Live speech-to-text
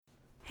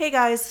Hey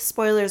guys,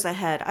 spoilers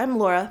ahead. I'm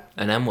Laura,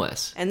 And I'm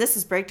Wes. and this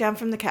is Breakdown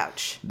from the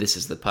Couch. This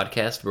is the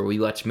podcast where we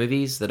watch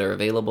movies that are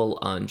available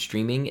on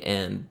streaming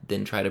and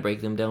then try to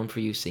break them down for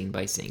you scene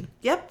by scene.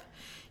 Yep.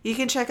 You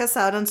can check us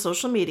out on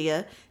social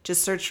media.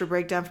 Just search for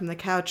Breakdown from the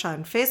Couch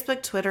on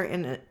Facebook, Twitter,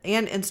 and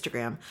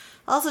Instagram.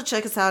 Also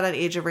check us out at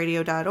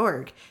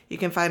ageofradio.org. You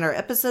can find our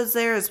episodes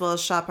there as well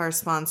as shop our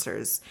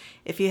sponsors.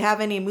 If you have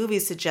any movie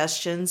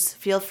suggestions,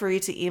 feel free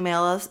to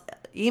email us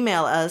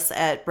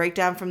at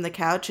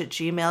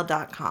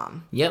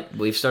breakdownfromthecouch@gmail.com. Yep,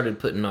 we've started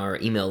putting our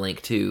email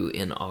link too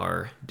in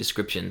our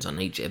descriptions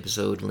on each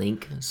episode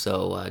link,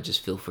 so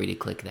just feel free to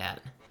click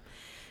that.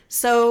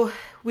 So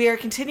we are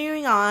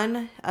continuing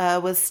on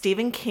with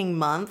Stephen King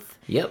month.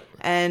 Yep.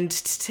 And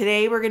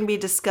today we're going to be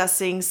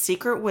discussing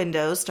Secret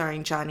Window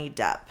starring Johnny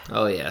Depp.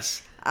 Oh,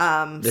 yes.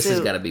 This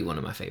has got to be one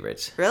of my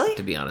favorites. Really?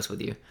 To be honest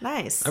with you.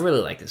 Nice. I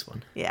really like this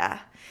one. Yeah.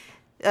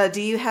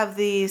 Do you have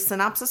the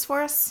synopsis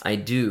for us? I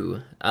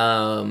do.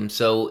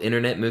 So,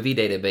 Internet Movie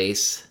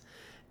Database.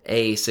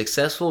 A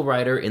successful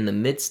writer in the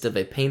midst of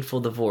a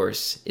painful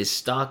divorce is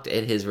stalked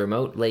at his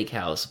remote lake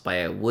house by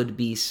a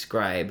would-be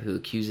scribe who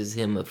accuses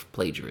him of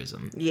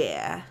plagiarism.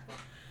 Yeah.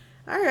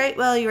 All right.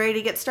 Well, you ready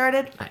to get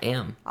started? I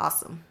am.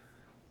 Awesome.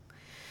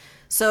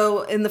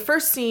 So, in the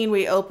first scene,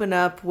 we open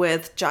up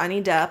with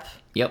Johnny Depp.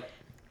 Yep.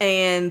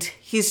 And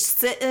he's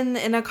sitting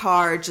in a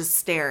car just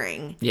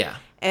staring. Yeah.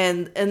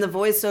 And in the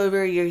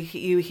voiceover,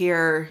 you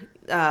hear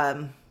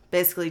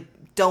basically,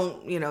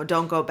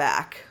 don't go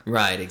back.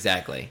 Right,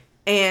 exactly.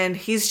 And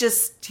he's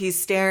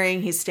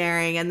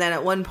staring, and then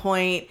at one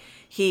point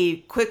he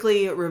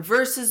quickly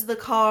reverses the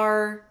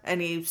car and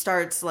he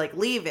starts like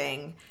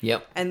leaving.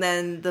 Yep. And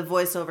then the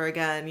voiceover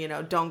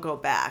again, don't go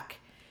back.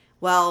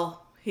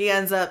 Well, he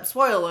ends up,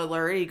 spoiler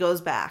alert, he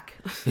goes back.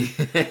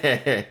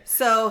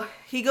 So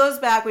he goes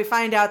back. We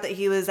find out that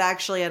he was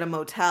actually at a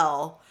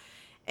motel,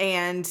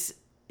 and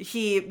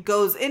he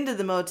goes into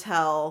the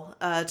motel.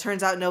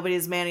 Turns out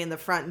nobody's manning the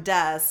front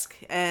desk,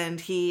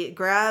 and he's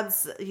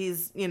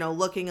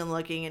looking and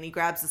looking, and he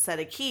grabs a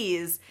set of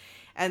keys,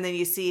 and then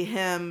you see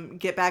him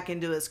get back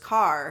into his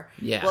car.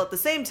 Yeah. Well, at the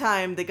same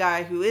time, the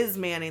guy who is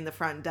manning the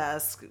front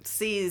desk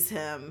sees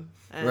him,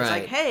 and Right. it's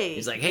like, hey.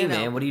 He's like, hey,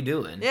 man, what are you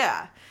doing?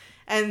 Yeah.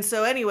 And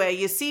so anyway,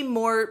 you see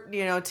Mort,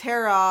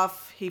 tear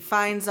off. He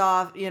finds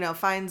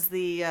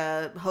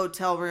the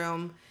hotel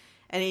room,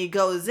 and he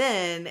goes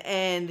in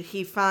and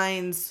he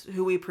finds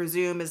who we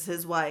presume is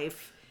his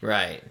wife.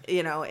 Right.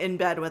 In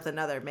bed with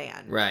another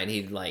man. Right.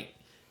 He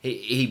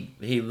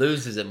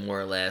loses it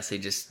more or less. He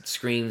just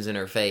screams in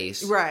her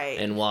face. Right.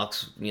 And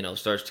walks,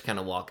 starts to kind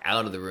of walk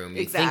out of the room.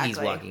 You think he's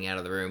walking out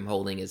of the room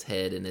holding his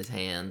head in his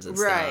hands and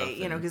stuff. Right.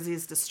 Because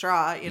he's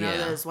distraught, Yeah.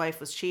 that his wife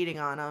was cheating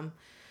on him.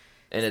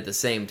 And at the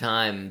same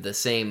time, the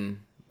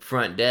same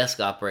front desk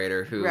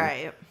operator who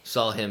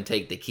saw him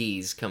take the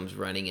keys comes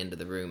running into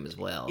the room as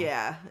well.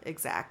 Yeah,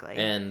 exactly.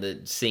 And the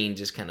scene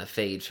just kind of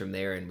fades from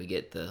there, and we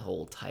get the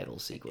whole title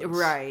sequence.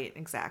 Right,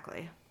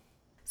 exactly.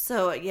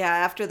 So, yeah,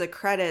 after the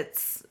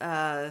credits,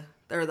 or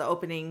the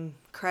opening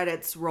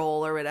credits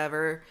roll or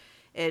whatever,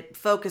 it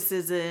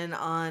focuses in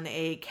on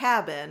a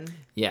cabin.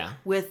 Yeah.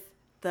 With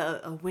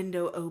a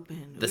window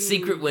open. The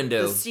secret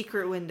window. The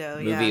secret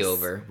window, Movie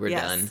over. We're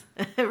done.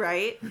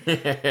 Right?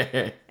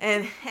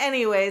 And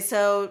anyway,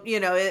 so,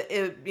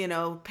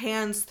 it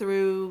pans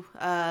through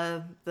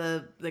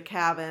the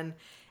cabin,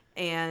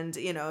 and,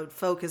 it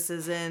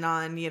focuses in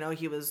on,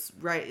 he was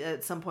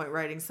at some point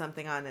writing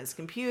something on his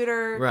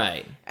computer.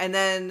 Right. And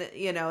then,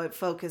 it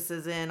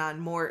focuses in on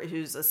Mort,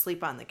 who's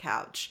asleep on the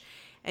couch.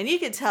 And you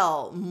could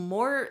tell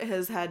Mort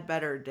has had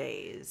better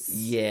days.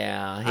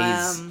 Yeah.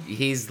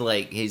 He's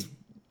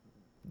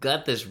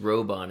got this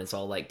robe on. It's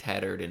all like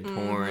tattered and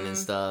torn and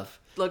stuff.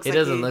 It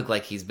doesn't look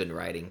like he's been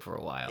writing for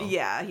a while.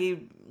 Yeah,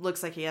 he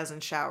looks like he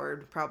hasn't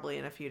showered probably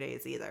in a few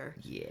days either.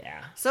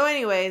 Yeah. So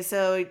anyway,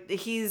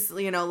 he's,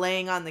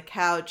 laying on the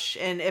couch,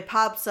 and it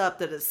pops up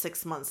that it's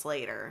 6 months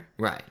later.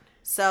 Right.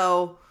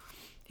 So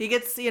he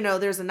gets,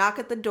 there's a knock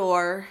at the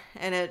door,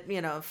 and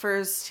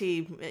first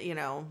he,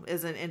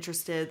 isn't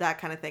interested, that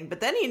kind of thing. But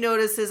then he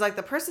notices,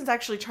 the person's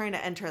actually trying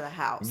to enter the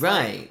house.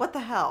 Right. What the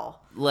hell?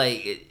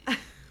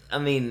 I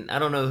mean, I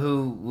don't know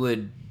who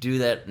would do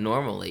that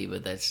normally,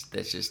 but that's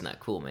just not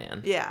cool,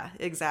 man. Yeah,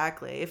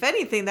 exactly. If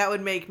anything, that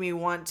would make me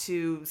want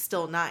to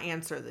still not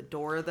answer the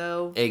door,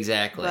 though.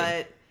 Exactly.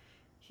 But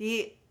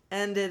he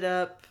ended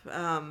up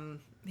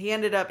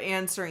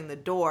answering the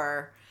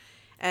door,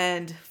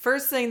 and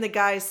first thing the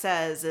guy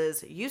says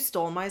is, "You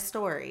stole my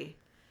story."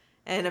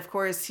 And of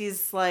course,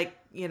 he's like,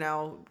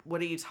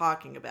 "What are you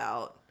talking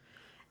about?"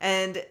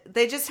 And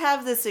they just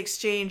have this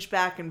exchange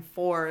back and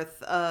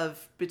forth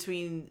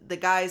between the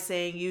guy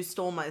saying, "You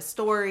stole my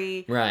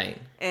story." Right.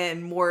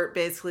 And Mort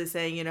basically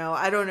saying,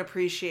 I don't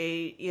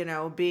appreciate,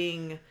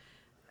 being,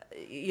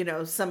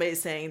 somebody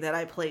saying that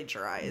I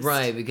plagiarized.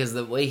 Right, because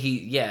the way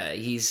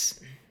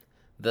he's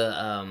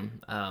the,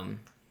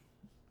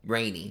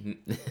 Rainey.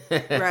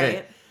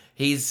 Right.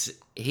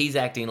 He's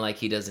acting like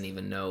he doesn't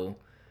even know,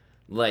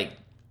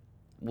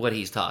 what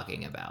he's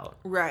talking about.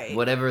 Right.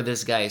 Whatever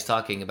this guy is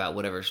talking about,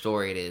 whatever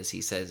story it is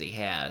he says he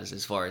has,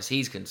 as far as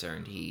he's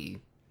concerned, he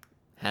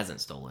hasn't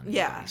stolen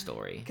anybody's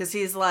story. Because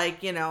he's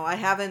like, I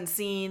haven't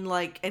seen,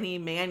 like, any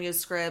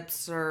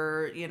manuscripts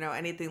or,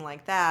 anything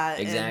like that.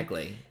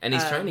 Exactly. And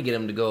he's trying to get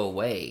him to go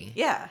away.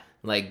 Yeah.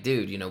 Like,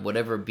 dude,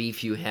 whatever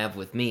beef you have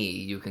with me,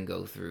 you can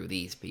go through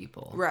these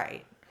people.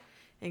 Right.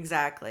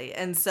 Exactly.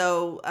 And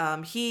so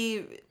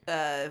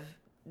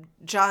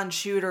John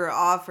Shooter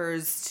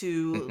offers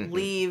to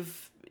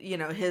leave,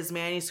 his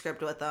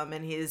manuscript with them.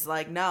 And he's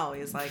like, no.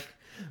 He's like,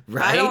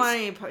 right? I don't want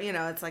any,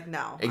 it's like,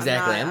 no.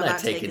 Exactly. I'm not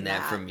taking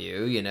that from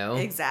you,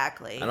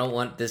 Exactly. I don't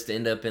want this to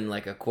end up in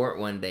like a court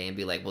one day and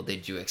be like, well,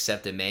 did you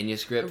accept a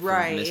manuscript from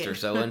right. Mr.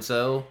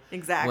 So-and-so?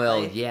 Exactly.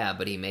 Well, yeah,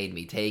 but he made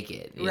me take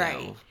it,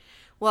 right.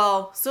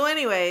 Well, so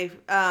anyway,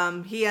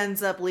 he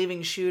ends up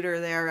leaving Shooter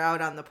there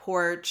out on the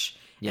porch.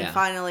 Yeah. And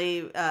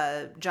finally,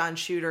 John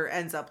Shooter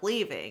ends up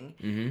leaving.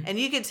 Mm-hmm. And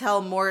you could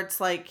tell Mort's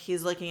like,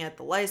 he's looking at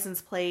the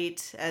license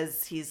plate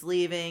as he's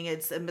leaving.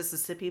 It's a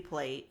Mississippi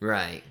plate.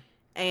 Right.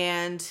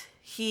 And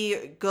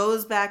he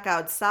goes back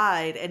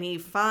outside and he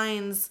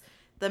finds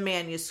the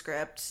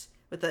manuscript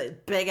with a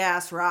big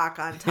ass rock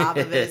on top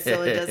of it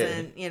so it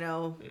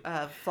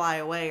doesn't, fly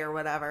away or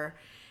whatever.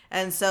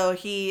 And so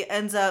he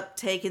ends up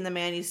taking the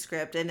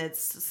manuscript, and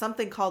it's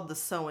something called The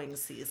Sowing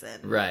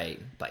Season. Right,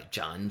 by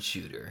John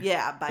Shooter.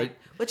 Yeah,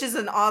 which is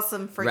an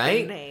awesome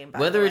freaking name, by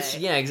Whether the it's,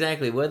 way. yeah,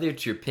 exactly. Whether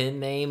it's your pen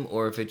name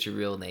or if it's your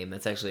real name,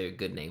 that's actually a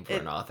good name for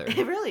an author.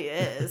 It really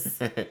is.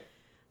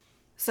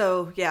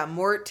 So, yeah,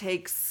 Mort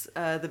takes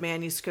the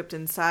manuscript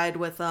inside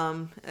with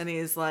him, and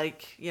he's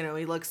like, he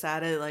looks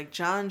at it like,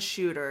 John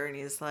Shooter, and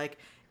he's like,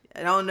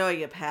 I don't know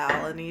you,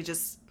 pal. And he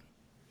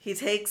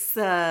takes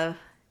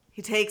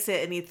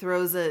it and he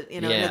throws it,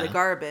 into the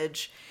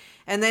garbage.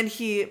 And then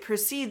he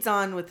proceeds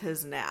on with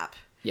his nap.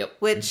 Yep.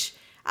 Which,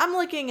 I'm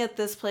looking at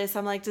this place,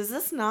 I'm like, does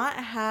this not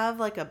have,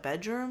 like, a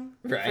bedroom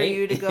right? for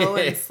you to go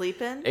and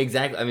sleep in?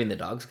 Exactly. I mean, the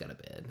dog's got a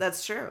bed.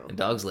 That's true. The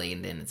dog's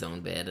laying in its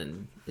own bed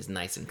and is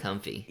nice and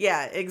comfy.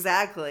 Yeah,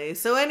 exactly.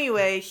 So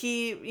anyway,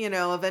 he,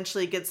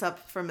 eventually gets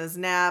up from his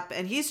nap,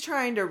 and he's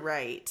trying to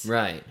write.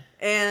 Right.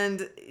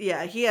 And,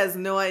 yeah, he has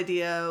no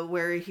idea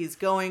where he's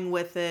going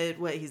with it,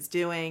 what he's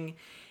doing.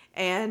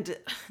 And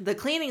the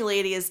cleaning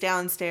lady is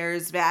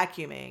downstairs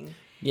vacuuming.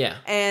 Yeah.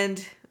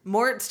 And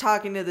Mort's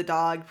talking to the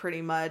dog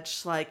pretty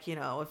much like,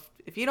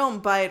 if you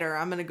don't bite her,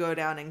 I'm going to go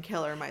down and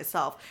kill her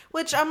myself.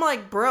 Which I'm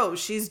like, bro,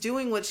 she's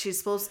doing what she's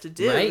supposed to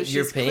do. Right? She's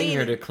You're paying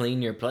her cleaning. to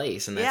clean your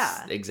place, and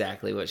that's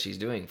exactly what she's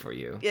doing for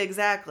you.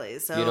 Exactly.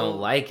 So you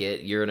don't like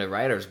it, you're in a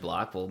writer's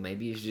block, well,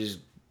 maybe you should just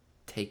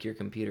take your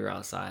computer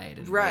outside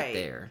and write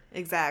there.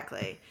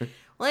 Exactly.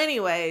 Well,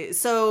 anyway,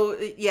 so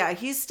yeah,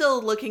 he's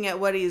still looking at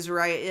what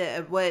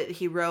what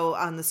he wrote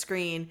on the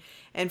screen,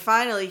 and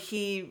finally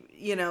he,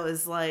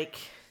 is like,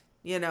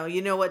 you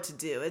know what to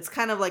do. It's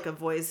kind of like a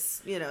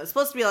voice, it's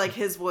supposed to be like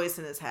his voice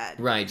in his head.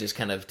 Right, just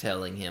kind of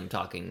telling him,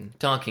 talking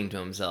to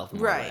himself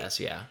more or less,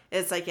 yeah.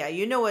 It's like, yeah,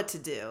 you know what to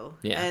do.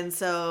 Yeah. And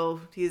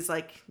so he's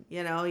like,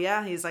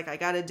 he's like, I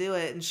got to do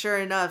it. And sure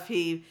enough,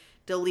 he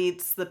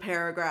deletes the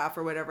paragraph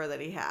or whatever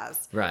that he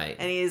has. Right.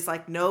 And he's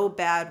like, no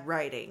bad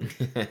writing.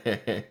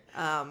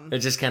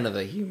 It's just kind of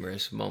a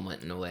humorous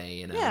moment in a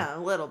way, Yeah, a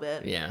little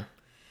bit. Yeah.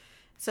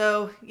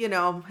 So,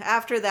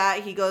 after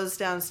that, he goes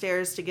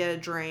downstairs to get a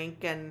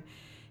drink, and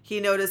he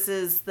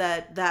notices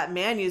that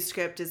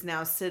manuscript is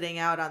now sitting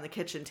out on the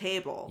kitchen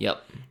table.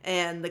 Yep.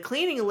 And the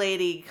cleaning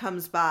lady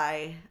comes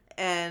by,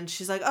 and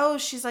she's like,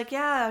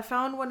 yeah, I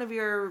found one of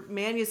your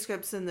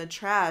manuscripts in the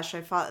trash.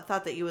 I thought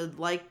that you would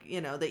like,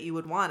 that you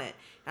would want it.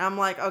 And I'm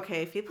like,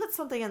 okay, if he put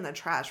something in the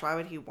trash, why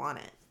would he want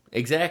it?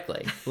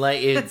 Exactly.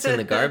 Like, it's in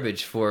the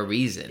garbage for a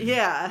reason.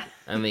 Yeah.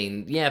 I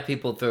mean, yeah,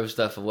 people throw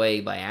stuff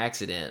away by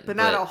accident. But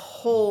not a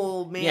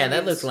whole manuscript. Yeah,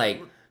 that looked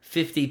like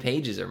 50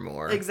 pages or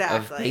more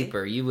exactly. of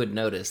paper. You would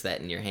notice that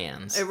in your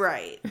hands.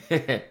 Right.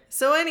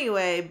 So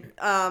anyway,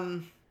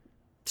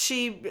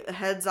 she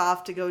heads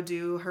off to go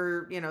do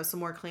her,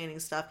 some more cleaning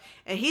stuff.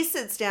 And he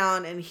sits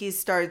down and he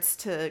starts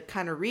to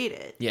kind of read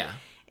it. Yeah.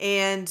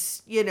 And,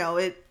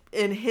 it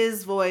in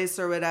his voice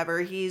or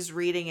whatever, he's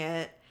reading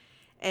it.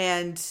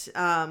 And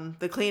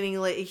the cleaning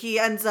lady, he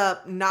ends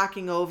up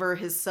knocking over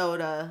his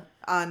soda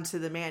onto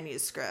the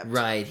manuscript.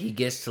 Right. He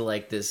gets to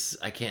like this,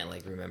 I can't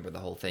like remember the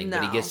whole thing,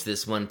 but he gets to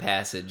this one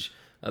passage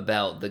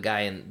about the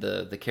guy in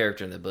the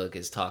character in the book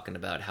is talking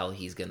about how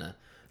he's going to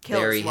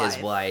bury his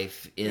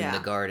wife in the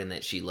garden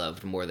that she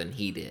loved more than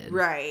he did.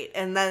 Right.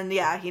 And then,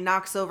 he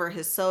knocks over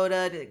his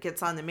soda, it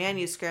gets on the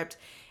manuscript,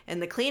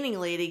 and the cleaning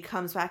lady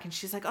comes back and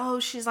she's like,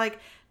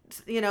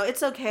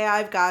 it's okay,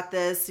 I've got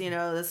this,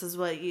 this is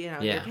what,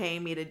 you're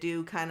paying me to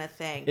do kind of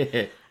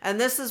thing.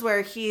 And this is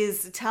where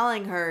he's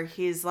telling her,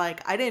 he's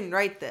like, I didn't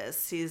write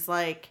this. He's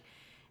like,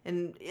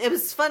 and it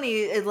was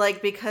funny,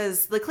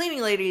 because the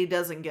cleaning lady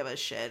doesn't give a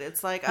shit.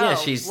 It's like,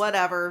 she's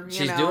whatever.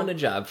 She's doing a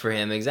job for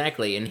him,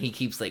 exactly. And he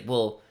keeps like,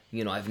 well,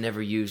 I've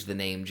never used the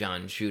name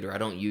John Shooter. I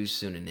don't use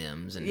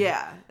pseudonyms. And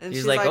yeah. And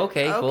she's like,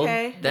 okay, well,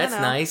 that's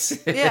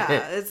nice.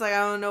 Yeah. It's like, I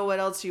don't know what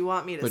else you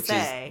want me to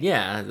say.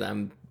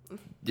 I'm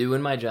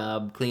doing my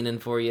job, cleaning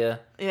for you.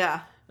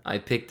 Yeah. I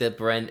picked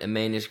up a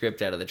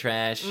manuscript out of the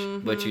trash.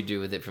 What you do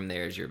with it from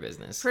there is your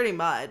business. Pretty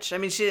much. I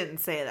mean, she didn't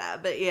say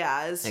that, but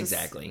yeah. It's just,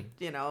 exactly.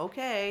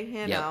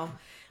 Okay, know.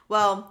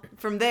 Well,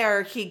 from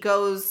there, he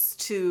goes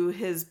to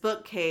his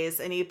bookcase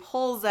and he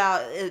pulls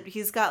out,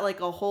 he's got like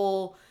a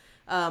whole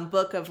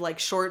book of like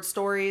short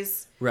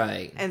stories.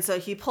 Right. And so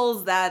he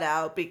pulls that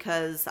out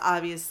because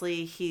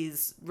obviously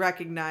he's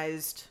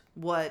recognized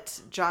what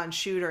John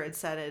Shooter had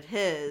said at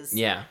his.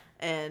 Yeah.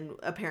 And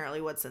apparently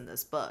what's in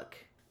this book.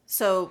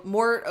 So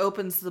Mort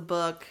opens the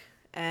book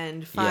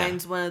and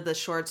finds one of the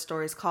short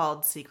stories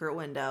called Secret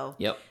Window.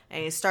 Yep.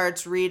 And he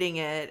starts reading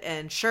it,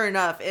 and sure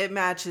enough, it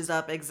matches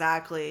up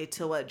exactly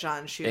to what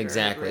John Shooter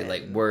had written.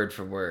 Like word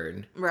for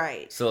word.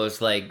 Right. So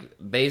it's like,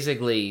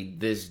 basically,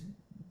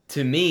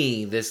 to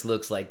me, this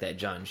looks like that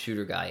John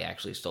Shooter guy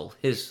actually stole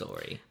his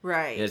story.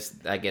 Right.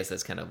 I guess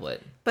that's kind of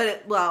what...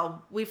 But,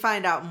 we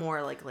find out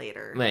more, like,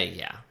 later.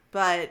 Yeah.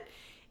 But...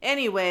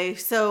 Anyway,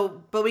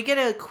 but we get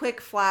a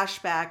quick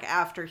flashback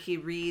after he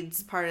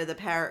reads part of the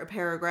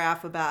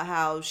paragraph about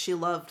how she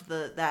loved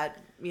that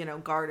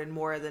garden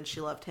more than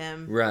she loved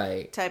him.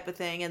 Right. Type of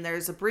thing. And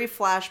there's a brief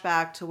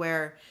flashback to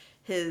where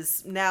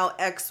his now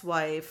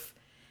ex-wife,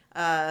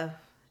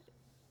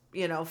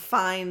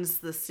 finds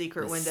the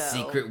secret window.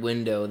 Secret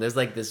window. There's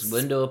like this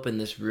window up in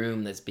this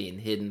room that's being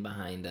hidden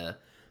behind a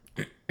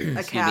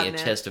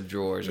chest of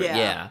drawers.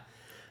 Yeah.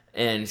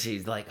 And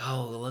she's like,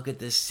 "Oh, look at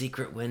this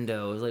secret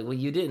window." It's like, well,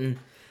 you didn't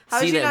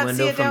see that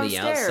window from the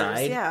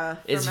outside. Yeah,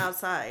 from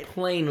outside.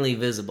 Plainly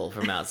visible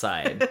from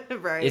outside.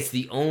 Right. It's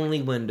the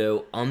only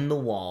window on the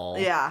wall.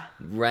 Yeah.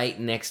 Right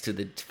next to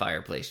the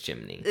fireplace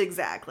chimney.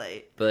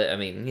 Exactly. But I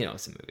mean,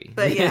 it's a movie.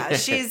 But yeah,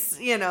 she's,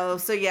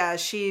 so yeah,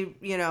 she,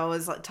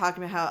 is like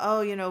talking about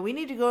how, we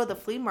need to go to the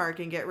flea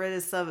market and get rid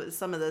of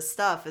some of this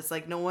stuff. It's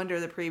like, no wonder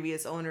the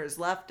previous owners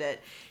left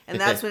it. And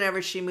that's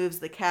whenever she moves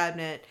the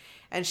cabinet.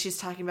 And she's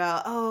talking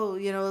about,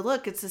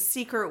 look, it's a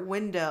secret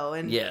window.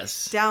 And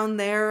yes, down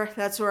there,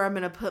 that's where I'm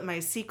going to put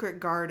my secret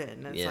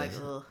garden. And it's like,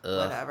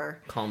 whatever.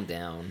 Calm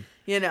down.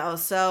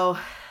 So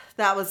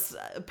that was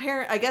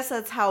apparent. I guess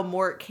that's how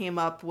Mort came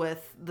up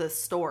with the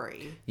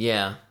story.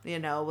 Yeah.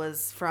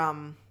 Was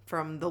from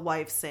the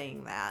wife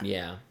saying that.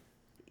 Yeah.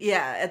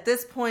 Yeah. At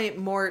this point,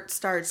 Mort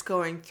starts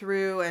going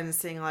through and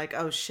saying like,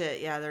 oh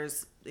shit, yeah,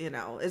 there's,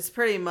 it's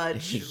pretty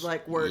much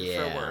like word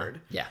for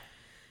word. Yeah.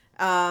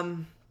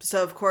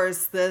 So of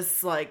course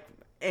this like,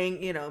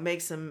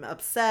 makes him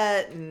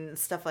upset and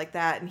stuff like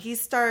that. And he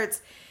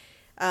starts,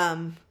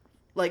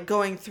 like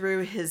going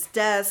through his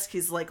desk.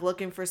 He's like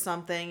looking for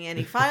something and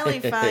he finally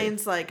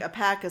finds like a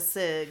pack of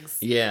cigs.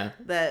 Yeah.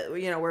 That,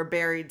 were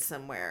buried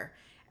somewhere.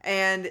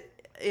 And,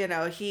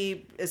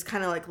 he is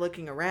kind of like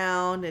looking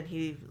around and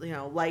he,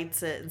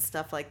 lights it and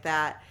stuff like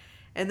that.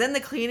 And then the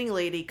cleaning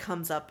lady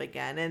comes up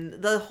again. And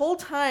the whole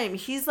time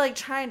he's like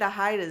trying to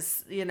hide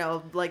his,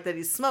 like that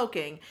he's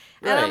smoking.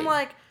 And I'm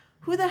like,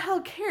 who the hell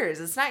cares?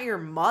 It's not your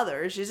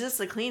mother. She's just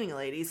a cleaning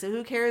lady. So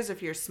who cares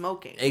if you're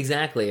smoking?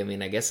 Exactly. I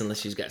mean, I guess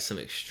unless she's got some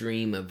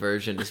extreme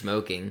aversion to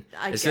smoking.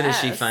 Soon as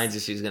she finds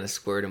it, she's going to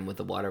squirt him with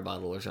a water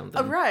bottle or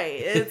something.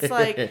 Right. It's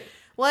like...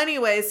 Well,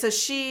 anyway, so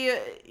she,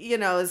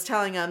 is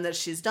telling him that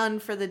she's done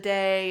for the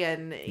day.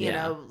 And,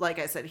 like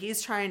I said,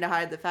 he's trying to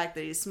hide the fact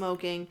that he's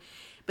smoking.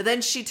 But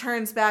then she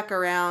turns back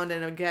around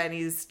and again,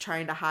 he's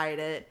trying to hide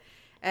it.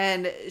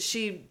 And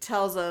she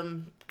tells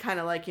him kind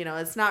of like,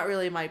 it's not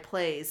really my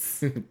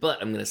place.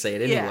 But I'm going to say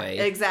it anyway.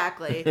 Yeah,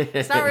 exactly.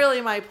 It's not really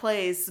my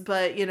place,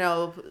 but,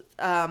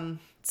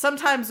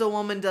 sometimes a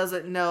woman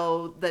doesn't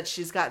know that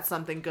she's got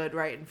something good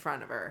right in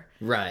front of her.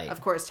 Right.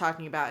 Of course,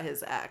 talking about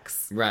his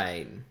ex.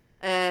 Right.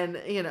 And,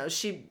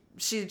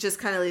 she just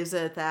kind of leaves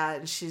it at that.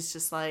 And she's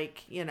just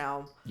like,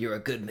 You're a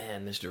good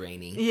man, Mr.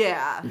 Rainey.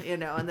 Yeah,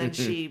 and then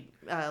she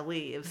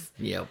leaves.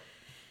 Yep.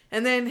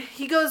 And then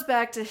he goes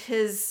back to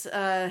his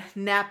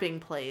napping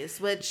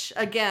place, which,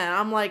 again,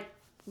 I'm like,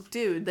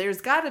 dude, there's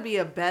got to be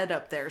a bed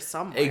up there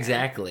somewhere.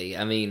 Exactly.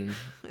 I mean...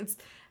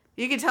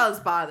 You can tell it's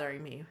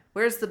bothering me.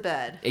 Where's the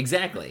bed?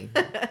 Exactly.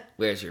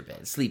 Where's your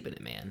bed? Sleep in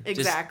it, man.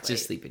 Exactly.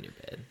 Just sleep in your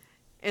bed.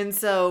 And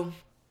so,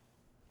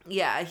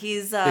 yeah,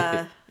 he's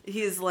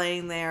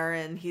laying there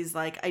and he's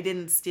like, I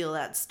didn't steal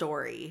that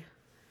story.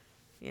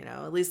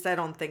 At least I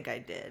don't think I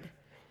did.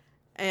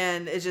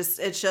 And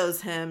it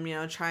shows him,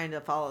 trying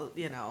to fall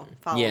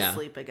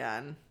asleep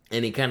again.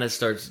 And he kind of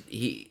starts,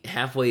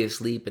 halfway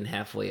asleep and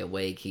halfway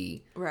awake,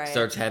 he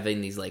starts having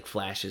these like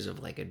flashes of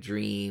like a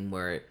dream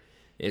where it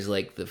is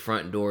like the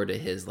front door to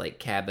his like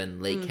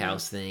cabin lake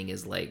house thing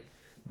is like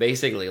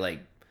basically like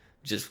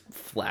just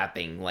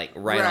flapping like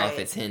right off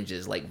its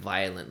hinges like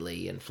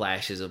violently and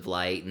flashes of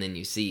light. And then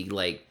you see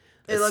like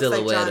a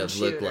silhouette of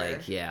look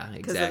like, yeah,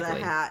 exactly. Because of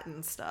the hat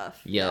and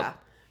stuff. Yep. Yeah.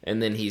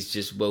 And then he's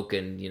just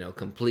woken,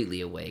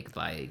 completely awake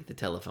by the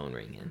telephone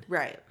ringing.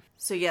 Right.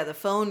 So yeah, the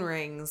phone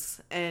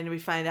rings, and we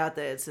find out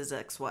that it's his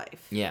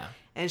ex-wife. Yeah.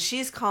 And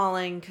she's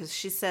calling because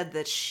she said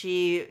that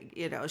she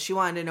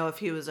wanted to know if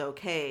he was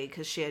okay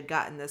because she had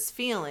gotten this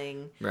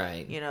feeling,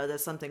 Right.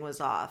 That something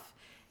was off.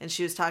 And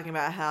she was talking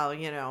about how,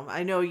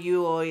 I know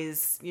you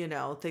always,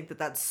 think that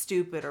that's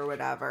stupid or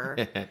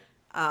whatever.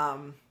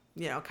 Kind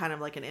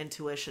of like an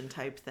intuition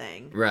type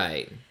thing.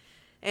 Right.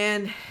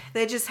 And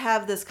they just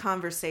have this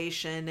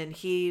conversation, and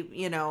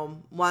he,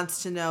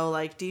 wants to know,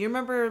 like, do you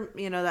remember,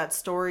 that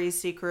story,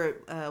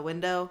 Secret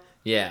Window?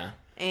 Yeah.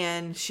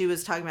 And she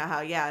was talking about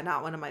how,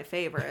 not one of my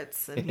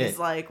favorites. And he's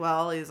like,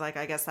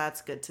 I guess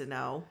that's good to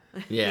know.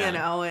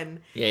 Yeah.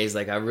 And... Yeah, he's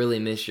like, I really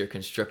miss your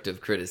constructive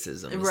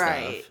criticism and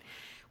right. stuff.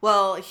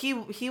 Well,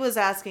 he was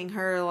asking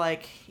her,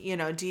 like,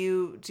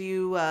 do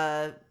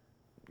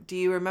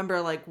you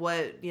remember, like,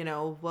 what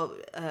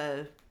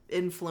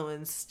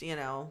influenced,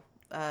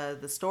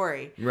 the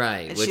story.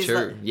 Right. And Which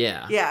her,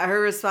 yeah, her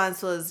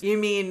response was, you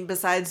mean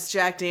besides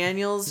Jack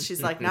Daniels?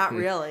 She's like, not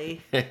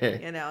really.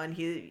 And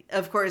he,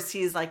 of course,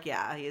 he's like,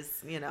 yeah,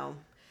 he's,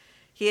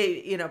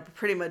 he,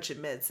 pretty much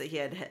admits that he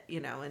had,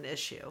 an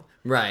issue.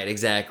 Right,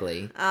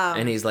 exactly.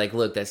 And he's like,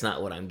 look, that's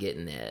not what I'm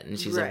getting at. And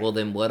she's like, well,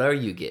 then what are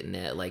you getting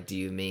at? Like, do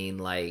you mean,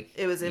 like...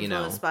 It was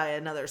influenced by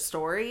another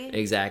story?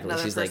 Exactly.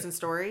 Another she's person's like,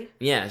 story?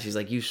 Yeah, she's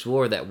like, you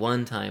swore that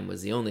one time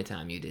was the only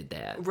time you did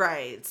that.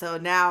 Right. So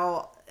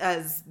now,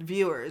 as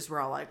viewers, we're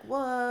all like,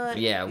 what?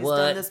 Yeah, He's what?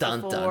 done this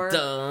Dun, before.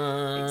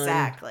 dun, dun.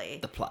 Exactly.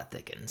 The plot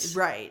thickens.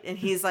 Right. And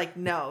he's like,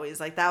 no. He's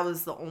like, that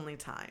was the only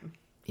time.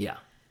 Yeah.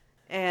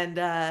 And,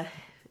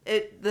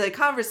 the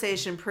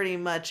conversation pretty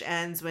much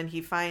ends when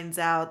he finds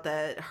out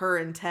that her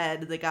and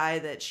Ted, the guy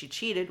that she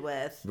cheated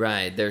with,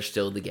 right, they're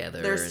still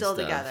together. They're still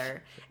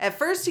together. At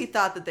first, he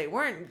thought that they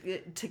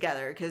weren't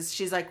together because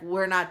she's like,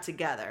 "We're not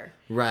together."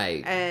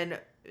 Right. And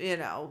you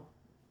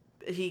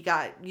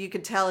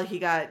could tell he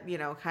got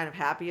kind of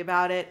happy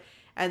about it.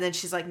 And then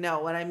she's like, no,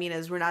 what I mean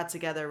is we're not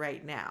together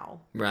right now.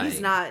 Right. He's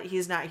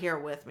not here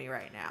with me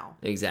right now.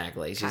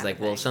 Exactly. She's like,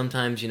 well,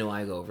 sometimes,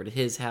 I go over to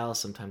his house.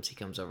 Sometimes he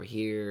comes over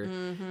here.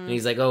 Mm-hmm. And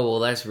he's like, oh, well,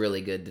 that's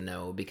really good to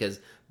know. Because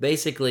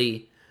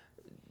basically,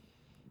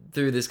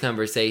 through this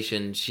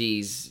conversation,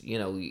 she's,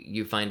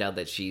 you find out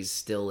that she's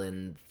still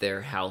in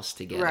their house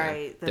together.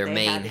 Right. Their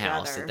main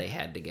house that they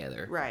had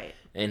together. Right.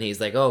 And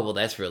he's like, oh, well,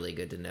 that's really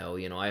good to know.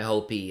 I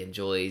hope he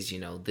enjoys,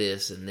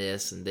 this and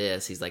this and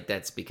this. He's like,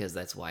 that's because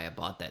that's why I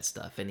bought that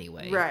stuff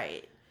anyway.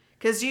 Right.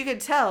 Because you could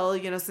tell,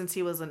 since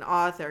he was an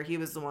author, he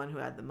was the one who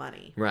had the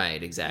money.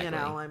 Right, exactly.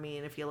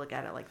 If you look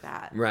at it like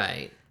that.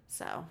 Right.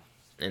 So.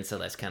 And so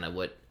that's kind of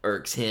what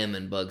irks him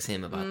and bugs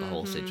him about the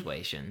whole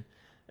situation.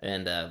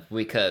 And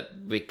we cut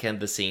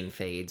the scene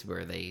fades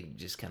where they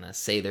just kind of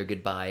say their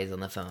goodbyes on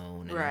the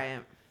phone. And,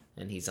 right.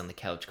 And he's on the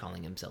couch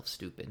calling himself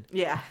stupid.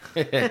 Yeah.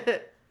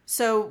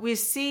 So we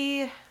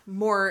see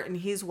Mort, and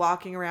he's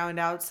walking around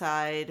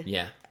outside.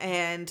 Yeah.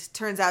 And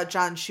turns out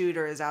John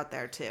Shooter is out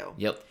there too.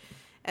 Yep.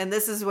 And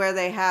this is where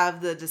they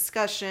have the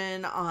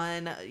discussion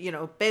on,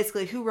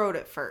 basically who wrote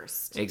it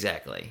first.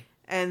 Exactly.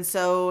 And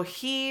so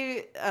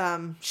Shooter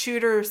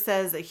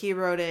says that he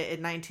wrote it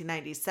in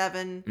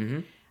 1997.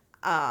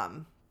 Mm-hmm.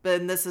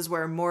 But this is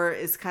where Mort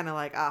is kind of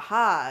like,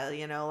 aha,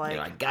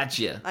 I got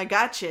you. I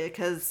got you,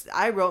 because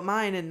I wrote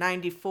mine in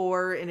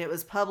 94, and it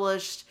was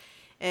published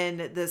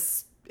in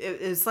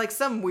it's like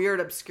some weird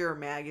obscure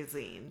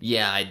magazine.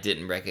 Yeah, I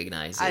didn't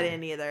recognize it. I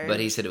didn't either.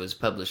 But he said it was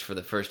published for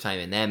the first time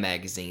in that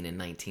magazine in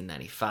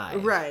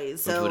 1995. Right.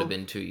 So, which would have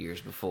been 2 years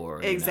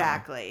before.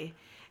 Exactly.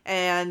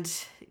 And,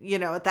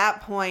 at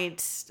that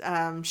point,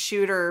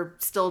 Shooter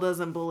still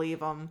doesn't believe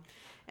him.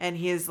 And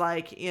he's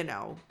like,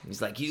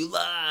 He's like, you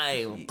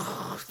lie!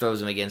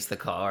 Throws him against the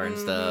car and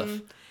stuff.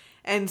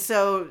 And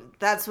so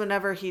that's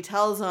whenever he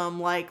tells him,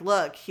 like,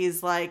 look,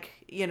 he's like,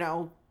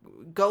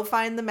 go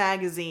find the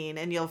magazine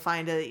and you'll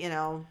find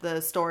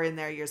the story in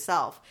there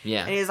yourself.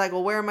 Yeah. And he's like,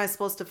 well, where am I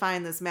supposed to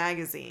find this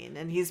magazine?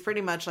 And he's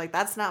pretty much like,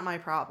 that's not my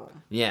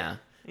problem. Yeah.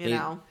 You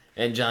know?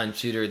 And John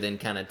Shooter then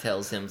kind of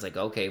tells him, it's like,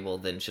 okay, well,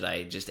 then should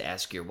I just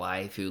ask your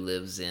wife who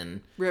lives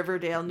in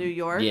Riverdale, New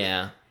York?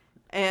 Yeah.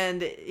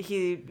 And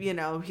he,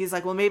 he's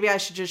like, well, maybe I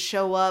should just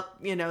show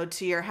up,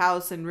 to your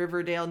house in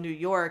Riverdale, New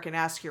York and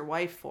ask your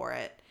wife for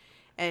it.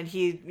 And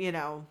he,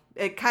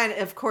 it kind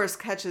of course,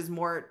 catches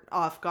Mort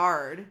off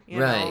guard.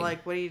 Right.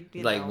 Like, what do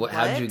you like, what?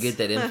 How did you get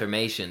that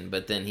information?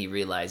 But then he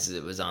realizes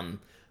it was on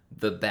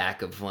the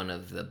back of one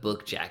of the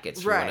book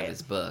jackets for one of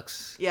his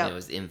books. Yeah. It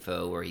was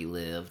info where he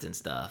lived and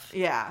stuff.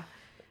 Yeah.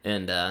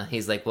 And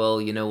he's like,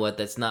 well, you know what?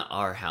 That's not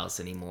our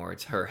house anymore.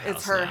 It's her house.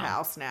 It's her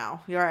house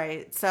now. You're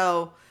right.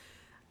 So,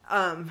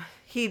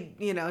 he,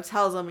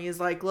 tells him, he's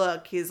like,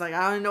 look, he's like,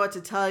 I don't know what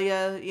to tell you.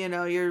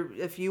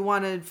 If you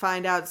want to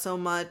find out so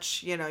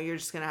much, you're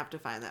just going to have to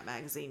find that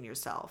magazine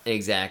yourself.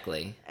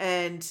 Exactly.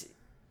 And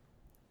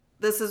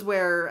this is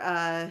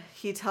where,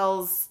 he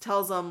tells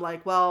him,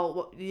 like,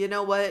 well, you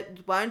know what?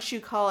 Why don't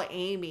you call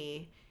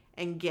Amy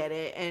and get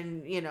it?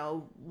 And,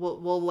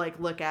 we'll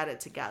like look at it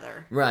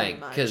together. Right.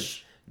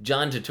 Because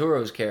John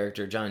Turturro's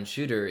character, John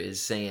Shooter,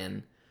 is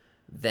saying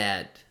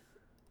that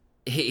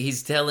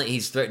he's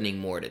threatening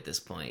Mort at this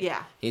point.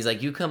 Yeah. He's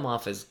like, you come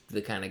off as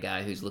the kind of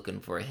guy who's looking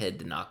for a head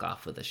to knock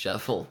off with a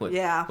shovel.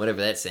 Yeah.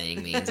 Whatever that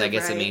saying means. I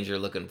guess Right. it means you're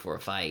looking for a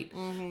fight.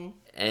 Mm-hmm.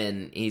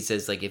 And he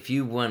says, like, if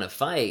you want to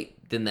fight,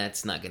 then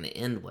that's not going to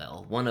end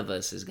well. One of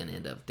us is going to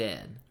end up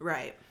dead.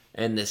 Right.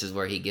 And this is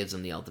where he gives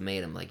him the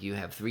ultimatum. Like, you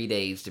have 3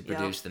 days to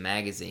produce the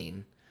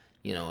magazine.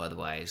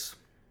 Otherwise,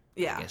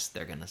 Yeah. I guess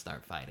they're going to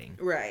start fighting.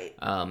 Right.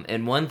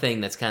 And one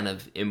thing that's kind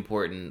of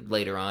important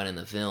later on in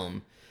the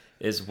film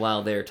is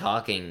while they're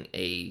talking,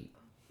 a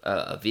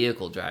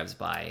vehicle drives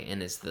by,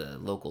 and it's the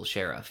local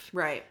sheriff.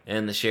 Right.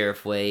 And the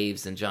sheriff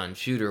waves, and John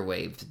Shooter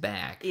waves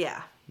back.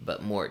 Yeah.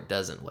 But Mort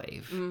doesn't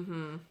wave.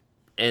 Mm-hmm.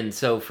 And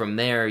so from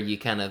there, you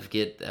kind of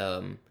get,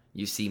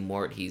 you see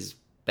Mort, he's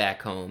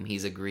back home.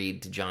 He's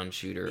agreed to John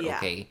Shooter. Yeah.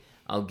 Okay,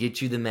 I'll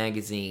get you the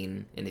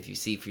magazine, and if you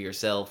see for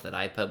yourself that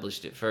I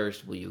published it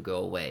first, will you go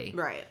away?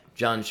 Right.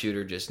 John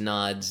Shooter just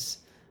nods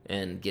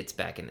and gets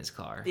back in his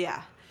car.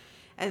 Yeah.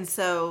 And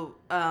so,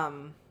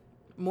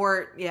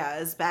 Mort,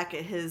 is back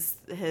at his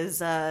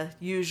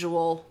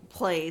usual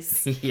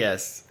place.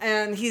 Yes.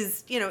 And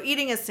he's,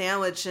 eating a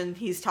sandwich, and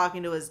he's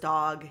talking to his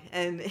dog.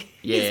 And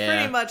he's Yeah.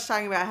 pretty much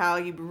talking about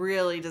how he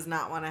really does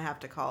not want to have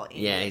to call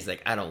Amy. Yeah, he's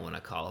like, I don't want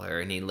to call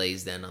her. And he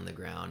lays down on the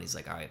ground. He's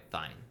like, all right,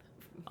 fine.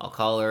 I'll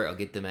call her, I'll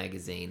get the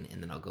magazine,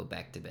 and then I'll go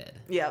back to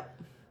bed.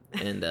 Yep.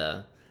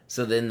 And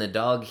so then the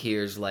dog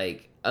hears,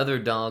 like, other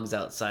dogs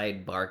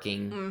outside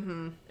barking.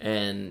 Mm-hmm.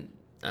 And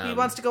He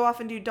wants to go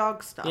off and do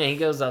dog stuff. yeah, he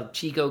goes off.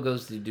 Chico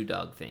goes to do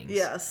dog things.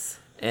 Yes.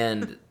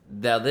 And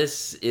now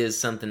this is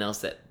something else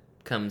that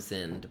comes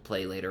into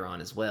play later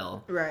on as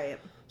well. Right.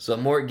 So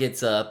Mort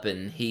gets up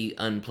and he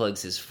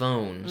unplugs his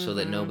phone so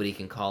that nobody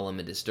can call him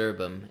and disturb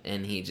him,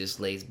 and he just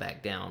lays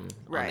back down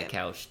on the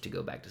couch to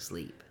go back to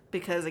sleep.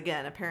 Because,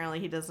 again, apparently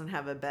he doesn't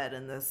have a bed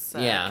in this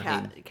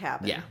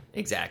cabin. Yeah,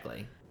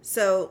 exactly.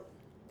 So,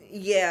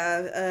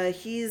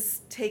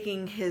 he's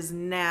taking his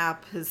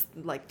nap, his,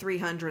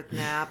 300th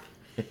nap.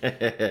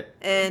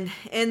 And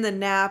in the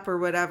nap or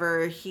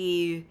whatever,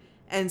 he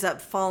ends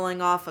up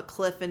falling off a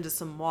cliff into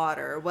some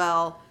water.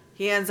 Well,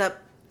 he ends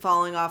up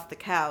falling off the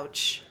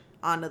couch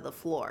onto the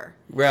floor.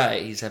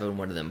 Right, he's having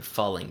one of them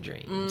falling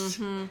dreams.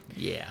 Mm-hmm.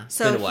 Yeah, it's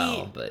So been a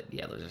while, but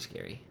yeah, those are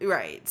scary.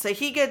 Right. So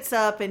he gets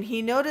up and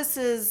he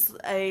notices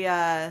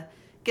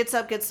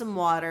gets some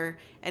water,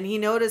 and he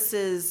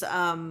notices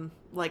some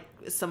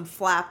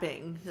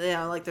flapping.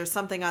 There's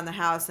something on the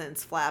house and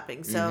it's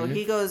flapping. So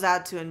he goes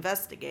out to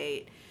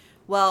investigate.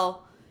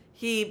 Well,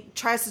 he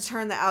tries to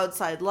turn the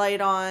outside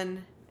light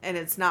on, and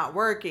it's not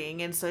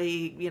working. And so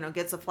he,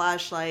 gets a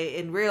flashlight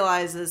and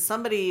realizes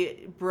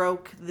somebody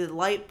broke the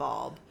light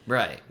bulb.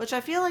 Right. Which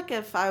I feel like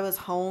if I was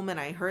home and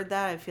I heard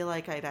that, I feel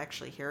like I'd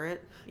actually hear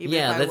it. Even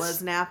Yeah, if I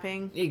was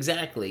napping.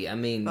 Exactly. I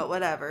mean... But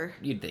whatever.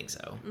 You'd think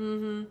so.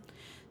 Mm-hmm.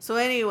 So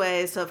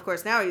anyway, of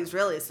course now he's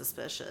really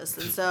suspicious.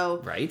 And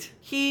so... Right.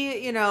 He,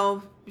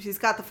 he's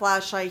got the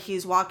flashlight.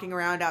 He's walking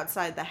around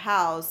outside the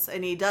house,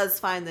 and he does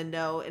find the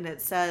note, and it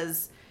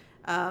says...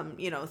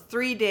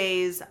 3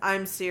 days,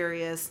 I'm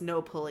serious,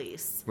 no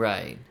police.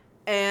 Right.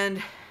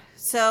 And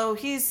so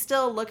he's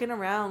still looking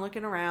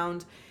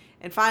around,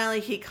 and finally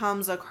he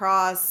comes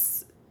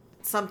across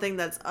something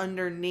that's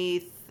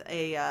underneath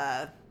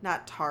a,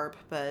 not tarp,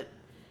 but...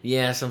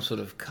 Yeah, some sort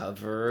of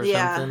cover or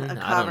something. A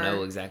cover. I don't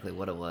know exactly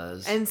what it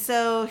was. And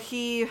so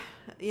he,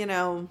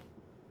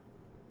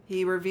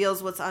 he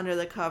reveals what's under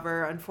the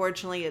cover.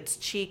 Unfortunately, it's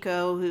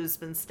Chico, who's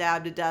been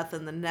stabbed to death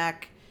in the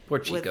neck. Poor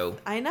Chico.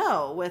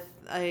 With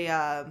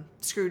a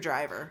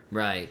screwdriver.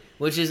 Right.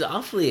 Which is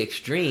awfully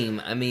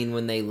extreme. I mean,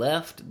 when they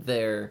left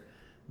their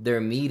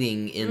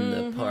meeting in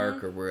the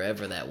park or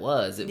wherever that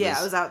was, it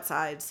was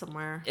outside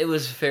somewhere. It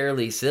was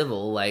fairly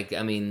civil. Like,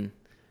 I mean,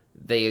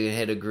 they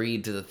had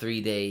agreed to the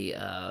 3-day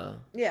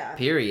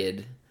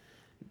period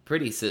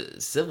pretty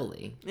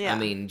civilly. Yeah. I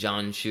mean,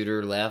 John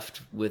Shooter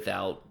left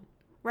without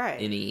right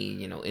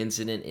any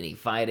incident, any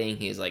fighting.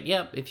 He was like,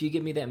 "Yep, if you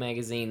give me that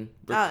magazine,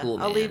 we're cool,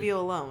 man. I'll leave you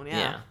alone."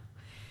 Yeah.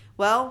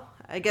 Well,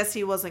 I guess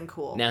he wasn't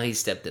cool. Now he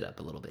stepped it up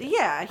a little bit.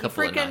 Yeah, a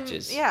couple of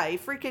notches. Yeah, he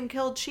freaking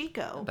killed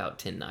Chico. About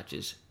 10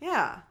 notches.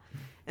 Yeah,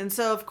 and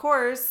so of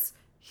course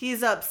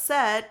he's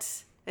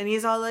upset, and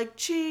he's all like,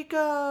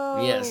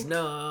 "Chico, yes,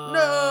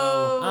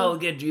 no, I'll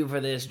get you for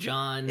this,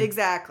 John."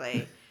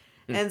 Exactly.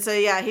 And so,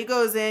 he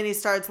goes in, he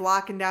starts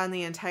locking down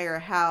the entire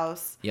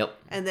house. Yep.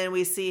 And then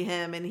we see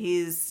him, and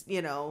he's,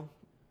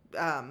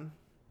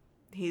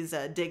 he's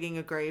digging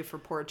a grave for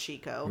poor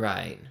Chico.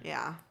 Right.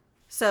 Yeah.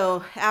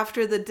 So,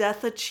 after the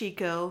death of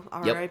Chico,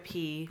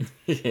 R.I.P.,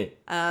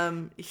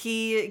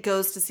 he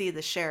goes to see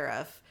the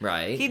sheriff.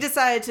 Right. He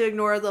decided to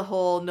ignore the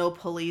whole no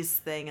police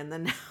thing in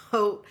the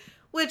note,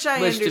 which I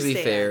understand. To be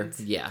fair,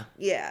 yeah.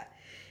 Yeah.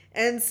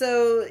 And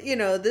so,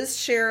 this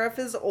sheriff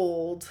is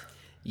old.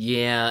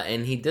 Yeah,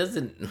 and he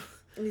doesn't...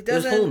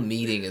 This whole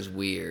meeting is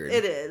weird.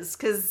 It is,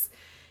 because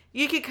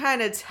you could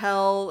kind of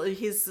tell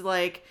he's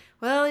like,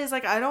 well, he's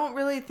like, I don't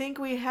really think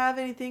we have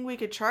anything we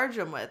could charge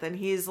him with. And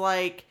he's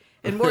like,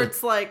 and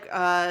Mort's like,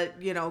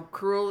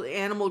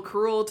 animal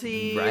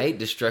cruelty. Right?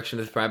 Destruction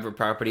of private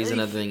property is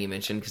another thing he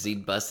mentioned because he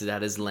busted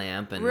out his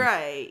lamp. And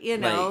right.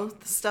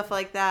 Stuff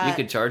like that. You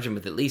could charge him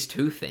with at least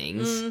 2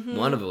 things,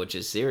 one of which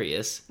is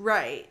serious.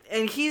 Right.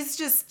 And he's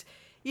just,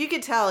 you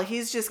could tell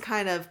he's just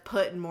kind of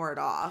putting Mort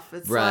off.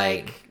 It's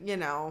right.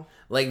 like,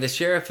 Like the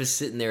sheriff is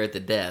sitting there at the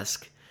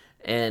desk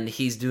and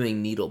he's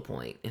doing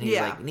needlepoint. And he's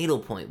like,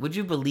 needlepoint, would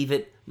you believe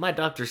it? My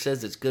doctor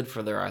says it's good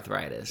for their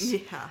arthritis.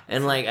 Yeah.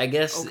 And like, I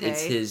guess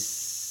it's his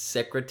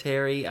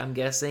secretary, I'm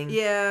guessing.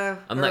 Yeah.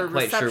 I'm not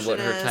quite sure what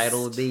her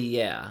title would be.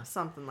 Yeah.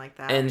 Something like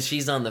that. And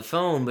she's on the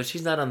phone, but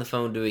she's not on the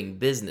phone doing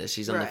business.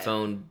 She's on the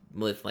phone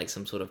with like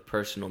some sort of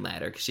personal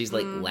matter. Because she's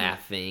like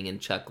laughing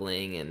and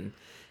chuckling and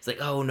it's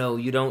like, oh no,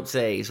 you don't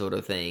say sort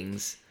of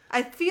things.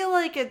 I feel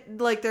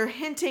like they're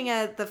hinting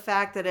at the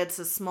fact that it's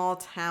a small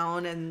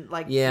town and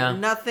like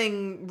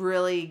nothing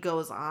really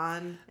goes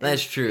on.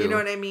 That's true. You know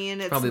what I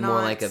mean? It's probably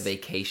more like a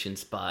vacation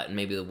spot, and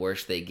maybe the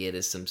worst they get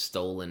is some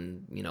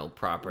stolen,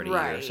 property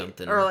or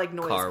something, or like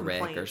noise car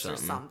complaints wreck or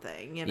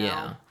something.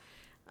 Yeah.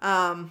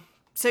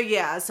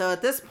 So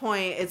at this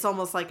point, it's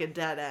almost like a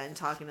dead end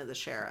talking to the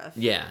sheriff.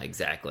 Yeah,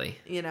 exactly.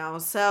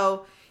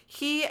 So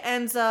he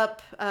ends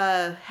up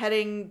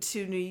heading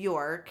to New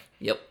York.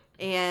 Yep.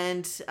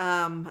 And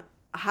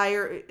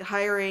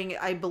hiring,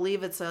 I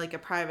believe it's like a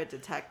private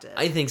detective.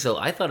 I think so.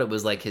 I thought it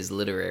was like his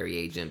literary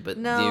agent, but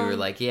no. you were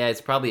like, yeah, it's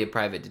probably a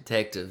private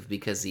detective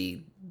because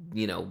he,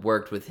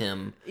 worked with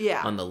him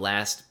on the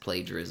last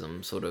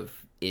plagiarism sort of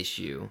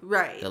issue.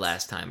 Right. The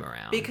last time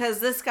around. Because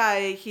this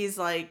guy, he's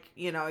like,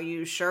 are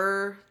you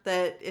sure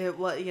that it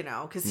was,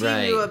 because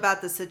he knew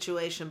about the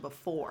situation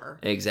before.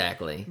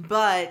 Exactly.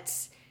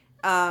 But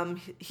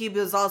he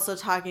was also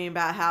talking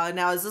about how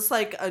now is this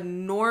like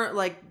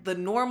the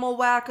normal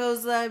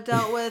wackos that I've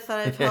dealt with that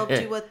I've helped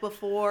you with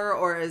before,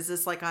 or is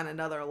this like on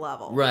another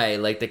level? Right,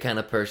 like the kind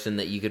of person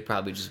that you could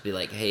probably just be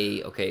like,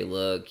 hey, okay,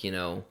 look,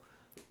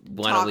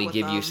 why don't we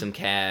give you some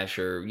cash,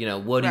 or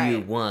what do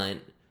you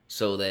want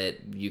so that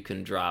you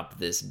can drop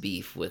this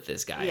beef with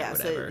this guy or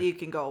whatever. So you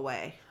can go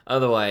away.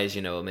 Otherwise,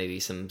 maybe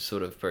some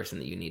sort of person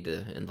that you need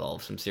to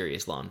involve some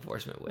serious law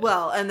enforcement with.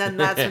 Well, and then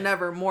that's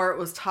whenever Mort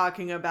was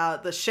talking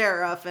about the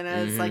sheriff, and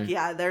it's like,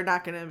 yeah, they're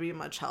not going to be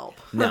much help.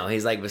 No,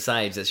 he's like,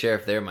 besides the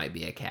sheriff, there might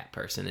be a cat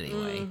person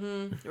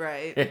anyway.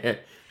 Right.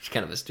 It's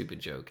kind of a stupid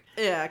joke.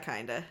 Yeah,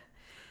 kind of.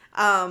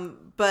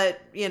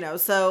 But,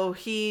 so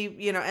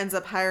he, ends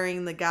up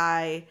hiring the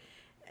guy,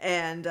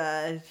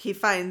 and he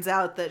finds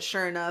out that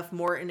sure enough,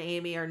 Mort and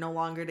Amy are no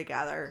longer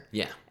together.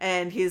 Yeah.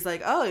 And he's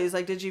like,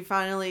 did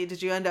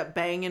you end up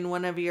banging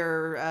one of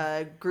your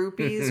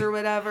groupies or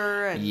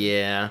whatever? And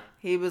yeah.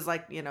 He was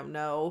like,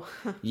 no.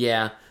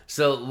 Yeah.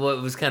 So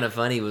what was kind of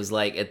funny was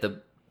like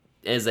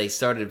as they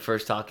started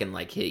first talking,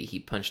 like he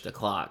punched the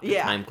clock, the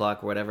time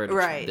clock or whatever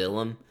to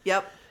bill him.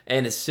 Yep.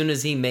 And as soon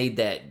as he made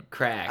that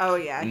crack,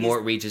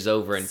 Mort reaches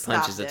over and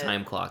punches the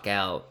time clock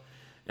out.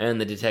 And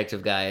the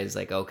detective guy is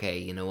like, okay,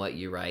 you know what?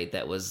 You're right.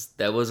 That was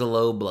a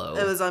low blow.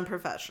 It was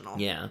unprofessional.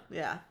 Yeah.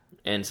 Yeah.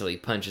 And so he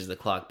punches the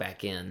clock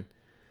back in.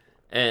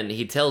 And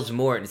he tells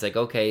Mort, he's like,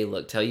 okay,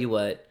 look, tell you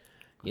what,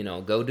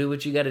 go do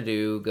what you got to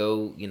do.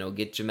 Go,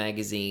 get your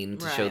magazine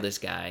to show this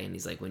guy. And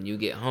he's like, when you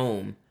get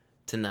home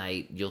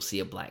tonight, you'll see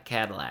a black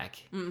Cadillac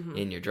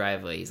in your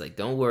driveway. He's like,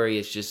 don't worry,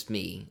 it's just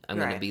me. I'm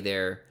going to be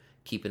there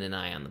keeping an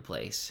eye on the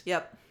place.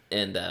 Yep.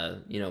 And,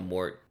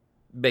 Mort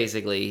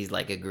basically, he's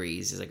like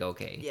agrees. He's like,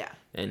 okay. Yeah.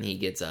 And he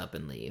gets up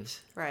and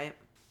leaves. Right.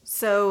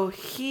 So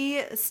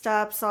he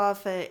stops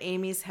off at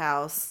Amy's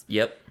house.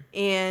 Yep.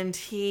 And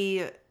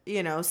he,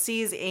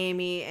 sees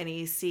Amy and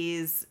he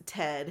sees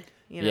Ted,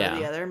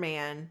 the other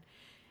man.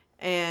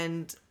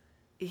 And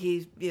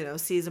he,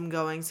 sees him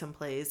going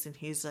someplace and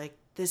he's like,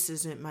 this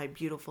isn't my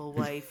beautiful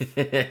wife.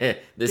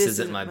 this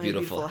isn't my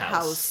beautiful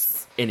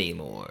house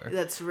anymore.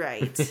 That's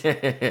right.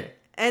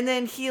 And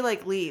then he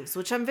leaves,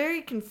 which I'm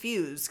very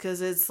confused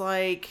because it's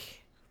like,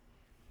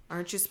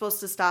 aren't you supposed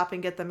to stop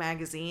and get the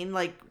magazine?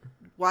 Like,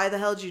 why the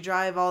hell did you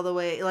drive all the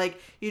way? Like,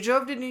 you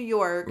drove to New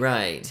York,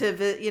 right?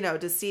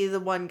 To see the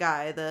one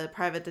guy, the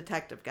private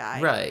detective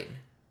guy, right?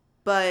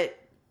 But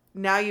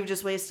now you've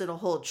just wasted a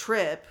whole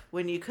trip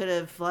when you could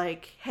have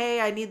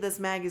hey, I need this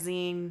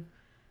magazine,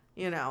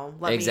 let me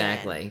in,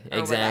 exactly.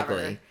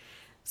 Whatever.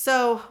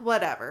 So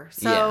whatever.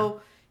 So. Yeah.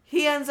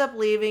 He ends up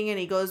leaving and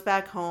he goes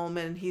back home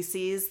and he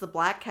sees the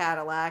black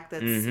Cadillac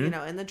that's,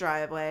 in the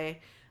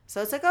driveway.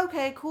 So it's like,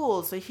 okay,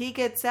 cool. So he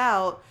gets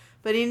out,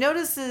 but he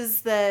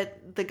notices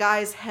that the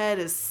guy's head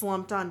is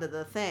slumped onto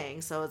the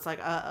thing. So it's like,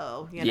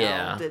 uh-oh,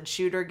 did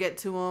Shooter get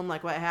to him?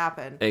 Like, what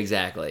happened?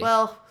 Exactly.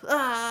 Well,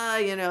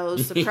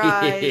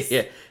 surprise.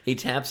 Yeah. He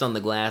taps on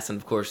the glass and,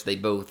 of course, they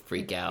both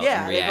freak out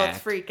and react. Yeah, they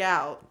both freak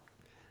out.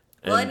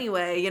 Well,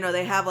 anyway,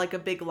 they have a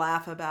big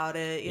laugh about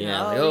it.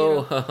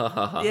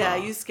 Yeah,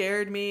 you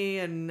scared me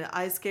and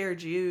I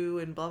scared you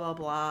and blah, blah,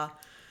 blah.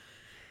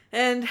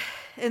 And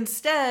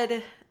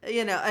instead,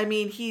 I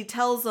mean, he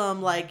tells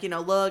them, like,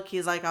 look,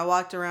 he's like, I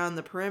walked around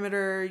the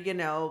perimeter,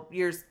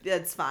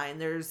 it's fine.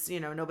 There's,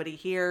 nobody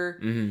here.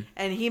 Mm-hmm.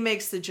 And he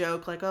makes the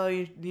joke, like, oh,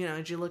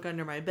 did you look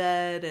under my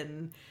bed?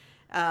 And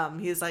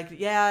he's like,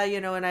 yeah,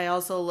 and I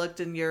also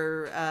looked in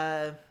your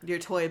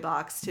toy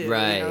box, too.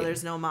 Right.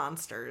 There's no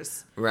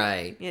monsters.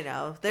 Right.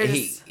 They're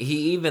just...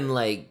 He even,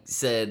 like,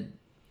 said,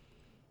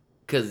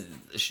 because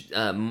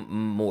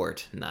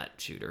Mort, not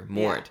Shooter,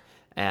 Mort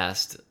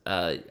asked,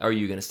 are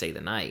you going to stay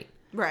the night?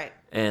 Right.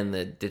 And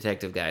the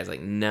detective guy is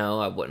like, no,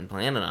 I wasn't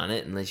planning on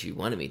it unless you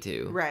wanted me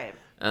to. Right.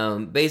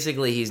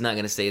 Basically, he's not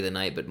going to stay the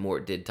night, but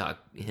Mort did talk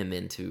him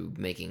into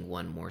making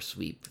one more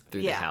sweep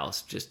through the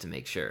house just to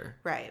make sure.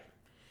 Right.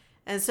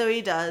 And so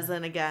he does,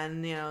 and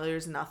again,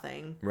 there's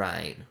nothing.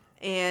 Right.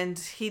 And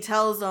he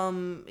tells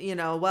them,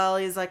 well,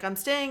 he's like, I'm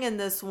staying in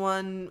this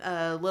one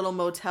little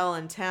motel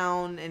in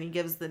town, and he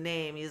gives the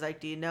name. He's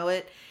like, do you know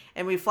it?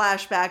 And we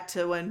flash back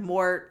to when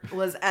Mort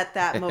was at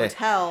that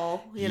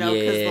motel, because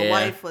the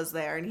wife was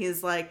there. And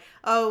he's like,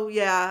 oh,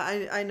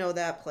 yeah, I know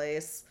that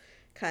place,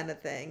 kind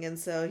of thing. And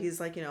so he's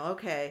like,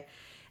 okay.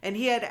 And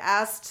he had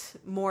asked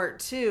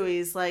Mort, too.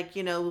 He's like,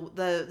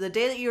 the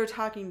day that you were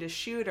talking to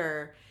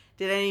Shooter,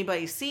 did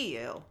anybody see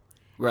you?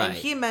 Right. And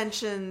he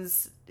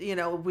mentions,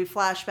 we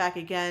flash back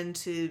again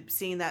to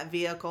seeing that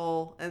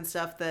vehicle and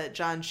stuff that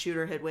John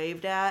Shooter had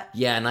waved at.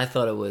 Yeah, and I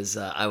thought it was,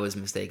 I was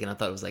mistaken. I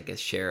thought it was like a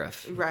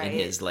sheriff in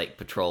his, like,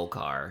 patrol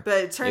car.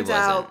 But it turns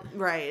out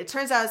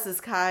it's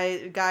this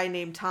guy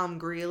named Tom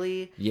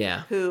Greeley.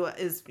 Yeah. Who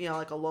is,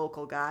 like a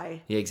local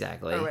guy. Yeah,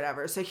 exactly. Or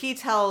whatever. So he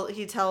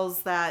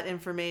tells that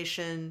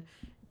information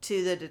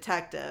to the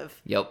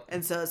detective. Yep.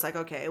 And so it's like,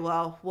 okay,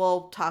 well,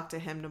 we'll talk to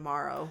him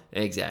tomorrow.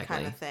 Exactly.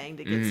 Kind of thing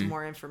to get some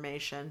more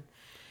information.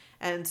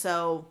 And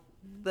so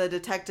the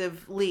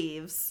detective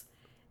leaves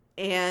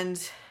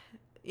and,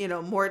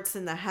 Mort's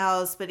in the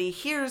house, but he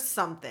hears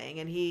something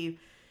and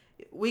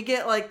we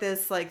get like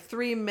this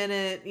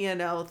 3-minute,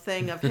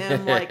 thing of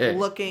him like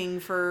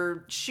looking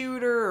for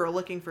Shooter or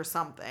looking for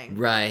something.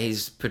 Right.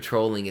 He's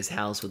patrolling his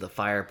house with a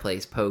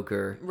fireplace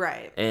poker.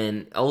 Right.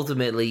 And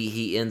ultimately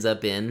he ends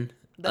up in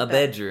a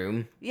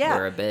bedroom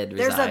where a bed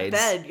resides. There's a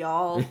bed,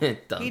 y'all.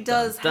 Dun, he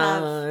does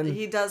dun.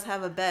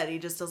 have a bed. He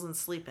just doesn't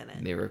sleep in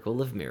it.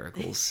 Miracle of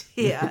miracles.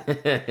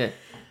 Yeah.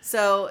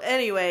 So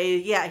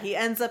anyway, he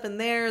ends up in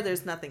there.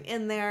 There's nothing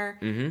in there.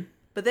 Mm-hmm.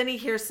 But then he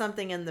hears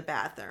something in the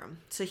bathroom.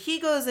 So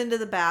he goes into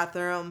the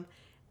bathroom.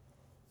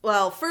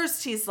 Well,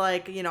 first he's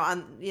like,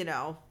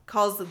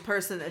 calls the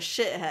person a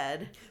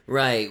shithead.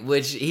 Right,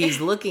 which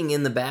he's looking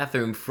in the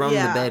bathroom from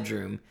the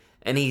bedroom.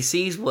 And he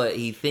sees what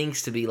he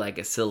thinks to be like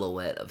a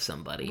silhouette of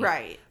somebody.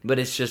 Right. But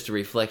it's just a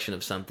reflection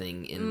of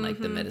something in like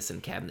the medicine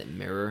cabinet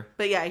mirror.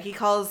 But yeah,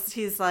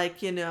 he's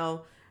like, I'm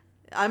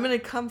going to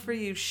come for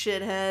you,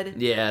 shithead.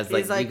 Yeah, it's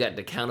like, you got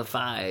to count of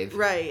 5.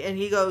 Right. And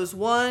he goes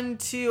 1,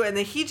 2, and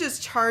then he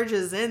just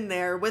charges in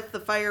there with the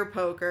fire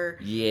poker.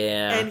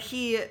 Yeah. And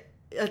he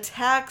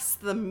attacks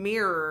the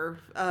mirror,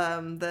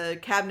 the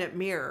cabinet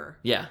mirror.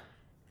 Yeah.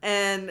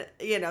 And,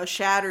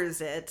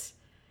 shatters it.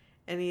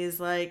 And he's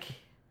like,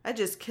 I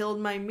just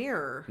killed my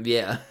mirror.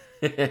 Yeah.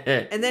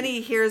 And then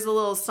he hears a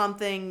little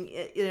something,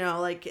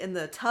 like in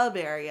the tub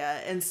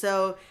area. And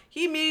so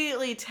he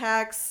immediately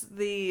attacks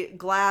the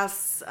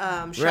glass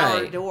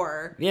shower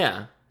door.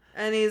 Yeah.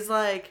 And he's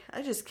like,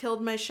 I just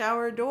killed my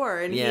shower door.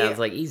 And it's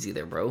like, easy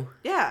there, bro.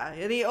 Yeah.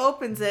 And he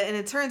opens it, and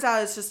it turns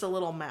out it's just a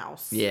little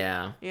mouse.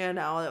 Yeah.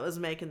 That was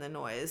making the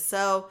noise.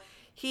 So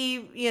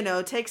he,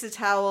 takes a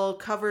towel,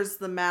 covers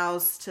the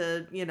mouse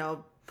to,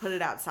 put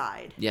it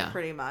outside. Yeah.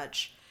 Pretty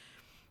much.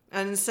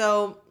 And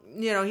so,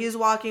 he's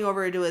walking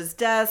over to his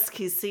desk.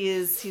 He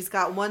sees he's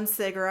got 1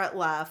 cigarette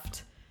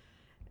left.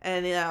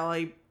 And,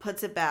 he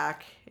puts it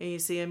back. And you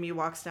see him, he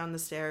walks down the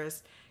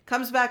stairs.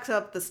 Comes back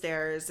up the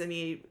stairs. And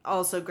he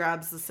also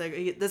grabs the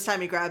cigarette. This time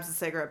he grabs the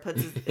cigarette,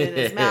 puts it in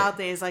his mouth.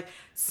 And he's like,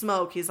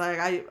 smoke. He's like,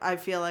 I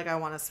feel like I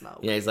want to smoke.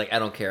 Yeah, he's like, I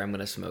don't care. I'm going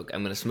to smoke.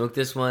 I'm going to smoke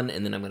this one.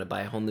 And then I'm going to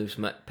buy a whole new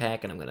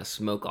pack. And I'm going to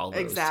smoke all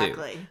those too.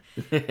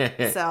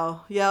 Exactly. So,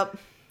 yep.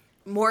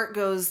 Mort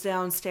goes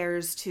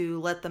downstairs to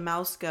let the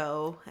mouse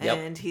go,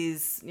 and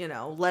he's,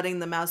 letting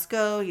the mouse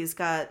go. He's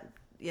got,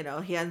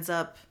 he ends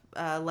up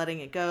letting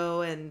it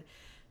go and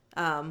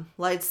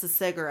lights the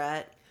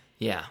cigarette.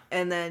 Yeah.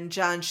 And then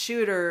John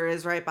Shooter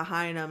is right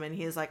behind him, and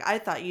he's like, I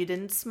thought you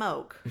didn't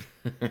smoke.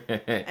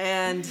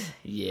 And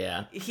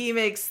he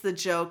makes the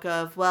joke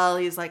of, well,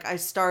 he's like, I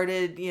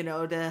started,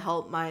 to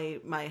help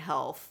my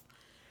health.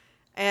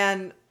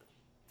 And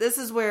this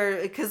is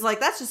where, because,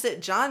 that's just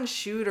it. John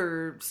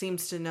Shooter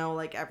seems to know,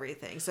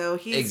 everything. So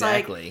he's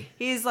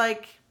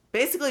like,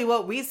 basically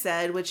what we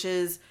said, which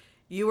is,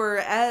 you were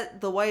at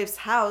the wife's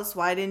house.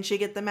 Why didn't you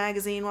get the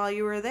magazine while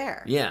you were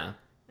there? Yeah.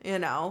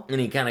 And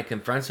he kind of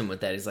confronts him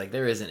with that. He's like,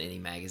 there isn't any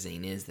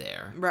magazine, is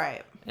there?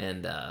 Right.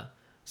 And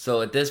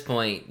so at this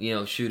point,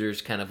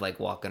 Shooter's kind of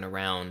walking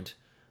around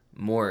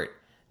Mort.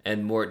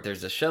 And Mort,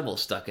 there's a shovel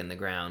stuck in the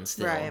ground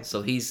still. Right.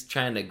 So he's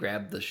trying to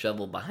grab the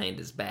shovel behind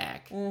his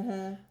back.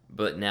 Mm-hmm.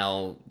 But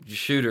now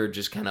Shooter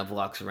just kind of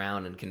walks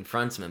around and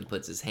confronts him and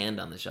puts his hand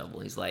on the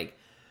shovel. He's like,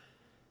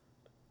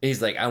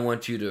 he's like, I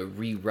want you to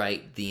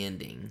rewrite the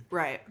ending.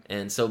 Right.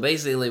 And so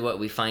basically what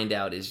we find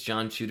out is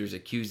John Shooter's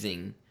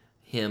accusing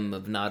him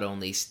of not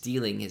only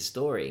stealing his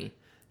story,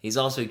 he's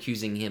also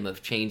accusing him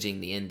of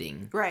changing the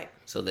ending. Right.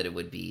 So that it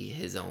would be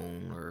his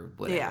own or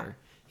whatever. Yeah.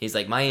 He's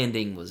like, my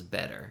ending was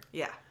better.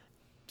 Yeah.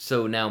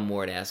 So now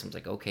Mort asks him,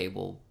 like, okay,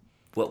 well,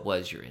 what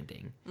was your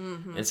ending?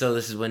 Mm-hmm. And so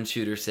this is when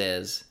Shooter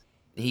says,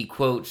 he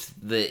quotes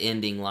the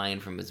ending line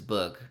from his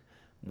book,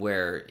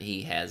 where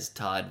he has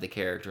Todd, the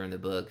character in the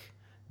book,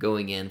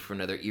 going in for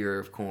another ear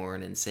of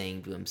corn and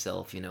saying to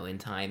himself, in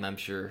time, I'm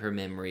sure her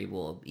memory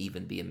will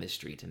even be a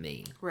mystery to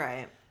me.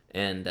 Right.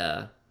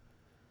 And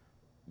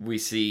we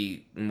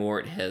see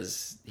Mort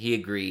he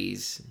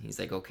agrees. He's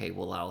like, okay,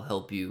 well, I'll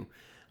help you.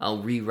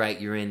 I'll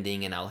rewrite your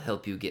ending and I'll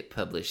help you get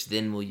published.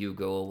 Then will you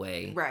go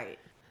away? Right.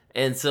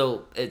 And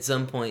so at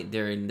some point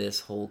during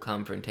this whole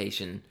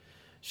confrontation,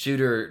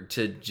 Shooter,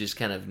 to just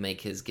kind of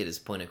get his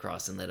point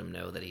across and let him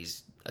know that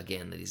he's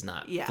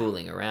not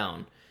fooling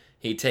around,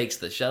 he takes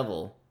the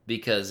shovel,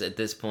 because at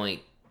this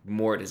point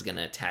Mort is going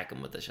to attack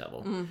him with the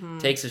shovel. Mm-hmm.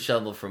 Takes the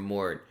shovel from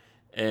Mort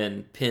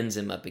and pins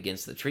him up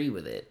against the tree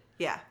with it.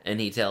 Yeah. And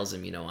he tells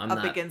him, I'm up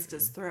not... against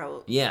his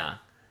throat. Yeah.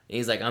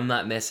 He's like, I'm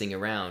not messing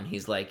around.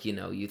 He's like,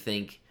 you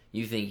think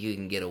you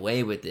can get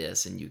away with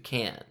this, and you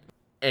can't.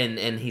 And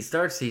he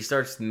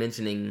starts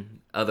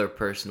mentioning other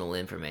personal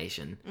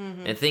information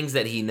and things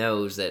that he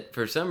knows, that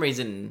for some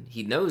reason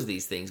he knows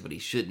these things, but he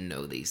shouldn't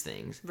know these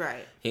things.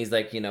 Right. He's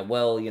like,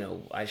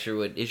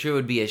 it sure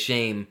would be a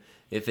shame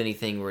if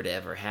anything were to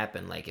ever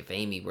happen, like if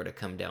Amy were to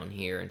come down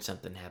here and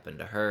something happened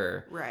to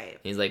her. Right.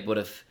 He's like, what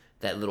if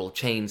that little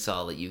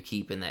chainsaw that you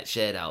keep in that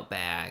shed out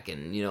back,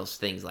 and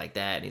things like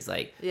that. And he's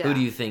like, who do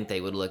you think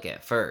they would look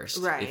at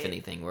first if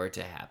anything were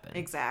to happen?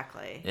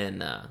 Exactly.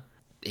 And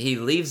he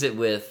leaves it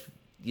with,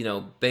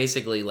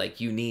 basically like,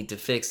 you need to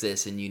fix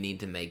this and you need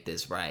to make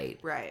this right.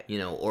 Right.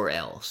 Or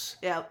else.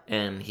 Yep.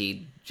 And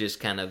he just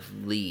kind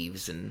of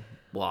leaves and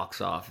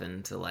walks off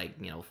into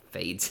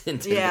fades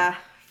into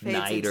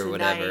night into or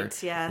whatever.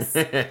 Night, yes.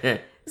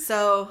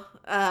 So,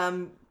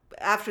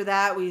 after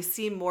that, we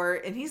see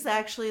Mort, and he's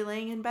actually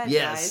laying in bed,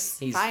 guys.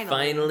 He's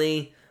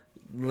finally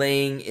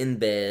laying in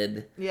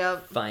bed.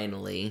 Yep.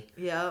 Finally.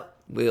 Yep.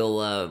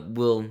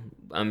 We'll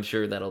I'm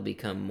sure that'll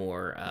become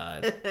more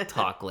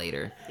talk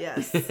later.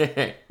 Yes.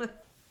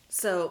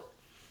 So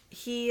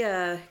he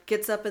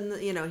gets up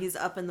he's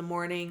up in the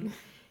morning,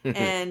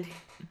 and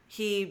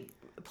he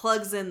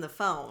plugs in the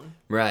phone.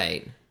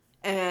 Right.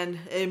 And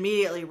it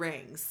immediately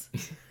rings.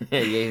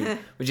 Yeah.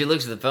 When he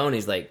looks at the phone,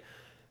 he's like,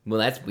 well,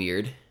 that's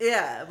weird.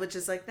 Yeah, which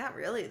is like, not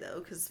really, though,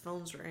 because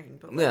phones ring.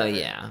 But well,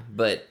 yeah,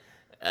 but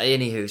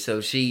anywho,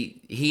 so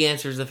he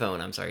answers the phone.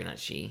 I'm sorry, not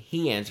she.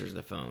 He answers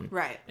the phone.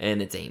 Right.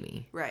 And it's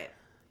Amy. Right.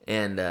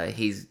 And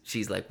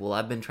she's like, well,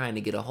 I've been trying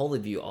to get a hold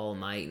of you all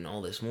night and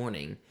all this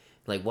morning.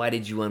 Like, why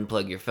did you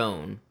unplug your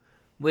phone?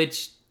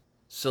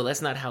 So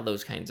that's not how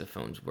those kinds of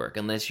phones work,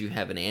 unless you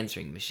have an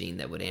answering machine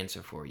that would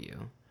answer for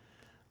you.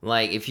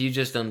 Like, if you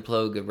just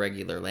unplug a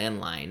regular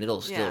landline,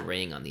 it'll still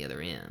ring on the other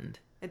end.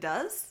 It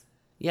does?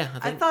 Yeah,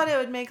 I thought it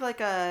would make like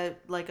a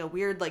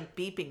weird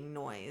beeping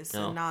noise,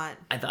 and not.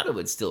 I thought it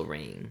would still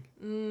ring.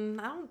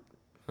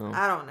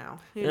 I don't know.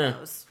 Who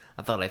knows?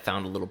 I thought I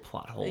found a little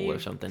plot hole or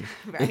something.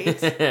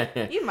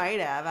 Right? You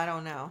might have. I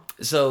don't know.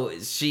 So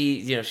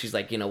she's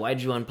like,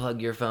 why'd you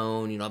unplug your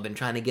phone? I've been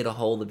trying to get a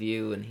hold of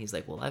you, and he's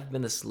like, well, I've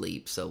been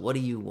asleep. So what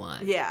do you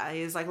want? Yeah,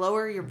 he's like,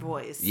 lower your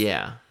voice.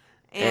 Yeah.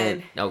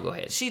 And go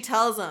ahead. She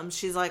tells him,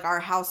 she's like, our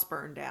house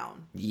burned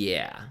down.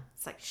 Yeah.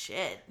 It's like,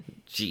 shit.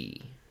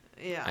 Gee.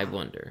 Yeah. I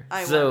wonder.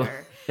 So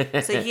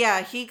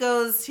yeah, he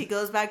goes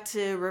back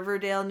to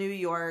Riverdale, New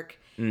York,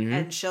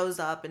 and shows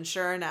up, and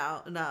sure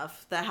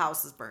enough, the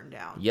house is burned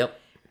down. Yep.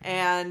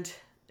 And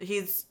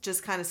he's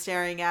just kind of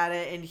staring at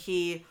it, and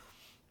he,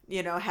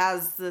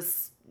 has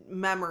this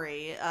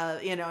memory,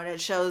 and it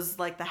shows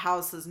like the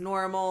house is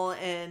normal,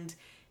 and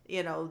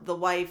the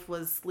wife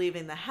was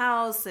leaving the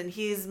house, and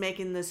he's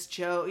making this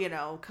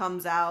joke,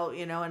 comes out,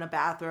 in a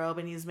bathrobe,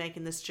 and he's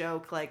making this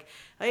joke like,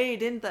 hey,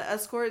 didn't the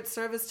escort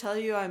service tell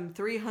you I'm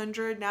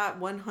 300, not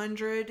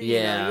 100?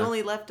 Yeah. You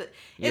only left it.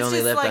 You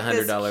only left a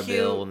 $100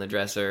 bill in the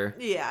dresser.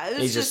 Yeah. It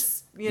was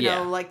just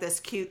like this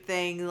cute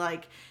thing,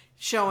 like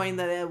showing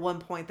that at one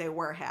point they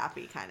were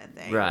happy kind of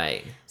thing.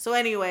 Right. So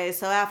anyway,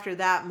 after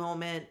that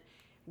moment,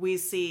 we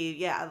see,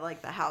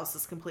 like the house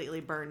is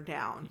completely burned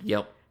down.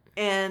 Yep.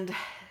 And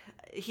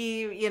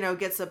he,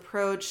 gets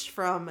approached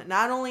from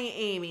not only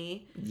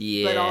Amy,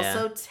 but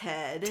also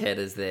Ted. Ted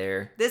is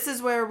there. This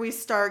is where we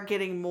start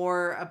getting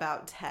more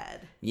about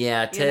Ted.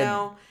 Yeah,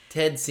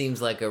 Ted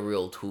seems like a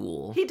real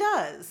tool. He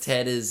does.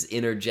 Ted is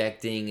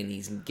interjecting, and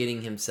he's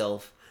making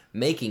himself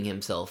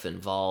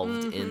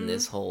involved in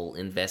this whole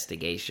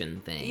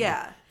investigation thing.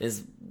 Yeah.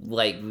 It's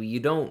like, you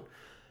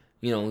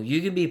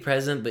can be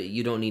present, but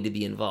you don't need to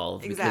be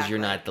involved because you're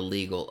not the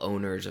legal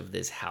owners of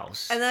this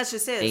house. And that's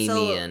just it.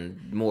 Amy and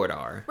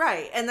Mordar.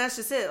 Right. And that's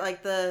just it.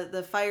 Like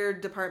the fire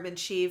department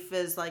chief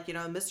is like,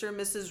 Mr. and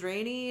Mrs.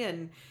 Rainey,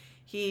 and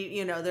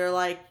they're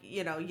like,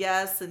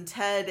 yes, and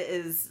Ted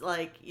is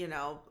like,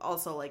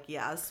 also like,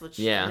 yes, which,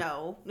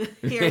 no,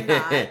 you're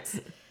not.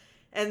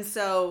 And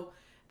so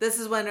this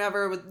is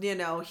whenever,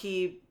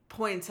 he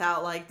points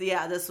out, like,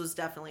 yeah, this was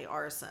definitely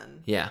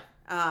arson. Yeah.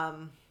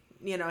 And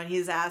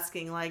he's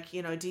asking, like,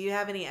 do you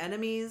have any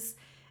enemies?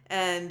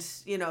 And,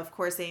 of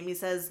course, Amy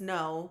says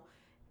no.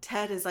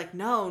 Ted is like,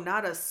 no,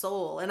 not a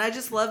soul. And I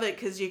just love it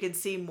because you can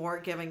see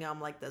Mort giving him,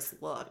 like, this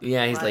look.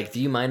 Yeah, he's like, do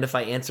you mind if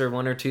I answer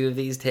one or two of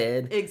these,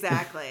 Ted?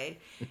 Exactly.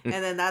 And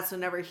then that's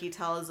whenever he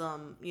tells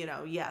him,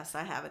 yes,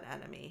 I have an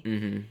enemy.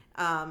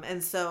 Mm-hmm.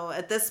 And so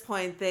at this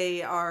point,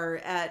 they are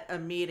at a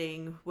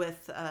meeting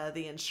with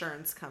the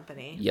insurance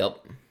company. Yep.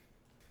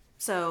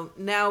 So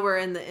now we're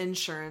in the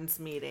insurance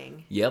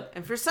meeting. Yep.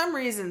 And for some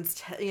reasons,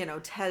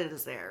 Ted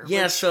is there.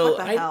 Yeah, so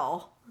what the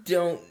hell?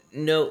 Don't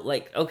know,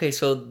 like, okay,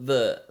 so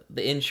the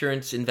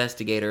insurance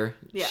investigator,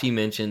 she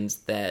mentions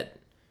that,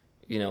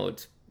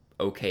 it's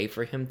okay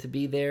for him to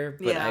be there,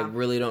 but I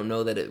really don't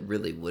know that it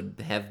really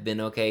would have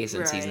been okay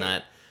since he's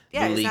not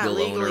the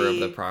legal owner of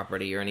the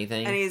property or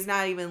anything. And he's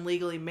not even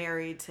legally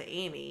married to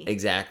Amy.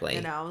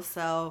 Exactly.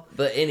 So...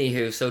 But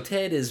anywho, so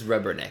Ted is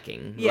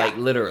rubbernecking, like,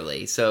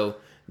 literally. So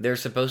they're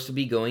supposed to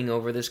be going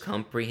over this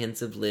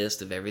comprehensive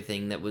list of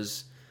everything that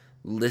was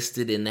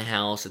listed in the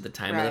house at the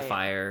time of the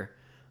fire.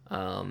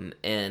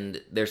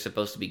 And they're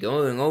supposed to be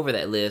going over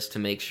that list to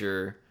make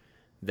sure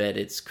that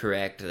it's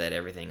correct, that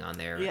everything on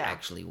there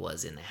actually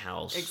was in the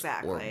house.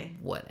 Exactly. Or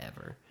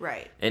whatever.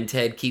 Right. And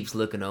Ted keeps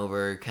looking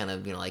over, kind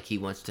of, like he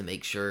wants to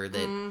make sure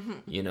that,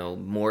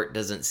 Mort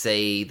doesn't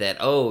say that,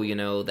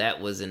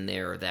 that was in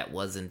there or that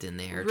wasn't in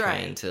there,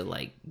 trying to,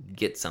 like,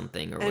 get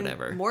something or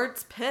whatever.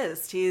 Mort's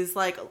pissed. He's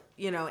like,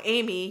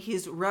 Amy,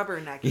 he's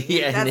rubbernecking.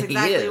 Yeah, that's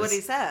exactly what he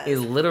says. He's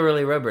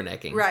literally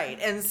rubbernecking. Right.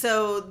 And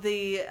so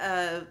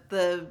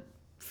the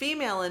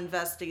female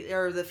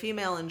investigator, or the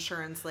female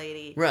insurance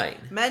lady,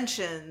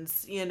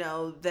 mentions,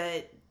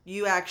 that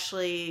you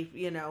actually,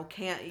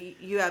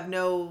 you have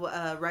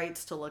no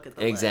rights to look at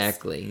the list.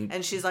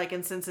 And she's like,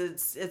 and since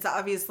it's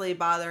obviously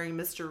bothering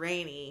Mr.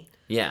 Rainey,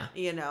 you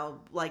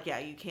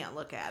can't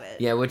look at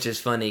it. Yeah, which is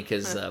funny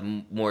because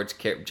Mort's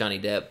Johnny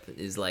Depp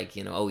is like,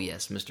 oh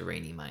yes, Mr.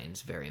 Rainey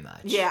minds very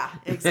much. Yeah,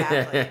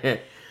 exactly.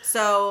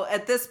 So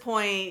at this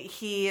point,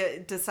 he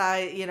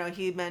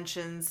he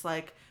mentions,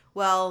 like,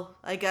 well,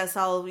 I guess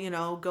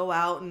I'll, go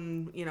out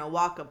and,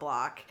 walk a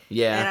block.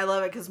 Yeah. And I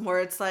love it because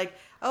Mort's like,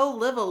 oh,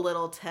 live a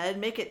little, Ted.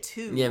 Make it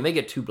 2. Yeah, make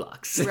it 2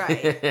 blocks.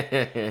 Right.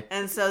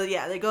 And so,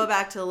 they go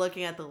back to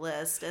looking at the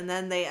list. And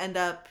then they end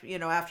up,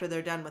 after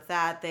they're done with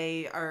that,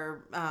 they are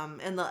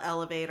in the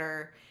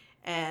elevator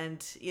and,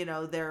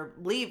 they're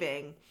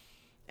leaving.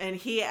 And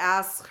he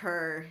asks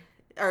her...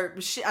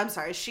 she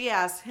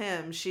asked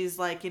him, she's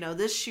like,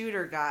 this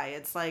shooter guy,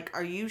 it's like,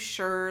 are you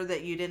sure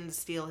that you didn't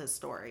steal his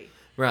story?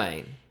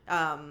 Right.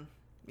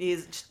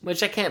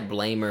 Which I can't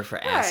blame her for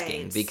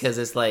asking, because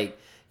it's like,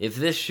 if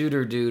this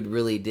shooter dude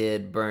really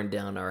did burn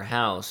down our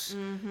house,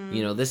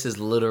 this is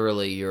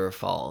literally your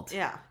fault.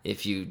 Yeah.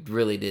 If you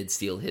really did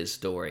steal his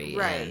story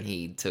and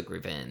he took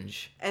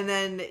revenge. And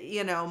then,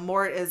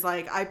 Mort is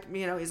like,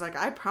 he's like,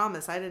 I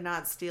promise I did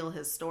not steal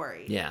his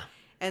story. Yeah.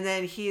 And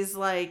then he's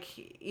like,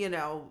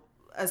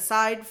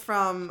 aside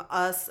from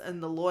us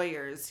and the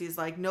lawyers, he's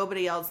like,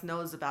 nobody else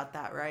knows about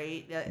that,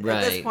 right? At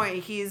this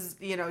point, he's,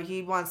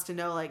 he wants to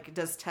know, like,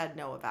 does Ted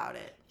know about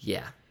it?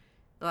 Yeah.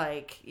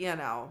 Like,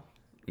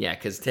 Yeah,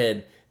 because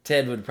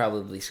Ted would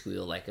probably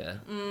squeal like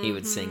he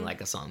would sing like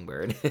a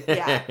songbird.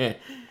 Yeah.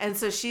 And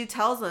so she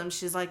tells him,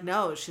 she's like,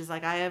 no, she's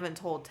like, I haven't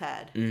told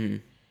Ted. Mm-hmm.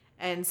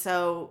 And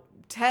so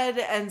Ted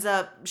ends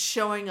up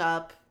showing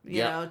up,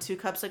 2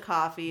 cups of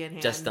coffee in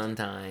hand. Just on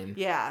time.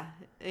 Yeah.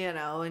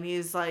 And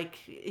he's like,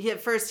 at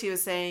first he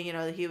was saying,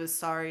 that he was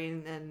sorry.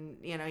 And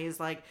he's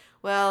like,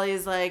 well,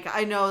 he's like,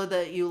 I know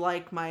that you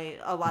like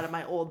a lot of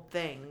my old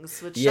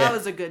things, which that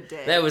was a good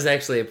day. That was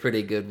actually a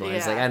pretty good one. Yeah.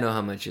 He's like, I know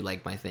how much you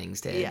like my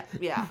things, Ted.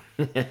 Yeah.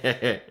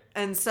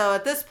 And so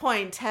at this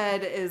point,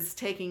 Ted is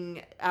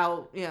taking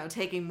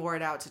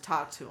Mort out to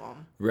talk to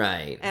him.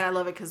 Right. And I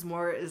love it because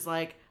Mort is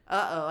like,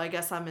 uh-oh, I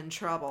guess I'm in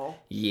trouble.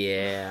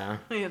 Yeah.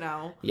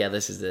 Yeah,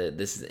 this is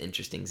an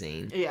interesting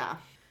scene. Yeah.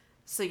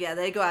 So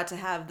they go out to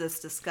have this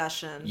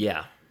discussion.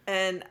 Yeah.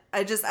 And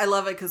I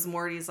love it because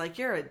Morty's like,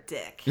 you're a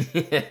dick.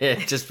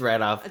 Just right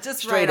off. Just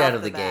straight right out off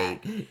of the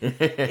gate.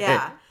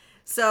 Yeah.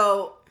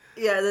 So,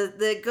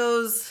 it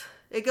goes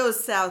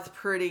south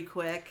pretty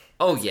quick.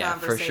 Oh, yeah,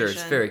 for sure.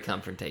 It's very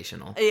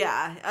confrontational.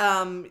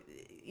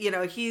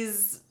 Yeah.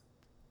 He's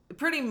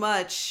pretty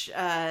much,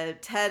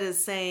 Ted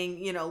is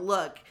saying,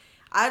 look,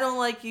 I don't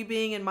like you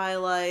being in my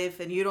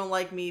life and you don't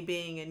like me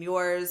being in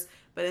yours.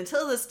 But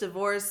until this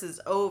divorce is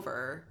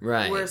over,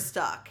 we're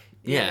stuck.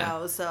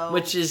 Yeah. So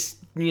which is,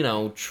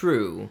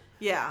 true.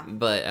 Yeah.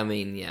 But, I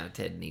mean,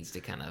 Ted needs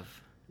to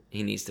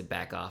he needs to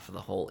back off of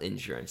the whole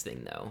insurance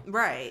thing, though.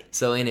 Right.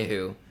 So,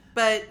 anywho.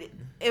 But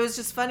it was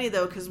just funny,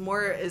 though, because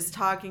Mort is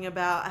talking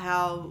about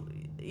how,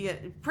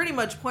 pretty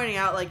much pointing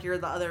out, like, you're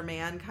the other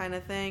man kind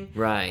of thing.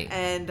 Right.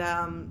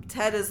 And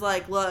Ted is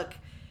like, look,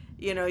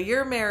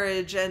 your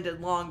marriage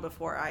ended long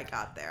before I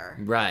got there.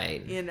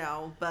 Right.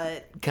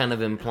 But... Kind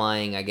of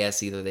implying, I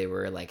guess, either they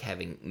were, like,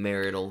 having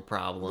marital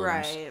problems.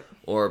 Right.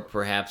 Or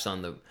perhaps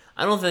on the...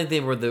 I don't think they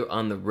were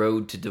on the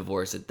road to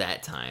divorce at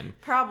that time.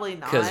 Probably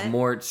not. Because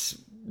Mort's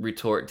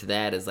retort to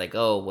that is like,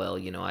 oh, well,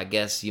 I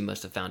guess you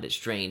must have found it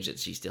strange that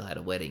she still had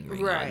a wedding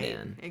ring on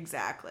then.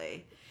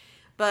 Exactly.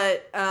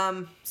 But,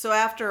 so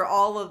after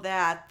all of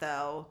that,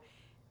 though,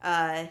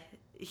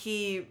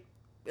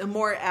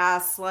 Mort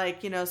asks,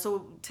 like,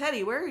 so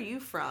Teddy, where are you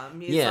from?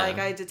 He's like,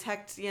 I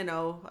detect,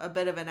 a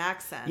bit of an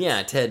accent.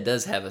 Yeah, Ted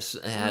does have a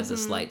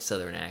slight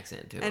southern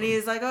accent to him. And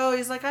he's like,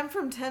 I'm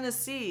from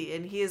Tennessee.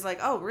 And he's like,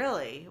 oh,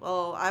 really?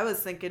 Well, I was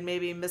thinking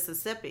maybe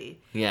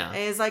Mississippi. Yeah. And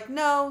he's like,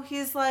 no.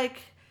 He's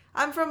like,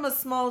 I'm from a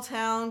small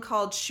town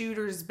called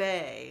Shooters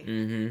Bay.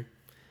 Mm-hmm.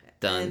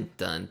 Dun,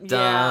 dun, dun.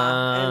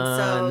 Yeah.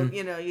 And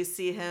so, you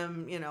see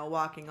him,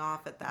 walking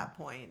off at that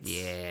point.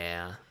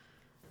 Yeah.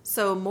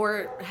 So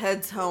Mort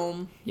heads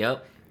home.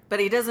 Yep.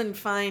 But he doesn't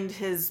find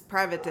his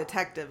private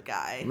detective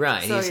guy.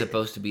 Right. So he's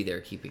supposed to be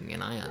there keeping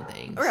an eye on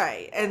things.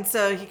 Right. And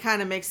so he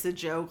kind of makes the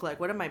joke, like,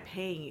 what am I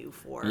paying you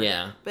for?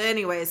 Yeah. But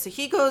anyway, so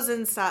he goes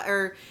inside,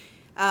 or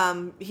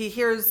he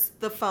hears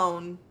the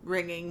phone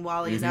ringing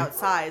while he's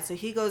outside. So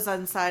he goes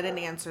inside and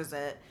answers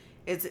it.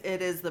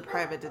 It is the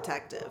private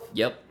detective.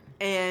 Yep.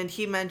 And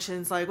he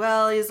mentions, like,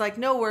 well, he's like,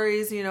 no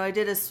worries, I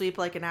did a sweep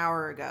like an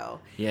hour ago.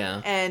 Yeah.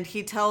 And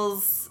he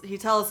tells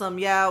them,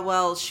 yeah,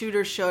 well,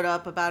 Shooter showed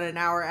up about an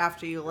hour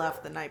after you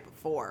left the night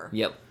before.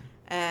 Yep.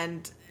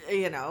 And,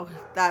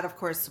 that, of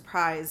course,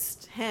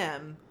 surprised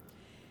him.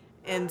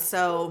 And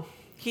so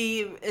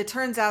it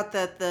turns out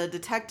that the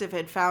detective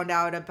had found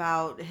out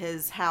about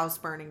his house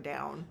burning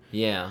down.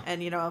 Yeah.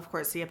 And, of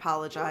course, he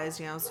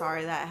apologized,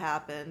 sorry that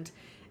happened.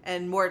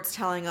 And Mort's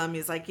telling him,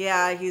 he's like,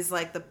 yeah, he's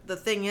like, the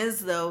thing is,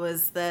 though,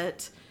 is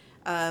that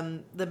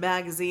the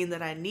magazine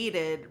that I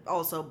needed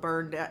also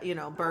burned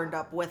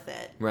up with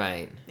it.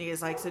 Right.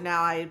 He's like, so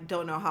now I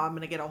don't know how I'm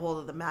going to get a hold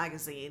of the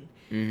magazine.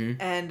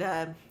 Mm-hmm.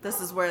 And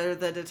this is where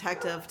the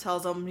detective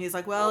tells him, he's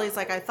like,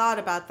 I thought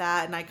about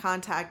that, and I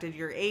contacted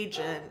your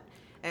agent,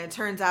 and it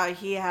turns out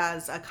he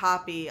has a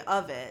copy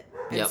of it.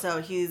 And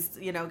so he's,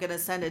 going to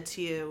send it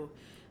to you,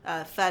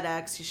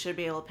 FedEx. You should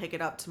be able to pick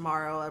it up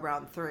tomorrow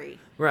around 3.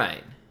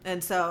 Right.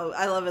 And so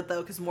I love it,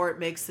 though, because Mort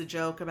makes the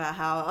joke about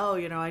how,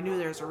 I knew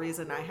there's a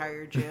reason I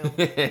hired you, kind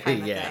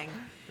of thing.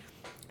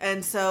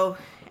 And so,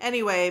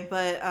 anyway,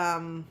 but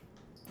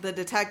the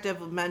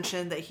detective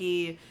mentioned that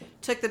he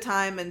took the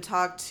time and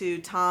talked to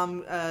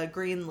Tom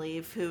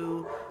Greenleaf,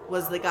 who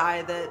was the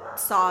guy that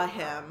saw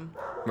him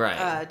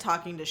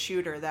talking to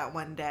Shooter that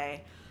one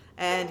day.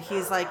 And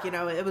he's like,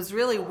 it was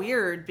really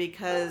weird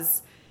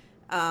because...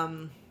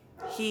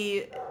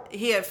 He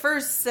at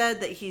first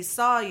said that he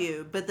saw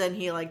you, but then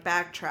he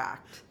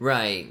backtracked.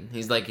 Right.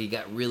 He's like, he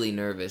got really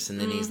nervous, and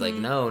then he's like,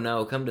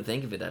 no, come to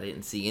think of it, I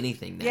didn't see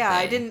anything that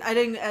day.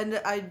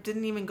 I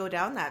didn't even go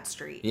down that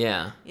street.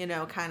 Yeah.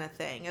 Kind of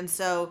thing. And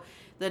so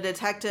the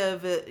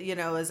detective,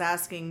 is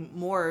asking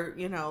Mort,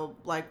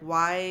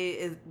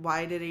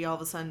 why did he all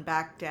of a sudden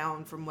back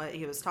down from what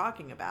he was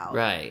talking about?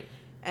 Right.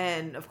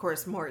 And, of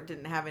course, Mort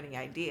didn't have any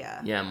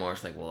idea. Yeah,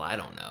 Mort's like, well, I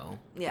don't know.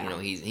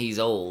 Yeah. He's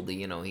old,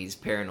 he's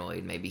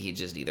paranoid. Maybe he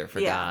just either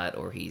forgot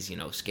or he's,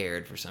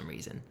 scared for some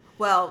reason.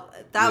 Well,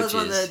 that was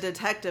when the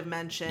detective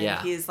mentioned.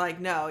 Yeah. He's like,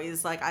 no,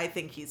 I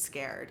think he's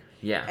scared.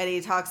 Yeah. And he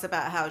talks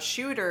about how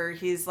Shooter,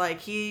 he's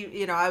like,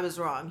 I was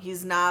wrong.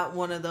 He's not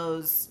one of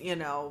those,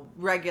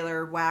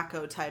 regular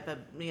wacko type of,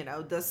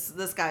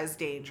 this guy's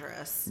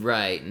dangerous.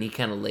 Right. And he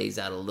kind of lays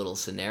out a little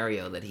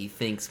scenario that he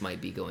thinks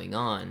might be going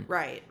on.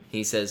 Right.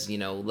 He says,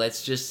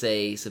 let's just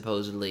say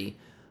supposedly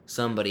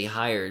somebody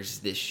hires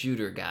this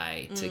Shooter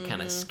guy to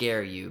kind of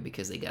scare you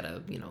because they got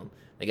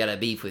a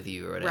beef with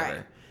you or whatever.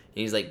 Right. And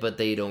he's like, but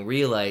they don't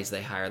realize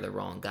they hire the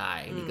wrong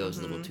guy. And he goes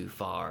a little too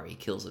far. He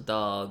kills a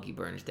dog. He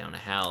burns down a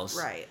house.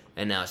 Right.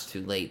 And now it's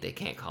too late. They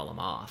can't call him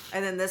off.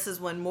 And then this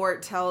is when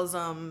Mort tells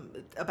them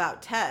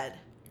about Ted.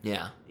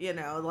 Yeah.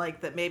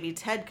 That maybe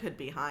Ted could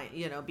be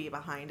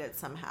behind it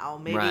somehow.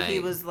 Maybe he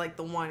was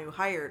the one who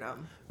hired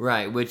him.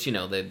 Right. Which, he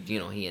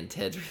and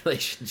Ted's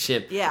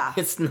relationship. Yeah.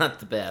 It's not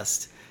the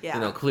best.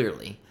 Yeah.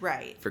 Clearly.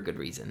 Right. For good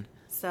reason.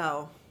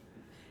 So...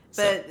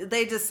 But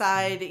they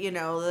decide,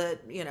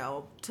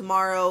 that,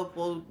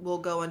 tomorrow we'll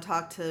go and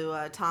talk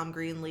to Tom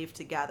Greenleaf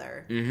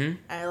together. Mm-hmm. And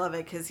I love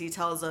it because he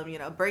tells them,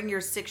 bring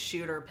your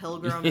 6-shooter,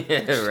 Pilgrim.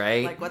 Yeah,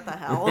 right. Like, what the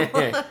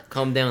hell?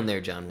 Calm down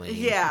there, John Wayne.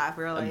 Yeah,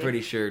 really. I'm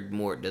pretty sure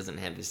Mort doesn't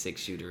have his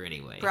 6-shooter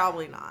anyway.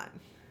 Probably not.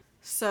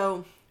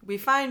 So we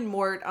find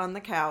Mort on the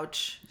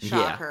couch.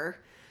 Shocker.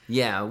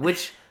 Yeah,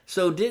 which...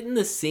 So didn't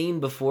the scene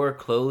before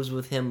close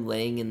with him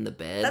laying in the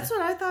bed? That's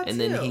what I thought, too.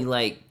 And then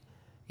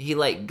he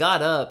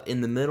got up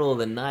in the middle of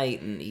the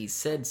night and he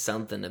said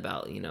something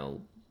about,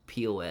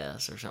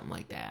 POS or something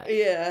like that.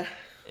 Yeah.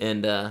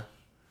 And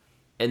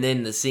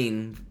then the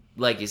scene,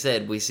 like you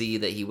said, we see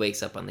that he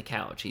wakes up on the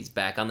couch. He's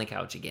back on the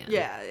couch again.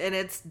 Yeah, and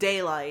it's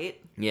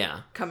daylight. Yeah.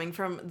 Coming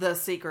from the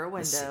secret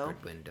window. The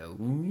secret window.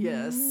 Ooh.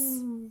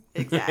 Yes.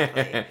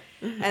 Exactly.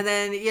 And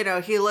then, you know,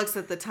 he looks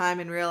at the time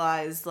and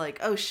realizes, like,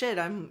 oh shit,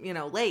 I'm, you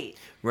know, late.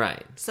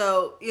 Right.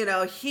 So, you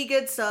know, he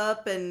gets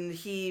up and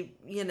he,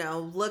 you know,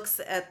 looks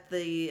at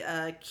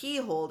the key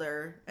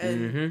holder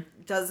and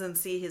doesn't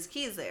see his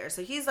keys there.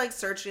 So he's like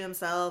searching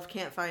himself,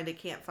 can't find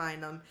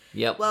them.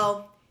 Yep.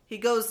 Well, he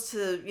goes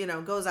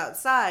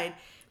outside.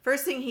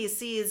 First thing he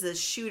sees is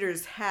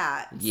Shooter's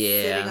hat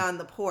sitting on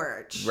the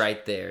porch.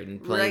 Right there in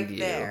plain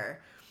view. Right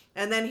there.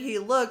 And then he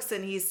looks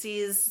and he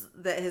sees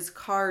that his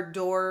car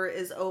door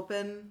is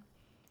open.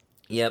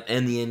 Yep,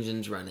 and the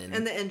engine's running.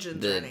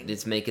 Running.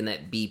 It's making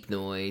that beep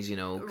noise, you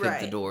know, keep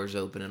the doors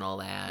open and all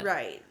that.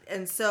 Right.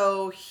 And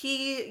so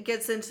he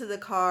gets into the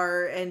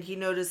car and he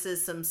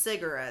notices some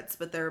cigarettes,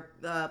 but they're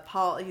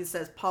he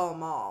says Pall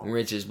Mall.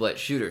 Which is what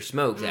Shooter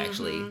smokes,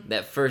 actually.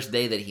 That first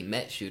day that he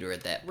met Shooter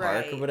at that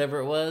park or whatever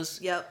it was.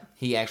 Yep.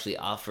 He actually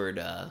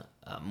offered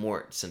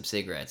Mort some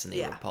cigarettes, and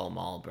they were Pall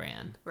Mall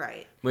brand.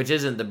 Right. Which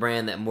isn't the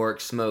brand that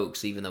Mort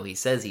smokes, even though he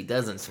says he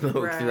doesn't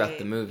smoke throughout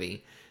the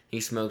movie. He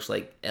smokes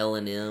like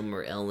L&M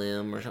or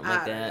LM or something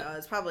like that. I don't know.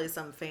 It's probably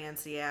some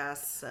fancy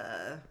ass...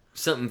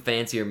 something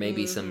fancy, or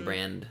maybe some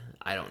brand,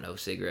 I don't know,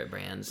 cigarette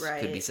brands.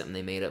 Right. Could be something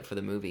they made up for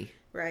the movie.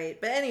 Right.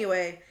 But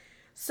anyway,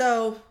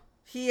 so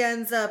he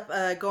ends up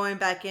going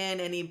back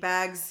in and he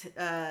bags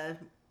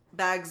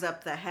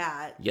up the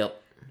hat. Yep.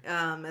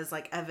 As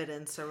like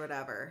evidence or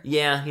whatever.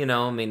 Yeah, you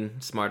know, I mean,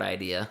 smart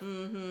idea.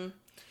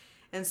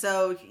 And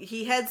so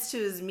he heads to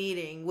his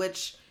meeting,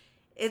 which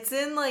it's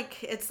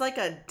like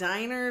a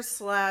diner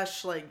 /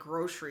 like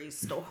grocery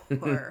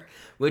store.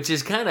 Which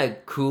is kind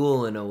of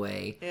cool in a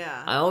way.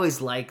 Yeah. I always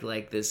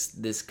like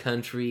this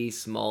country,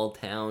 small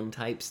town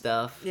type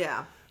stuff.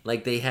 Yeah.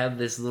 Like they have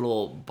this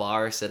little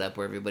bar set up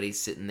where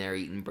everybody's sitting there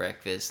eating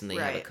breakfast and they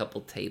have a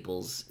couple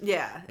tables.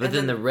 Yeah. But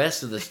then the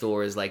rest of the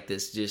store is like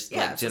this just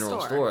like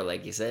general store,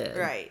 like you said.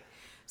 Right.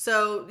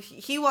 So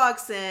he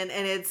walks in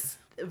and it's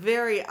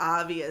very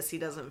obvious he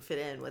doesn't fit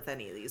in with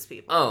any of these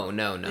people. Oh,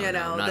 no, not at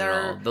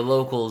all. The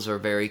locals are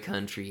very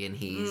country and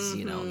he's,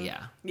 you know,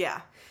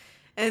 Yeah.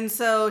 And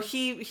so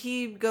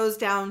he goes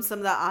down some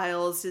of the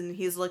aisles and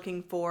he's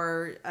looking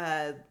for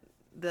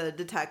the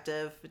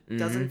detective,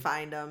 doesn't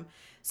find him.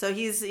 So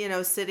he's, you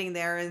know, sitting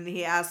there and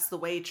he asks the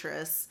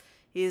waitress,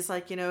 he's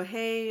like, you know,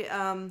 hey,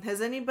 has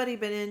anybody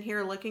been in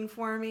here looking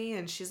for me?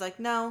 And she's like,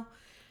 no.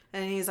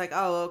 And he's like,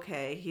 oh,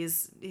 okay.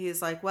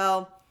 He's like,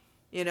 well,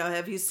 you know,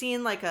 have you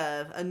seen like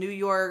a New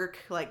York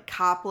like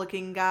cop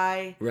looking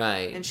guy?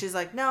 Right. And she's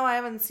like, no, I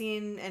haven't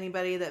seen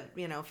anybody that,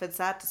 you know, fits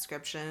that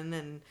description.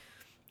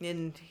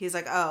 And he's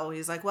like, oh,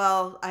 he's like,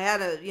 well,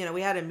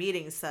 we had a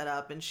meeting set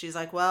up. And she's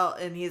like, well,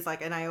 and he's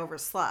like, and I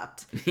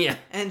overslept. Yeah.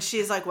 And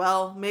she's like,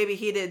 well, maybe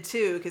he did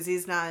too, because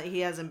he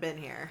hasn't been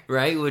here.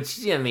 Right. Which,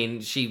 yeah, I mean,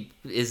 she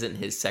isn't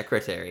his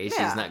secretary.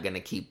 Yeah. She's not going to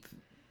keep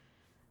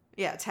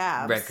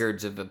tabs.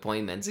 Records of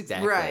appointments.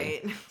 Exactly.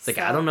 Right. It's like,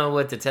 I don't know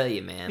what to tell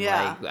you, man.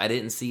 Yeah. Like, I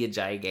didn't see a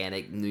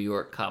gigantic New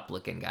York cop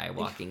looking guy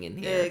walking in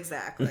here.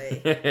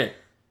 Exactly.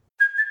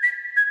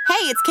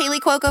 Hey, it's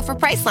Kaylee Cuoco for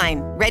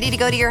Priceline. Ready to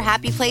go to your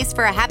happy place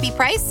for a happy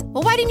price?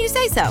 Well, why didn't you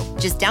say so?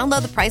 Just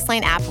download the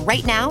Priceline app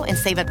right now and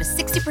save up to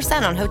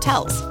 60% on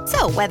hotels.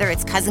 So whether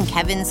it's Cousin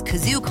Kevin's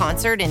Kazoo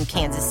Concert in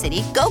Kansas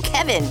City, go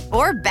Kevin,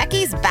 or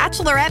Becky's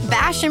Bachelorette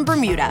Bash in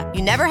Bermuda,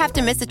 you never have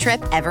to miss a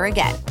trip ever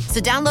again.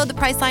 So download the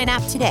Priceline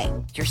app today.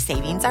 Your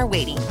savings are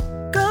waiting.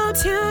 Go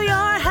to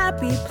your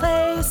happy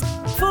place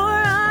for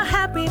a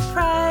happy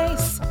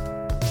price.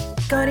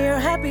 Go to your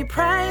happy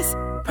price,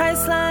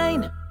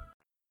 Priceline.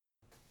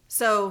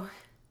 So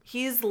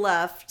he's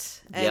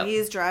left and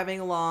he's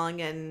driving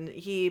along and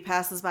he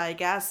passes by a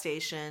gas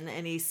station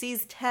and he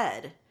sees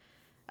Ted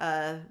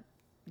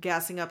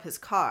gassing up his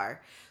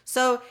car.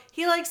 So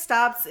he like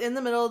stops in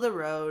the middle of the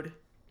road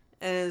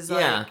and is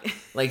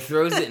like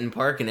throws it in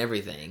park and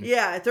everything.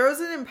 Yeah,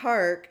 throws it in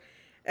park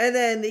and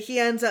then he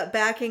ends up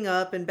backing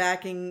up and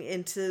backing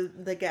into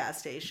the gas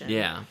station.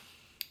 Yeah.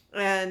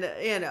 And,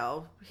 you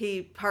know,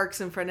 he parks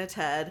in front of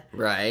Ted.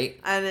 Right.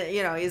 And,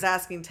 you know, he's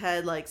asking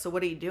Ted, like, so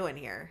what are you doing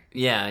here?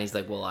 Yeah, he's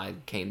like, well, I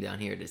came down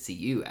here to see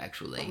you,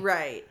 actually.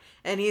 Right.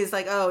 And he's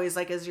like,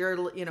 is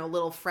your, you know,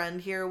 little friend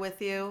here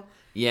with you?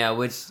 Yeah,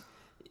 which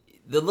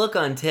the look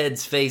on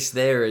Ted's face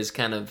there is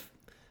kind of,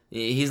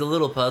 he's a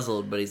little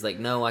puzzled, but he's like,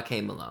 no, I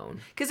came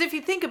alone. Because if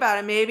you think about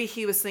it, maybe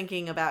he was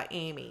thinking about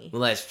Amy.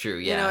 Well, that's true,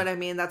 yeah. You know what I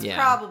mean? That's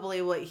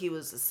probably what he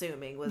was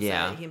assuming, was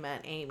that he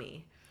meant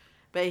Amy.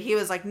 But he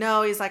was like,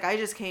 no, he's like, I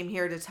just came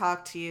here to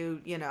talk to you,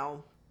 you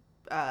know.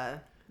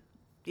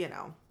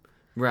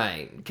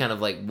 Right. Kind of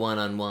like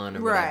one-on-one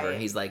or whatever.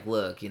 Right. He's like,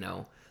 look, you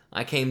know,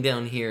 I came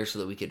down here so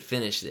that we could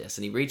finish this.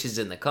 And he reaches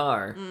in the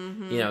car.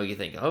 Mm-hmm. You know, you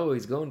think, oh,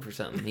 he's going for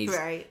something.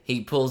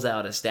 He pulls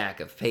out a stack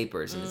of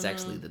papers, and it's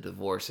actually the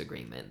divorce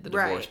agreement, the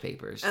divorce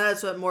papers. And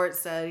that's what Mort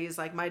said. He's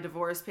like, my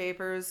divorce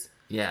papers?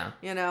 Yeah.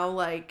 You know,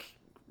 like,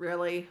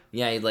 really?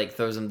 Yeah, he like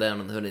throws them down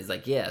on the hood, and he's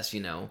like, yes,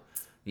 you know.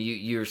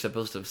 You're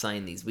supposed to have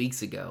signed these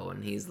weeks ago.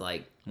 And he's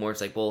like, Mort's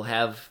like, well,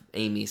 have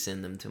Amy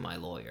send them to my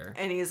lawyer.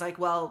 And he's like,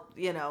 well,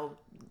 you know,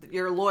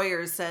 your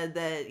lawyer said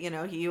that,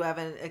 you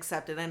haven't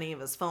accepted any of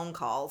his phone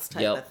calls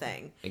type of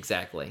thing.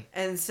 Exactly.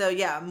 And so,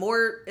 yeah,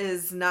 Mort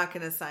is not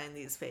going to sign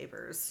these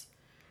papers.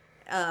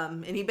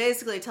 And he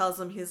basically tells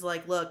him, he's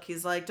like, look,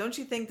 don't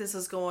you think this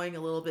is going a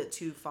little bit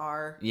too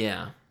far?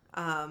 Yeah.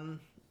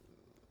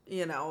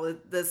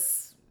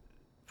 This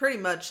pretty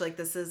much like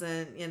this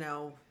isn't,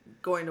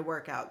 going to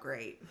work out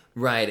great.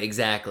 Right,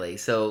 exactly.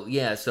 So,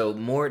 yeah, so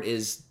Mort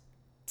is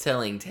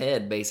telling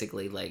Ted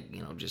basically like,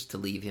 just to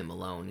leave him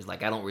alone. He's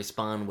like, I don't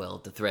respond well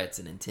to threats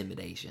and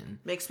intimidation.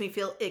 Makes me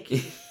feel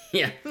icky.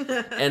 Yeah.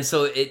 And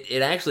so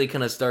it actually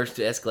kind of starts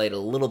to escalate a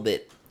little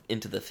bit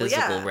into the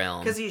physical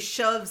realm. Because he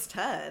shoves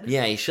Ted.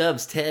 Yeah, he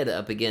shoves Ted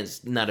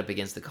not up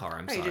against the car,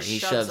 I'm sorry. He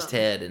shoves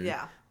Ted and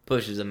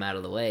pushes him out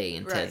of the way.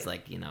 And Ted's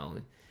like,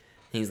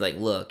 he's like,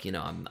 look,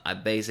 I'm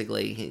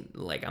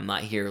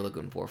not here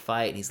looking for a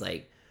fight. And he's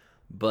like,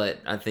 but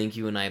I think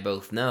you and I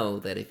both know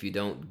that if you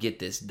don't get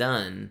this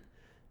done,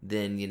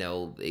 then,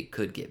 it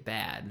could get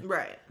bad.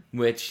 Right.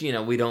 Which,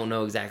 we don't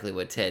know exactly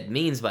what Ted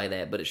means by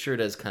that, but it sure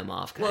does come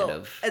off kind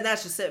of. And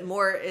that's just it.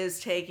 Mort is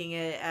taking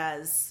it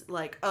as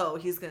like, oh,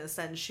 he's going to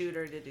send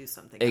Shooter to do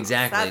something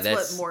exactly. else.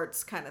 That's what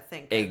Mort's kind of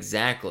thinking.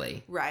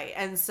 Exactly. Right.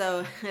 And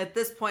so at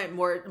this point,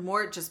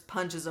 Mort just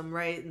punches him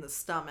right in the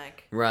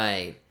stomach.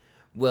 Right.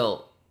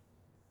 Well,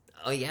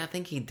 oh yeah, I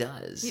think he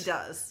does. He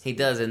does. He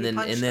does, and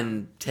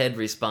then Ted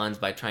responds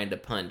by trying to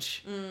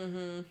punch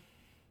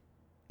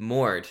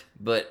Mort,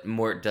 but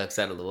Mort ducks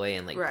out of the way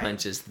and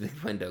punches the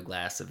window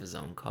glass of his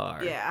own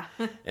car. Yeah.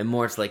 And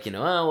Mort's like, oh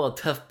well,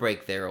 tough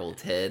break there, old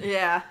Ted.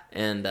 Yeah.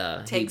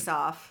 And takes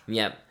off.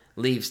 Yep.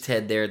 Leaves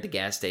Ted there at the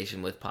gas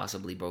station with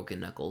possibly broken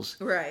knuckles.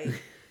 Right.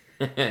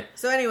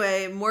 So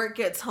anyway, Mort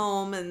gets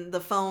home and the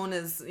phone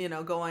is,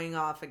 going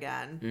off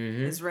again.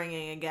 Mm-hmm. Is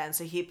ringing again.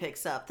 So he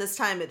picks up. This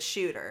time it's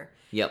Shooter.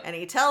 Yep. And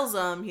he tells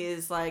him,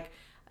 he's like,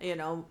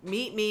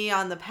 meet me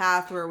on the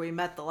path where we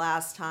met the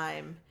last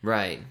time.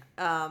 Right.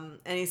 And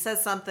he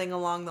says something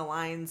along the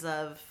lines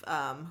of,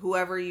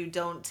 whoever you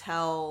don't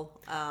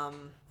tell.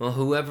 Well,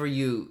 whoever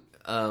you,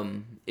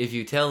 if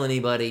you tell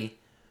anybody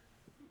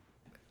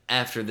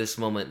after this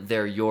moment,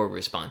 they're your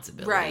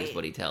responsibility, right. Is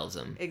what he tells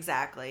him.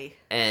 Exactly.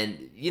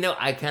 And,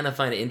 I kind of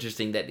find it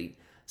interesting that he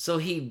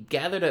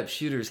gathered up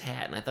Shooter's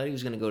hat, and I thought he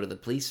was going to go to the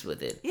police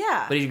with it.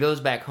 Yeah. But he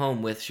goes back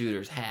home with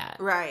Shooter's hat.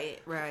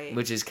 Right.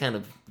 Which is kind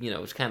of,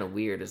 it's kind of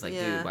weird. It's like,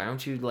 dude, why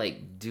aren't you,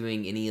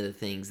 doing any of the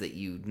things that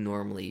you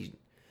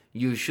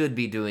should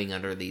be doing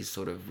under these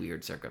sort of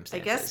weird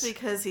circumstances? I guess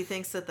because he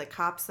thinks that the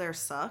cops there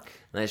suck.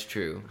 That's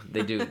true.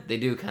 They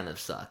do kind of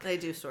suck. They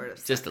do sort of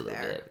suck just a little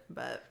bit.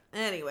 But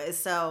anyway,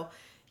 so,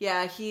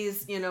 yeah,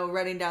 he's,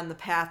 running down the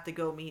path to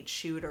go meet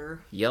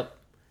Shooter. Yep.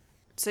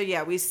 So,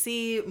 yeah, we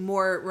see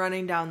Mort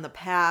running down the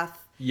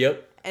path.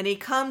 Yep. And he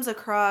comes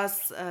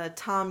across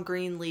Tom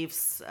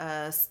Greenleaf's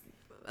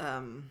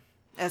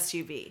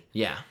SUV.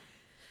 Yeah.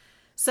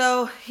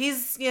 So,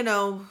 he's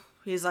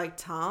like,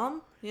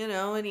 Tom?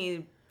 And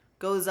he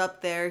goes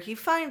up there. He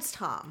finds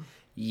Tom.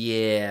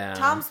 Yeah.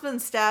 Tom's been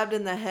stabbed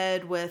in the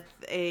head with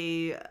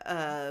a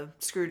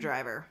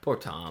screwdriver. Poor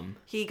Tom.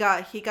 He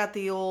got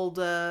the old,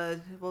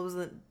 what was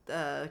it,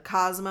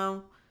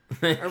 Cosmo?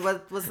 Or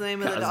what was the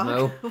name of the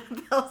dog? What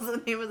the hell's the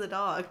name of the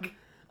dog?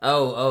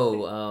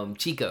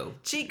 Chico.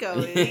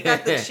 Chico. He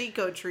got the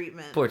Chico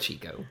treatment. Poor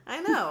Chico.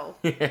 I know.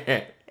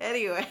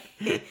 Anyway.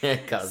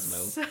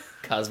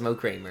 Cosmo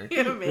Kramer.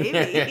 Yeah,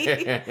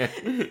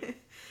 maybe.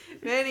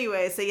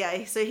 Anyway,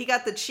 so he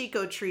got the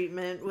Chico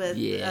treatment with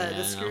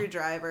the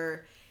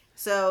screwdriver.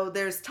 So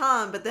there's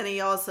Tom, but then he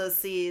also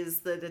sees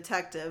the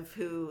detective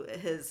who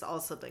has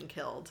also been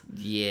killed.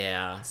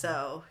 Yeah.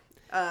 So,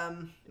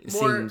 so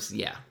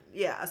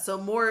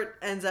Mort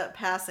ends up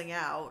passing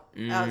out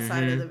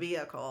outside of the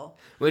vehicle.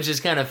 Which is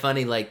kind of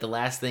funny, the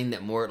last thing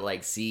that Mort,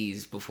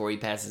 sees before he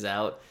passes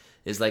out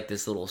is,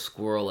 this little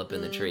squirrel up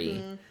in the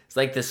tree. It's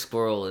like this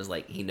squirrel is,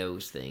 he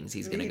knows things.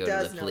 He's going to go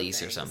to the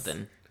police or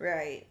something.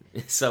 Right.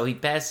 So he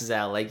passes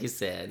out, like you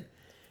said,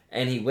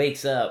 and he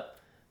wakes up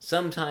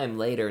sometime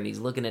later, and he's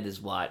looking at his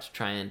watch,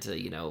 trying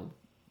to,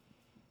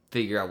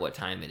 figure out what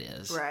time it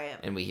is. Right.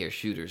 And we hear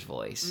Shooter's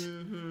voice.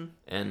 Mm-hmm.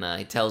 And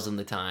he tells him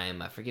the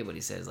time. I forget what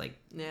he says,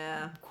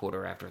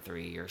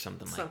 3:15 or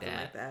something like that. Something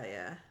like that,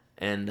 yeah.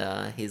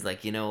 And he's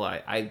like,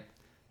 I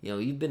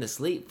you've been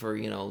asleep for,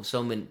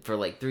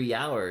 for 3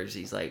 hours.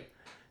 He's like,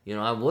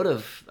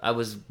 I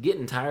was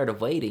getting tired of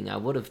waiting. I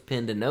would have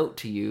pinned a note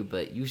to you,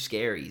 but you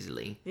scare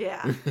easily.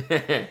 Yeah.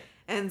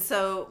 And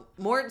so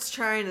Mort's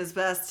trying his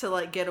best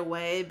to get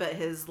away, but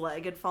his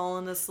leg had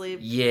fallen asleep.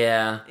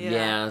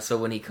 Yeah. So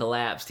when he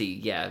collapsed,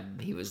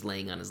 he was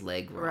laying on his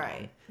leg wrong.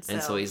 Right.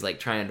 And so he's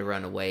trying to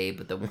run away,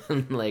 but the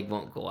one leg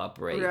won't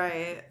cooperate.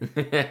 Right.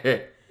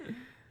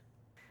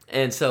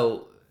 And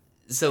so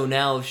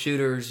now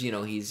Shooter's,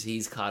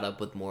 he's caught up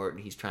with Mort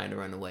and he's trying to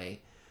run away.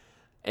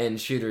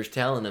 And Shooter's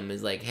telling him,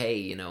 is like,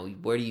 hey,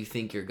 where do you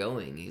think you're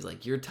going? He's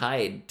like, you're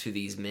tied to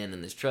these men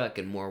in this truck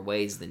in more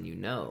ways than you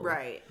know.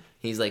 Right.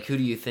 He's like, who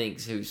do you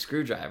think's who's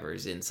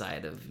screwdrivers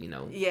inside of,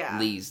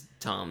 Lee's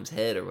Tom's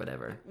head or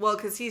whatever? Well,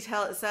 because he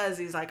says,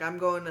 he's like, I'm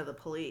going to the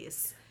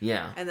police.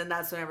 Yeah. And then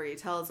that's whenever he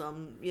tells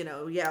them,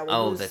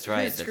 that's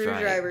right. Whose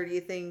screwdriver do you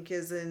think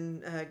is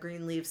in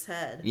Greenleaf's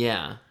head?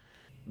 Yeah.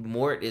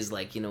 Mort is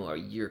like,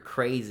 you're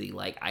crazy.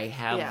 Like, I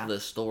have the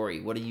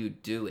story. What are you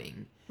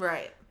doing?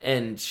 Right.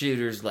 And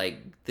Shooter's like,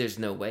 there's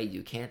no way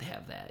you can't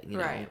have that.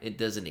 Right. It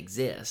doesn't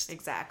exist.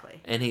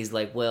 Exactly. And he's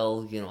like,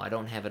 well, I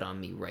don't have it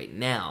on me right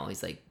now.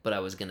 He's like, but I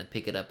was going to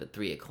pick it up at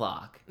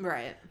 3:00.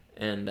 Right.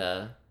 And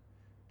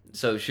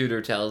so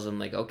Shooter tells him,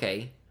 like,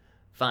 okay,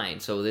 fine.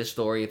 So this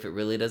story, if it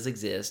really does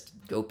exist,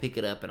 go pick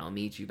it up and I'll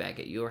meet you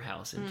back at your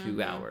house in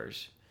 2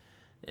 hours.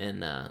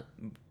 And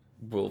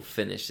we'll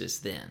finish this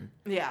then.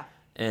 Yeah.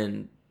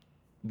 And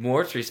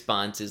Mort's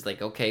response is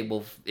like, okay,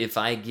 well, if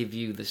I give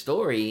you the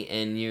story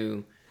and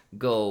you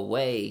go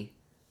away,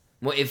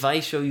 well, if I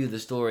show you the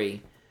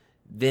story,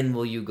 then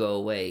will you go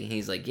away?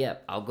 He's like,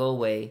 yep, I'll go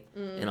away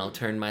and I'll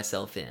turn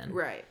myself in.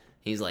 Right.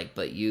 He's like,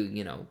 but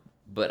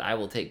but I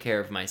will take care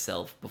of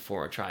myself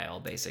before a trial,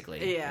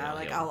 basically. Yeah,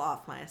 I'll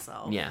off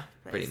myself. Yeah,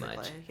 basically. pretty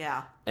much.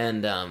 Yeah.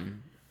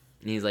 And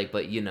he's like,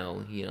 but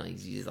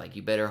he's like,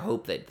 you better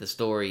hope that the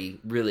story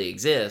really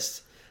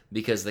exists,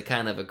 because the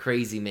kind of a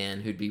crazy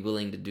man who'd be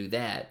willing to do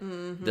that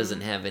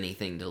doesn't have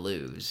anything to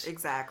lose.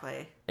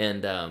 Exactly.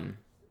 And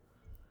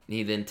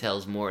he then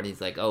tells Mort,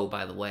 he's like, oh,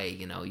 by the way,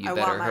 you I better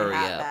want my hurry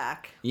hat up.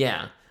 Back.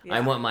 Yeah. Yeah.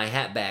 I want my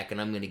hat back,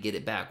 and I'm going to get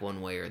it back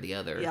one way or the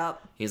other.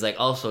 Yep. He's like,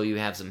 also, you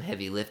have some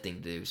heavy lifting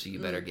to do, so you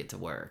better get to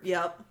work.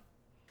 Yep.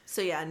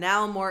 So yeah,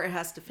 now Mort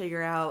has to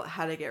figure out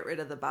how to get rid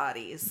of the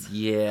bodies.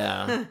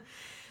 Yeah.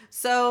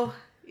 So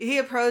he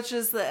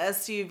approaches the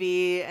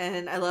SUV,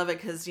 and I love it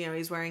because,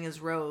 he's wearing his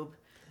robe.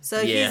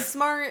 So he's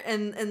smart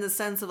in the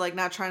sense of, like,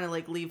 not trying to,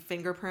 like, leave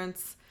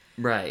fingerprints.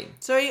 Right.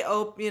 So he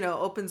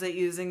opens it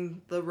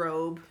using the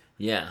robe.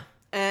 Yeah.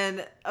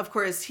 And, of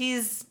course,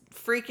 he's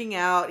freaking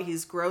out.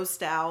 He's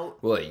grossed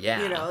out. Well,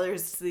 yeah.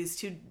 There's these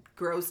 2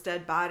 gross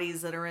dead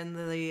bodies that are in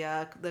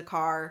the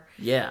car.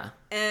 Yeah.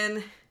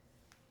 And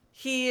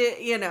he,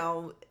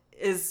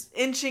 is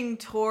inching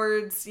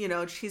towards,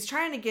 he's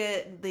trying to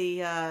get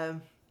the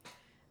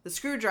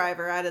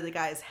screwdriver out of the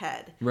guy's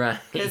head. Right.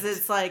 Because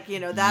it's like,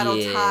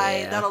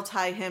 that'll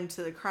tie him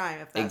to the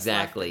crime if that's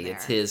exactly. left in there.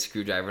 It's his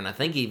screwdriver. And I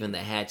think even the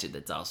hatchet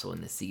that's also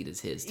in the seat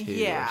is his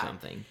too or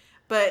something.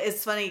 But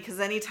it's funny because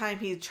anytime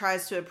he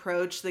tries to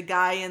approach, the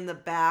guy in the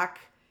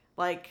back,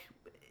 like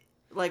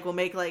will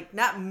make, like,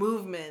 not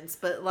movements,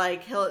 but,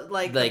 like, he'll,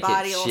 like the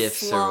body will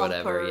shifts slump or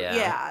whatever,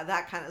 yeah,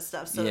 that kind of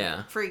stuff. So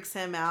yeah. It freaks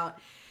him out.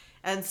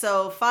 And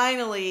so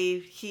finally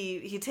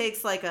he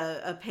takes, like,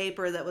 a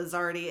paper that was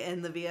already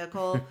in the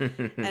vehicle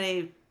and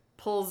he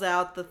pulls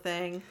out the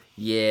thing.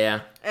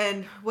 Yeah.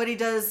 And what he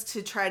does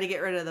to try to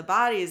get rid of the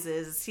bodies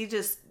is he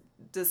just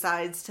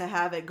decides to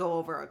have it go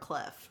over a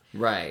cliff.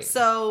 Right.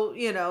 So,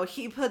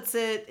 he puts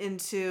it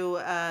into,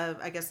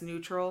 I guess,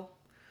 neutral,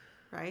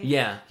 right?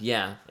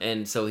 Yeah.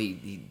 And so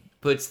he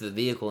puts the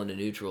vehicle into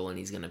neutral and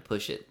he's going to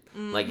push it.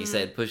 Like you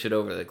said, push it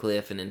over the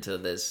cliff and into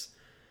this,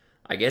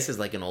 I guess it's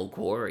like an old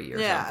quarry or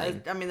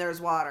something. Yeah, I mean,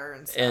 there's water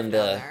and stuff down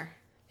there.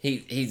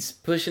 He's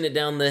pushing it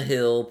down the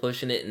hill,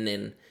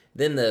 and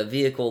then the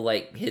vehicle,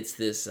 like, hits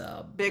this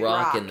big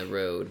rock in the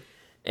road.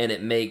 And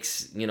it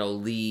makes,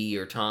 Lee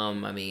or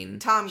Tom,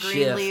 Tom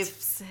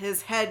Greenleaf's,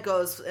 his head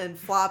goes and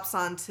flops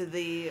onto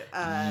the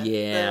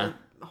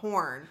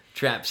horn.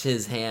 Traps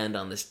his hand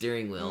on the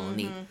steering wheel.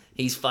 And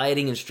he's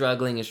fighting and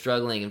struggling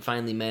and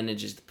finally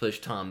manages to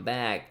push Tom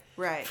back.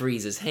 Right.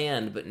 Frees his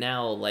hand, but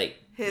now, like,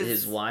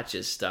 his watch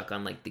is stuck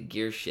on, like, the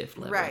gear shift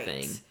lever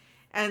thing.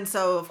 And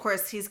so, of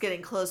course, he's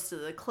getting close to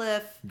the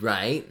cliff.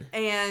 Right.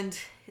 And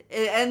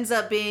it ends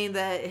up being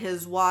that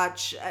his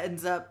watch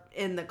ends up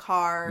in the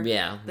car.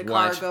 Yeah, the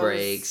watch car goes,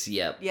 breaks,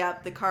 yep.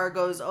 Yep, the car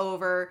goes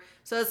over.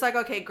 So it's like,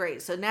 okay,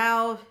 great. So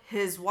now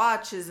his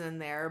watch is in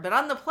there. But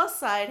on the plus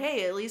side,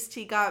 hey, at least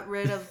he got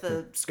rid of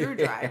the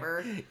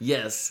screwdriver.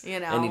 Yes. You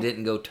know. And he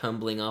didn't go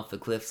tumbling off the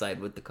cliffside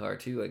with the car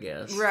too, I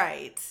guess.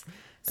 Right.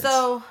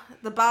 So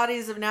the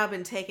bodies have now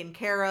been taken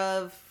care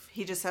of.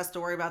 He just has to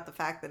worry about the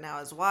fact that now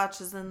his watch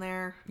is in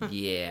there.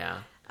 Yeah.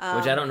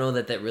 Which I don't know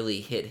that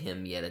really hit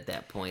him yet at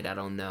that point. I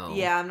don't know.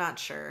 Yeah, I'm not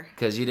sure.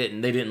 Because they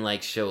didn't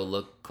like show a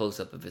look close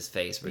up of his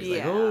face, but he's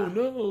like, oh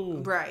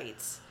no.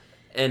 Right.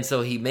 And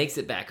so he makes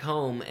it back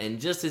home,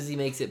 and just as he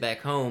makes it back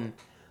home,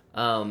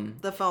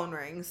 the phone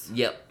rings.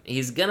 Yep.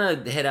 He's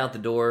gonna head out the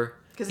door.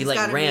 He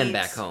like ran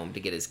back home to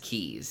get his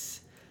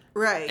keys.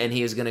 Right. And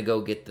he was gonna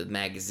go get the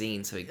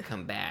magazine so he could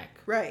come back.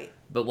 Right.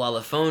 But while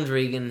the phone's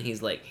ringing,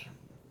 he's like,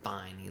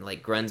 fine. He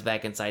like runs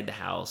back inside the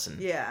house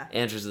and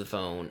answers the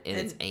phone, and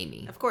it's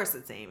Amy. Of course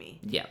it's Amy.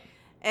 Yeah.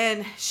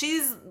 And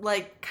she's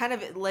like kind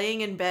of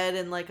laying in bed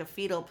in like a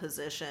fetal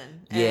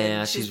position. And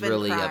yeah, she's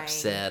really crying.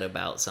 upset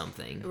about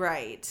something.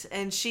 Right.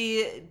 And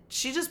she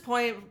just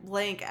point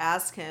blank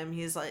asked him,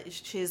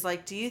 she's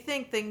like, do you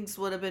think things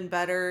would have been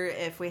better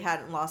if we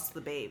hadn't lost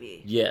the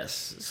baby?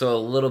 Yes. So a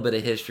little bit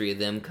of history of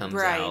them comes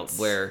out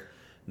where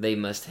they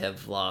must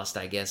have lost,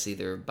 I guess,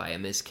 either by a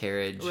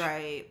miscarriage,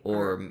 right,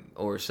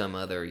 or some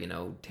other,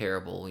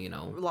 terrible,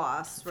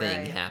 loss thing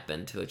right.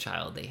 happened to a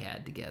child they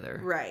had together.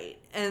 Right.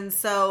 And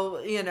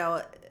so,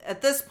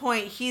 at this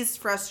point, he's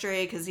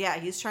frustrated because,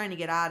 he's trying to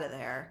get out of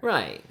there.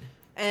 Right.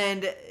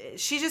 And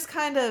she just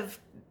kind of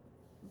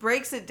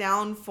breaks it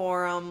down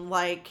for him,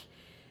 like,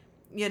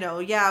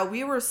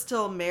 we were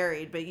still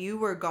married, but you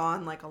were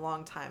gone, like, a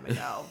long time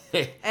ago.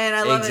 And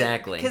I love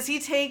it because he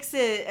takes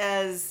it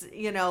as,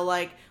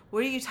 like, what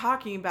are you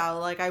talking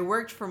about? Like, I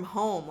worked from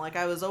home. Like,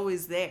 I was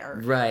always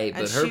there. Right,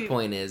 but her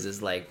point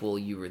is like, well,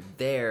 you were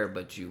there,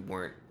 but you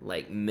weren't,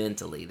 like,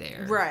 mentally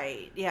there.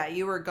 Right. Yeah,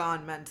 you were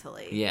gone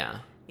mentally. Yeah.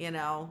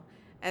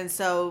 And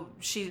so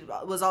she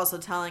was also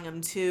telling him,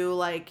 too,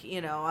 like,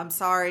 I'm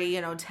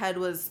sorry, Ted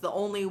was the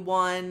only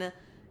one.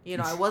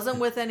 I wasn't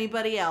with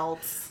anybody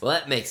else. Well,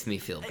 that makes me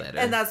feel better.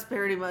 And that's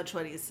pretty much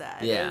what he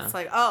said. Yeah. It's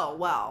like, oh,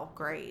 well,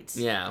 great.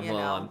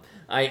 Yeah,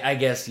 I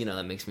guess,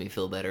 that makes me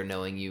feel better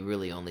knowing you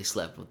really only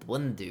slept with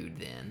one dude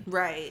then.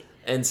 Right.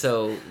 And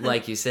so,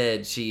 like you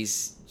said,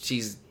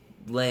 she's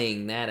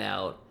laying that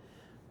out.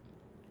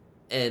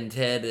 And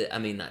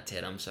not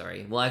Ted, I'm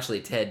sorry. Well,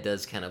 actually, Ted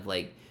does kind of,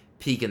 like,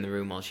 peek in the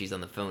room while she's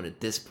on the phone at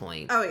this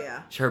point. Oh,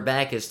 yeah. Her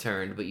back is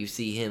turned, but you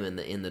see him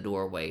in the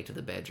doorway to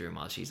the bedroom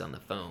while she's on the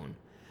phone.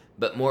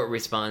 But Mort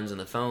responds on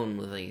the phone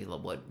with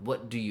like,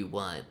 what do you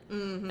want?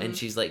 Mm-hmm. And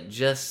she's like,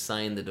 just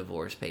sign the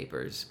divorce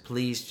papers.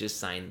 Please just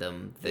sign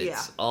them.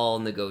 It's all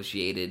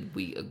negotiated.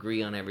 We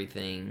agree on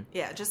everything.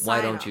 Yeah, just sign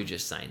them. Why don't you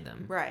just sign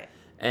them? Right.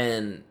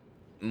 And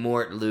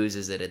Mort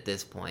loses it at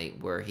this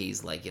point where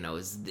he's like,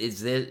 is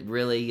this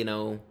really,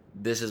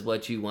 this is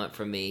what you want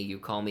from me? You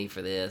call me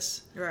for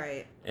this.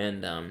 Right.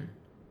 And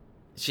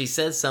she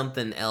says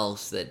something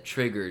else that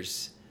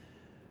triggers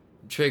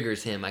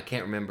him. I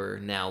can't remember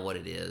now what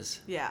it is.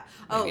 Yeah.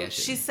 Oh,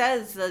 she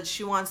says that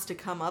she wants to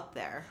come up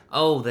there.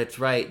 Oh, that's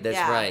right. That's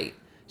right.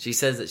 She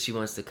says that she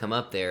wants to come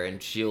up there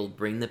and she'll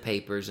bring the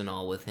papers and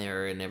all with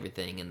her and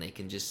everything and they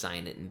can just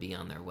sign it and be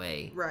on their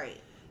way.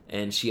 Right.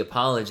 And she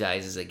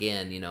apologizes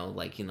again,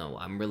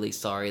 I'm really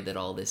sorry that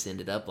all this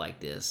ended up like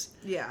this.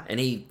 Yeah. And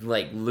he,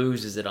 like,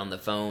 loses it on the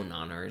phone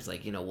on her. He's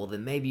like, well,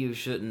 then maybe you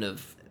shouldn't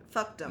have...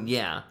 Fucked him.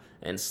 Yeah.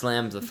 And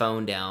slams the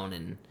phone down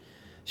and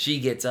she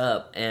gets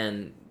up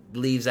and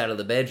leaves out of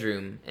the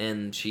bedroom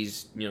and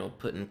she's,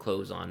 putting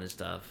clothes on and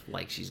stuff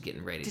like she's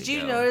getting ready to go. Did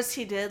you notice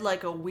he did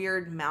like a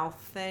weird mouth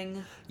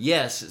thing?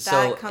 Yes.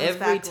 So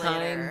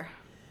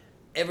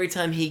every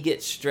time he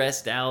gets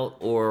stressed out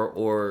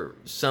or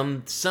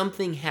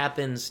something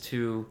happens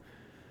to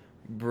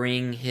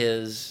bring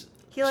his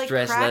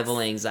stress level,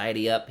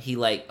 anxiety up, he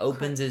like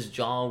opens his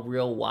jaw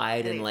real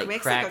wide and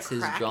like cracks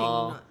his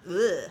jaw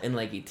and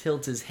like he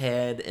tilts his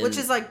head, which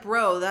is like,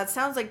 bro, that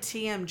sounds like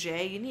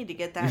TMJ. You need to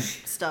get that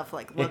stuff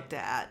like looked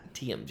at.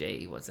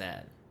 TMJ, what's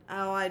that?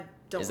 Oh, I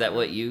don't. Is that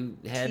what you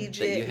had TJ.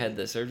 That you had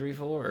the surgery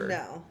for? Or?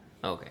 No.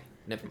 Okay,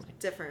 never mind.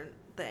 Different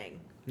thing.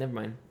 Never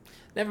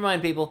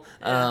mind, people.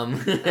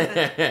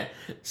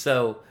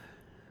 So,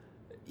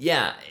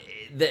 yeah,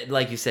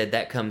 like you said,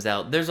 that comes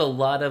out. There's a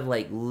lot of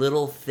like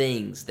little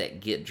things that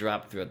get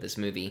dropped throughout this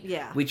movie.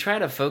 Yeah. We try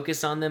to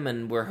focus on them,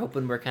 and we're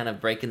hoping we're kind of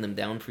breaking them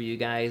down for you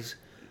guys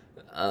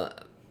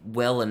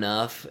well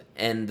enough,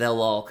 and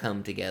they'll all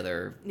come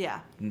together. Yeah.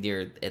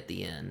 Near at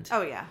the end.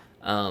 Oh yeah.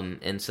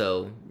 And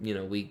so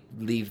we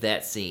leave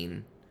that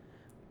scene.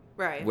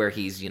 Right. Where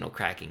he's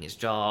cracking his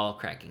jaw,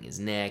 cracking his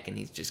neck, and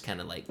he's just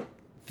kind of like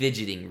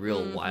fidgeting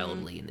real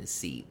wildly in his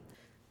seat.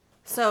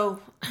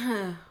 So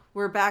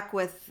we're back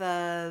with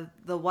the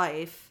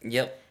wife.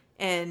 Yep.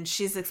 And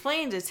she's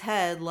explaining to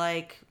Ted,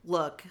 like,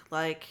 look,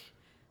 like,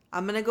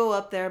 I'm going to go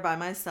up there by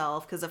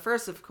myself. Because at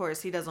first, of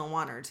course, he doesn't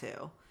want her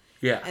to.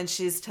 Yeah. And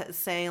she's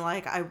saying,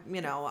 like, I'm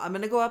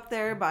going to go up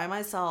there by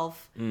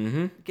myself,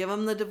 give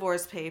him the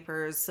divorce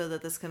papers so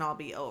that this can all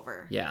be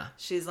over. Yeah.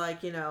 She's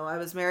like, I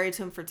was married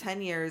to him for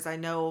 10 years. I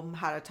know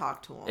how to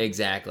talk to him.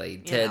 Exactly.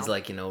 Ted's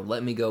like,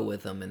 let me go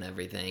with him and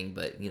everything.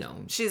 But,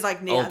 she's like,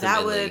 yeah,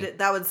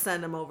 that would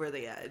send him over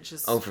the edge.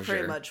 Is for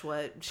pretty sure. much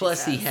what she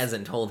Plus, says. he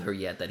hasn't told her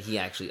yet that he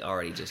actually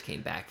already just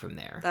came back from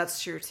there.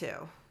 That's true,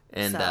 too.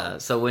 And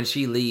so when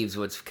she leaves,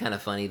 what's kind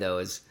of funny, though,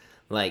 is...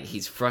 Like,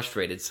 he's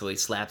frustrated, so he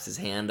slaps his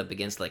hand up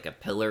against, like, a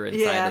pillar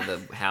inside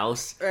of the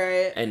house.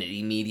 Right. And it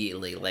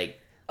immediately,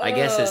 like, I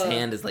guess his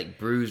hand is, like,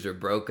 bruised or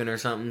broken or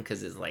something,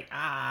 because it's like,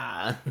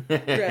 ah.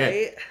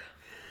 Right.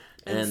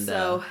 And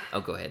so...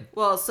 go ahead.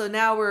 Well, so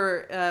now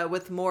we're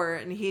with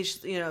Mort, and he,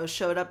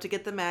 showed up to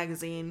get the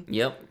magazine.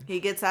 Yep. He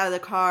gets out of the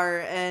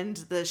car, and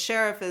the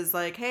sheriff is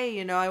like,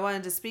 hey, I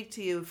wanted to speak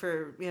to you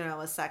for,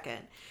 a second.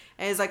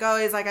 And he's like,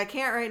 I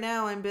can't right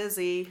now, I'm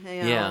busy.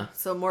 Yeah.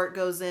 So Mort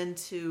goes in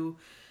to...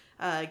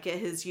 get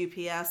his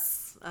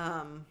UPS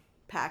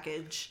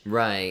package.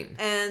 Right.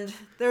 And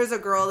there's a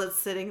girl that's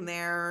sitting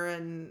there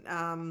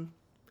and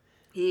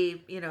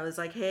he, is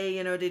like,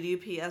 hey,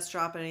 did UPS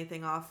drop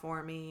anything off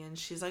for me? And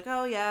she's like,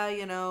 oh, yeah,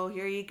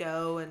 here you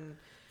go. And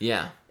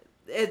yeah,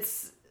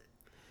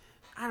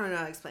 I don't know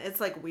how to explain. It's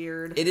like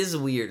weird. It is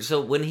weird.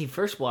 So when he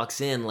first walks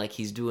in, like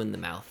he's doing the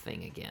mouth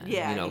thing again.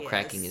 Yeah, You know, he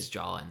cracking is. his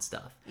jaw and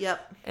stuff.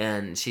 Yep.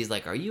 And she's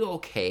like, "Are you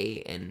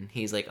okay?" And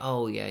he's like,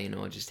 "Oh yeah, you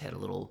know, I just had a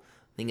little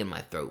thing in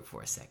my throat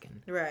for a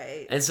second."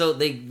 Right. And so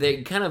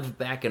they kind of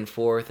back and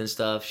forth and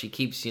stuff. She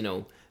keeps, you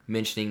know,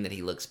 mentioning that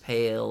he looks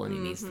pale and he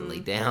needs to lay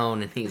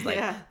down, and he's like,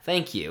 Yeah.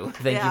 "Thank you,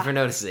 thank you Yeah. for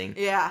noticing."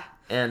 Yeah.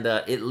 And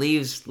it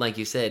leaves, like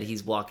you said,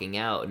 he's walking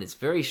out, and it's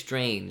very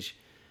strange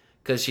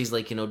because she's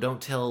like, you know, "Don't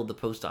tell the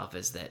post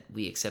office that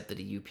we accepted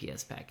a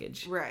UPS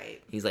package."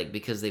 Right. He's like,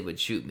 "Because they would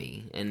shoot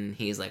me." And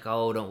he's like,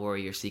 "Oh, don't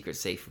worry, your secret's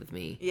safe with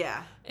me."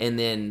 Yeah. And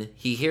then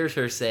he hears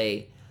her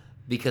say,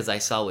 "Because I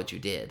saw what you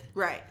did."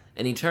 Right.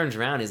 And he turns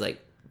around, he's like,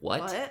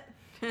 "What?" What?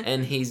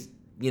 And he's,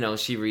 you know,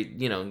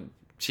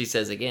 she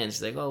says again,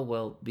 she's like, "Oh,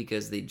 well,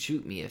 because they'd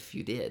shoot me if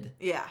you did."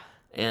 Yeah.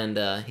 And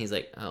he's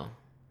like, "Oh,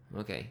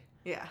 okay."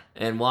 Yeah.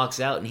 And walks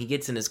out, and he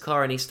gets in his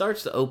car, and he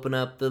starts to open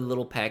up the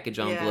little package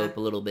envelope a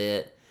little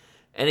bit.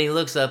 And he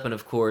looks up, and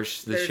of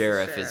course, the There's the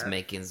sheriff is sheriff.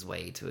 making his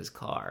way to his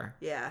car.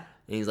 Yeah.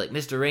 And he's like,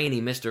 Mr.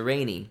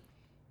 Rainey.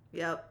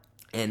 Yep.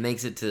 And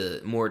makes it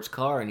to Mort's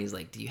car, and he's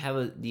like, do you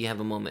have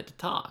a moment to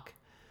talk?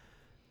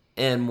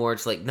 And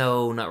Mort's like,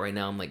 "No, not right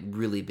now. I'm like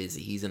really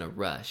busy." He's in a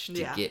rush to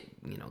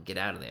get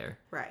out of there.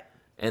 Right.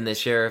 And the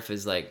sheriff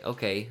is like,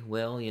 "Okay,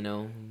 well, you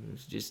know,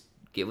 just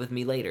get with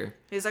me later."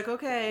 He's like,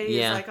 okay.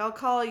 Yeah. He's like, I'll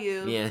call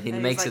you. Yeah, he And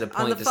he's makes it a like,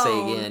 "On point the to say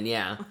phone." again.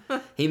 Yeah,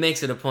 he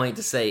makes it a point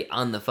to say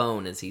on the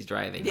phone as he's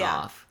driving Yeah.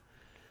 off.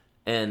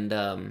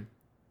 And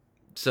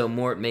so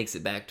Mort makes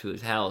it back to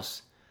his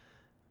house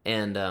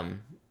and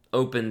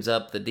opens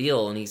up the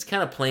deal, and he's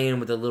kind of playing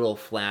with a little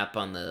flap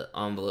on the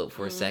envelope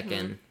for a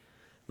second,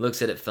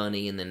 looks at it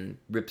funny, and then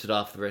rips it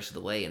off the rest of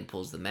the way and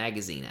pulls the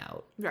magazine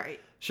out. Right.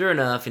 Sure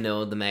enough, you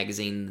know, the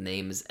magazine, the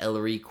name is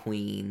Ellery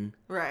Queen,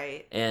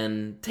 Right.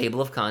 and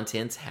table of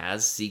contents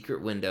has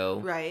Secret Window.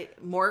 Right.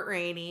 Mort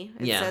Rainey.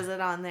 It Yeah. says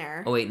it on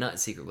there. Oh wait, not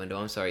Secret Window.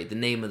 I'm sorry. The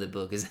name of the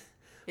book is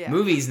Yeah.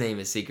 movie's name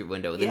is Secret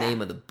Window. The Yeah. name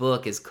of the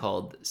book is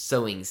called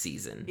Sewing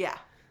Season. Yeah.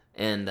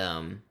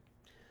 And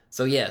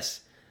so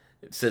yes,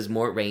 it says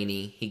Mort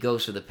Rainey. He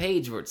goes to the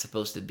page where it's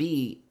supposed to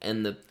be,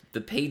 and the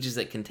pages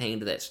that contain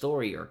to that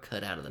story are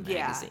cut out of the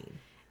Yeah. magazine.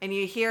 And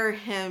you hear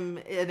him,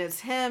 and it's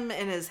him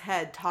in his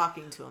head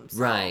talking to himself.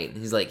 Right.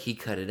 He's like, he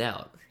cut it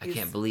out. I He's-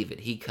 can't believe it.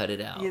 He cut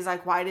it out. He's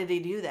like, why did he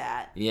do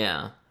that?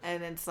 Yeah.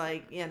 And it's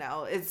like, you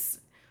know, it's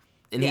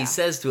And Yeah. he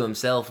says to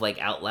himself, like,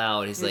 out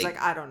loud, he's He's like,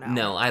 like, "I don't know."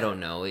 No, I don't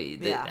know.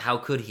 Yeah. How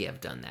could he have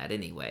done that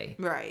anyway?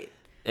 right.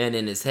 And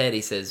in his head,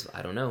 he says,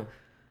 I don't know.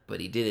 But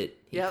he did it.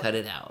 He Yep. cut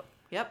it out.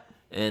 Yep.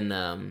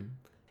 And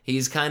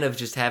he's kind of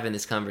just having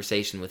this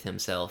conversation with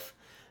himself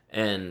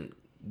and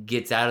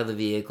gets out of the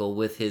vehicle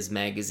with his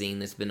magazine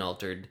that's been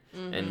altered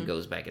and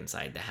goes back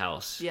inside the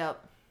house.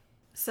 Yep.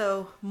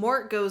 So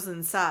Mort goes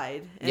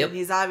inside, and Yep.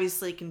 he's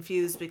obviously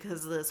confused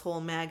because of this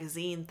whole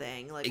magazine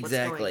thing, like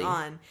Exactly. what's going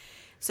on.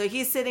 So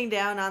he's sitting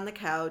down on the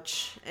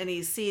couch, and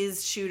he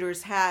sees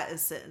Shooter's hat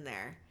is sitting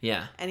there,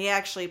 Yeah. and he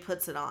actually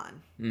puts it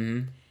on.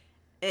 Mm-hmm.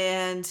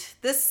 And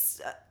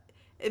this,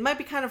 it might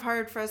be kind of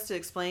hard for us to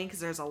explain because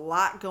there's a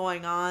lot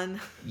going on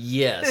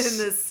Yes. in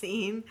this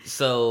scene.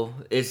 So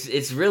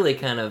it's really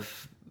kind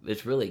of,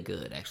 it's really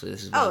good, actually.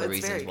 This is one of the it's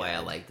reasons very why I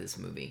good. like this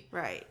movie.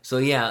 Right. So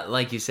yeah,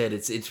 like you said,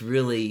 it's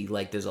really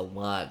like there's a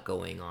lot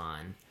going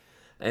on.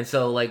 And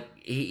so like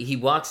he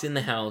walks in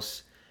the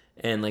house,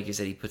 and like you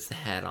said, he puts the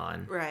hat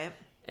on. Right.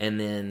 And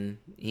then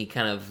he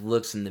kind of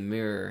looks in the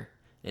mirror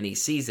and he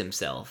sees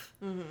himself.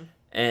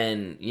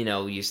 And, you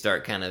know, you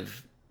start kind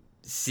of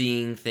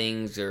seeing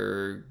things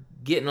are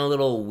getting a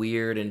little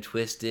weird and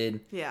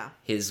twisted. Yeah.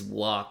 His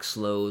walk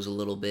slows a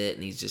little bit,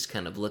 and he's just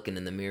kind of looking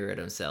in the mirror at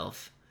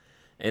himself.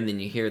 And then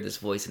you hear this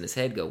voice in his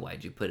head go,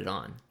 "Why'd you put it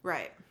on?"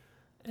 Right.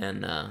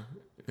 And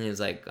he was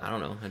like, "I don't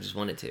know, I just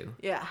wanted to."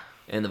 Yeah.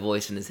 And the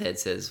voice in his head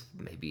says,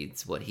 "Maybe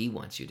it's what he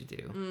wants you to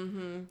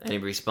do." And he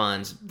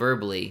responds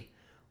verbally,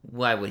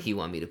 "Why would he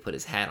want me to put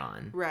his hat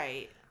on?"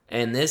 Right.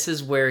 And this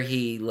is where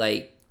he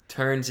like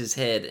turns his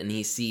head and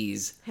he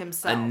sees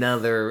Himself.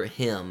 another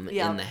him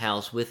Yep. in the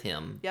house with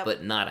him, Yep.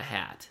 but not a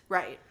hat.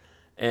 Right.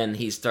 And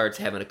he starts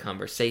having a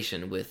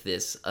conversation with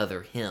this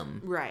other him.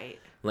 Right.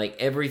 Like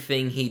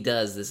everything he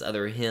does, this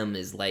other him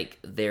is like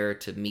there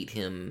to meet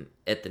him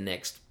at the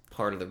next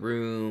part of the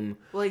room,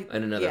 Well,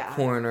 in another yeah.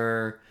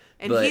 corner.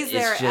 And but he's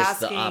there it's just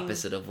the asking-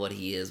 opposite of what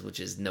he is, which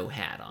is no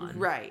hat on.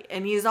 Right.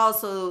 And he's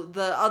also,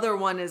 the other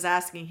one is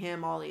asking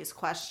him all these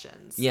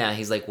questions. Yeah,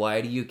 he's like,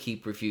 why do you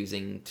keep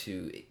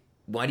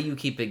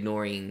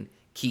ignoring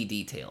key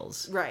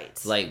details? Right.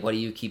 Like, why do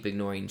you keep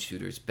ignoring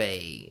Shooter's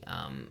Bay?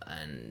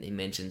 And he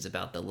mentions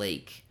about the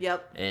lake.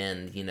 Yep.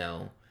 And, you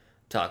know,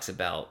 talks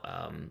about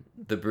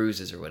the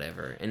bruises or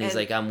whatever. And he's And-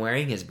 like, I'm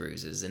wearing his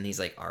bruises. And he's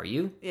like, are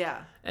you?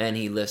 Yeah. And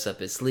he lifts up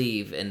his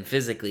sleeve, and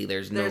physically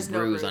there's no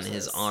bruise on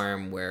his bruises.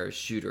 arm where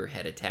Shooter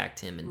had attacked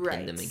him and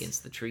pinned him Right.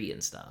 against the tree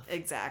and stuff.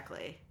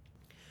 Exactly.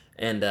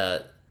 And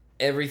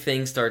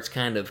everything starts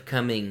kind of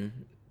coming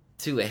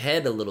to a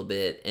head a little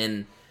bit,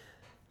 and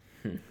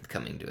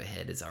coming to a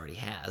head, it already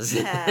has.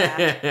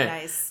 Yeah.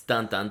 Nice.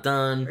 Dun dun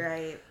dun.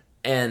 Right.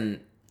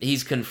 And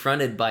he's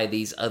confronted by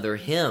these other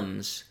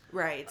hymns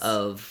Right.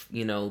 of,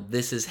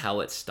 this is how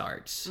it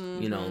starts.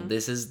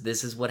 This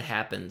is what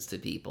happens to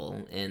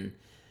people. And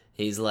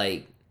he's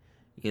like,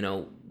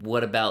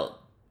 what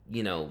about,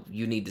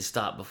 you need to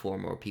stop before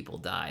more people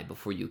die,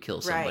 before you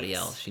kill somebody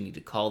else. You need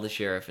to call the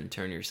sheriff and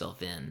turn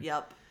yourself in.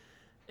 Yep.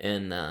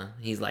 And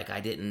he's like, I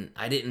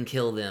didn't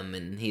kill them.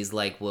 And he's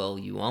like, well,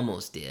 you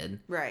almost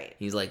did. Right.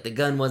 He's like, the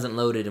gun wasn't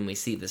loaded. And we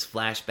see this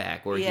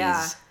flashback where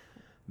he's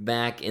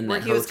back in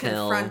that hotel. Where he was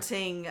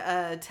confronting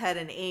Ted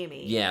and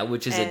Amy. Yeah,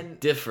 which is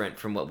different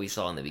from what we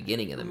saw in the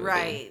beginning of the movie.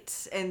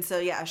 Right. And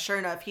so, sure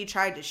enough, he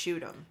tried to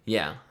shoot him.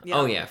 Yeah. Yep.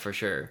 Oh, yeah, for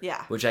sure.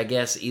 Yeah. Which I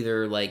guess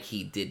either,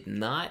 he did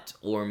not,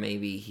 or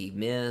maybe he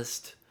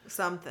missed.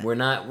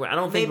 Something. I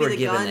don't think we're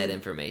given that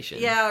information.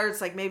 Yeah, or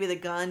it's like maybe the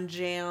gun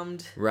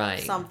jammed. Right.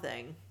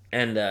 Something.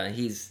 And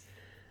he's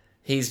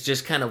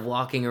just kind of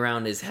walking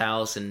around his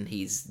house, and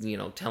he's,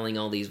 telling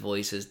all these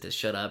voices to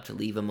shut up, to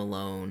leave him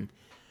alone.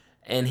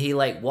 And he,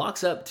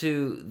 walks up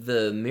to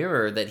the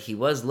mirror that he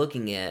was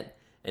looking at,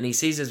 and he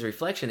sees his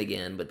reflection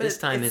again, but this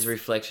time his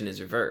reflection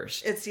is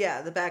reversed. It's,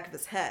 the back of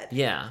his head.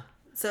 Yeah.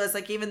 So it's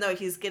like, even though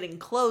he's getting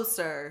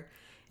closer,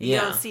 you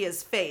don't see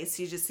his face,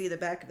 you just see the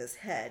back of his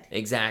head.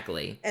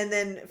 Exactly. And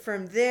then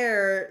from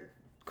there,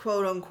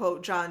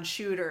 quote-unquote, John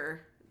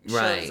Shooter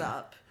shows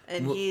up.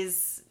 And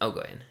he's... Oh,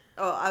 go ahead.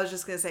 Oh, I was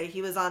just going to say,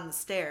 he was on the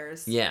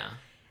stairs. Yeah.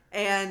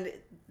 And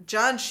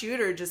John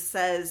Shooter just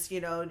says,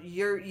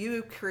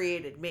 you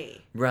created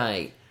me.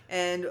 Right.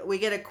 And we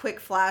get a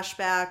quick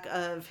flashback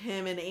of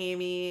him and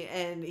Amy,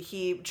 and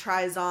he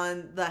tries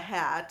on the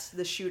hat,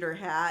 the Shooter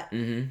hat.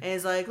 Mm-hmm. And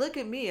he's like, look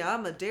at me,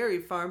 I'm a dairy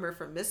farmer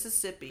from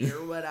Mississippi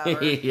or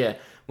whatever. Yeah,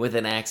 with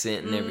an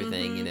accent and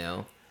everything,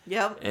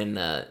 Yep.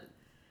 And,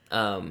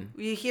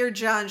 you hear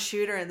John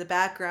Shooter in the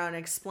background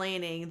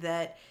explaining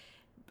that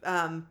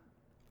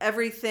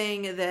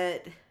everything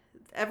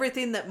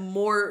that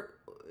Mort...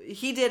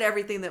 He did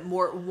everything that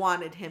Mort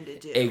wanted him to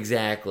do.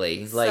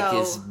 Exactly.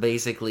 It's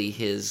basically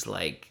his,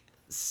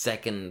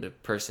 second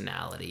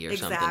personality or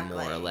something,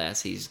 more or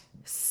less. He's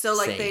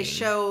saying. They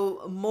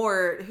show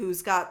Mort,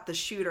 who's got the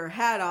Shooter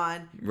hat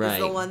on, is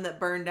the one that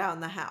burned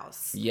down the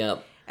house.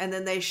 Yep. And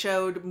then they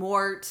showed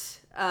Mort,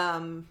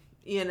 sitting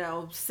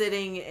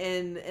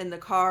in the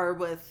car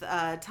with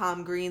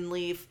Tom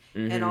Greenleaf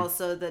and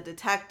also the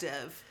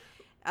detective.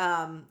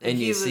 And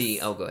you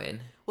see... Oh, go ahead.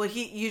 Well,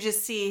 you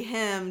just see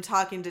him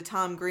talking to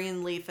Tom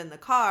Greenleaf in the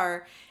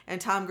car, and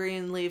Tom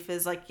Greenleaf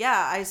is like,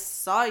 yeah, I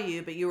saw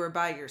you, but you were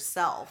by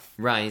yourself.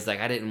 Right. He's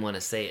like, I didn't want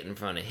to say it in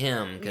front of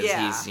him because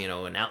he's,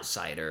 an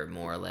outsider,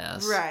 more or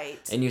less. Right.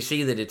 And you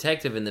see the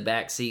detective in the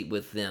back seat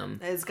with them.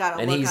 He's got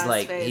a look on his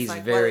face. He's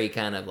very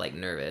kind of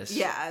nervous.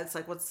 Yeah, it's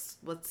like, what's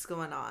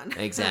going on?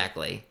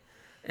 Exactly.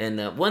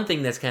 And one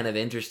thing that's kind of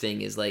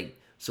interesting is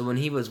so when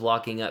he was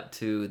walking up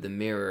to the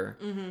mirror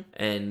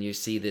and you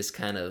see this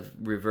kind of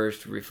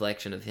reversed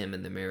reflection of him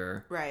in the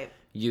mirror, right?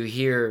 You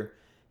hear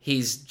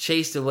he's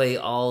chased away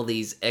all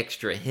these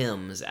extra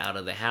hymns out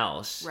of the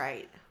house,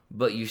 right?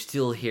 But you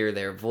still hear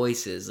their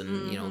voices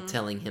and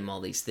telling him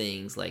all these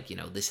things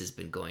this has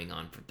been going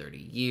on for 30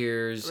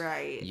 years,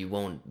 right? You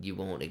won't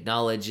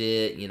acknowledge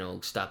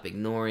it, stop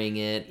ignoring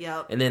it.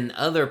 Yep. And then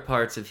other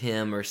parts of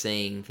him are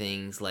saying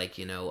things like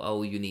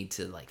oh, you need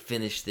to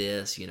finish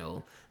this,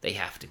 they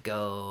have to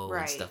go, right,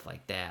 and stuff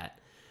like that.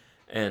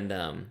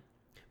 And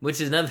which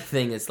is another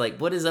thing. It's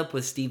what is up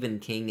with Stephen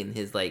King and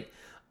his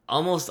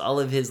almost all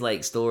of his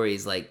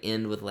stories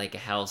end with a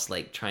house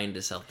trying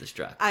to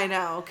self-destruct. I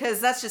know,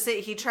 because that's just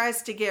it. He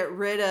tries to get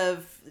rid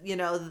of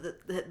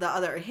the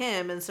other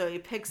him, and so he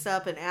picks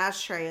up an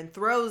ashtray and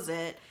throws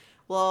it.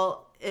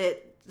 Well,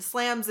 it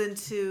slams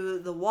into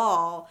the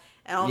wall,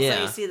 and all of a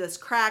sudden you see this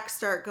crack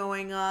start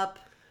going up.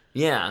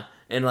 Yeah,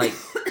 and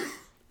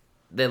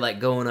they're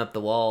going up the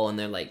wall, and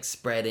they're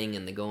spreading,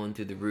 and they're going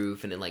through the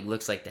roof, and it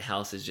looks like the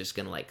house is just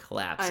gonna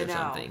collapse or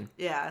something.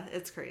 Yeah,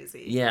 it's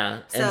crazy.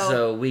 Yeah, and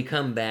so we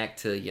come back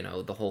to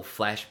the whole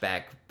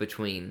flashback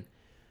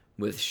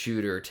with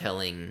Shooter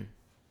telling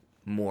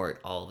Mort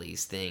all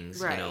these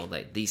things,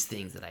 right, these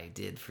things that I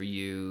did for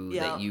you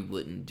that you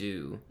wouldn't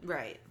do.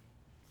 Right.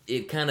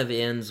 It kind of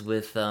ends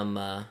with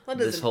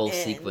this whole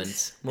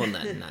sequence. Well,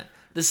 not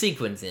the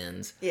sequence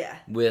ends. Yeah.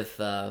 With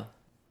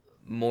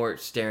Mort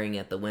staring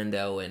at the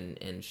window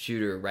and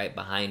Shooter right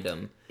behind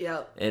him.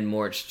 Yep. And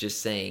Mort's just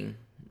saying,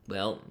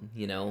 well,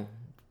 we know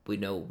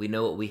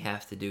what we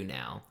have to do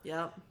now.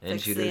 Yep. And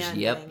fix Shooter's,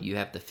 yep, you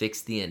have to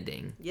fix the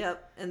ending.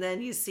 Yep. And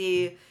then you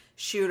see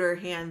Shooter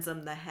hands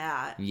him the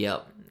hat.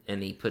 Yep.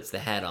 And he puts the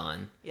hat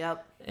on.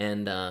 Yep.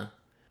 And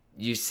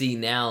you see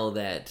now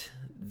that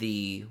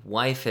the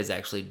wife has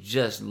actually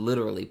just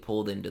literally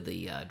pulled into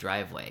the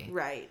driveway.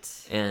 Right.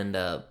 And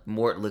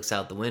Mort looks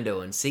out the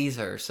window and sees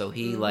her, so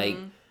he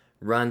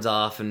runs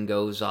off and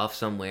goes off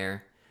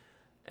somewhere,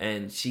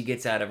 and she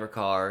gets out of her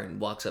car and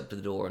walks up to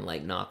the door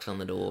and knocks on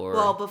the door.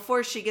 Well,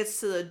 before she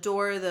gets to the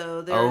door,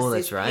 though, there's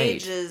these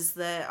pages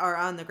that are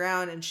on the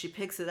ground, and she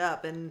picks it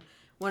up, and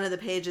one of the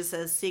pages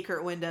says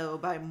Secret Window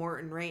by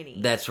Morton Rainey.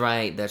 That's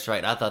right.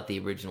 I thought the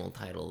original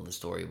title of the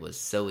story was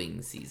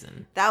Sewing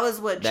Season. That was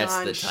what That's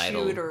John the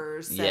title.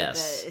 Shooter said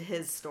Yes. that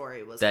his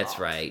story was That's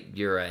called. right.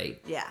 You're right.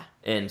 Yeah.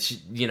 And,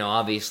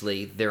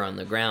 obviously they're on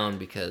the ground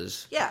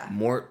because Yeah.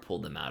 Mort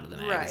pulled them out of the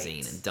magazine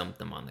Right. and dumped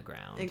them on the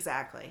ground.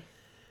 Exactly.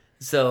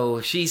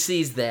 So she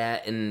sees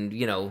that, and,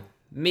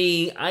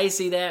 I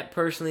see that.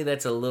 Personally,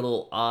 that's a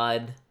little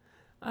odd.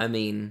 I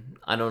mean,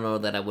 I don't know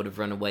that I would have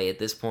run away at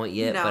this point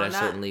yet, No, but I not-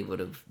 certainly would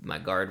have, my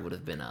guard would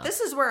have been up. This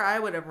is where I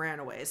would have ran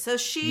away. So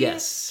she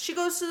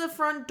goes to the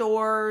front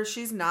door.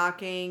 She's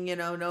knocking,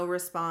 no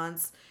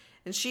response.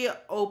 And she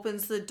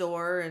opens the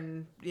door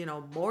and,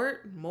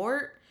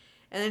 Mort.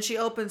 And then she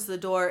opens the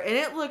door and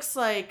it looks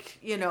like,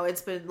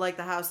 it's been like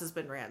the house has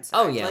been ransacked.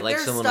 Oh, yeah, like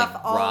there's someone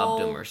stuff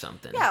robbed him or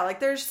something. Yeah, like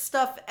there's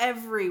stuff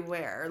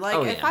everywhere. Like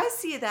Oh, if yeah. I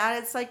see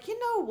that, it's like, you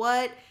know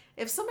what?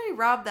 If somebody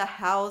robbed the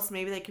house,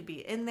 maybe they could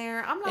be in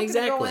there. I'm not going to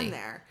go in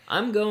there.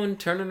 I'm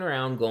turning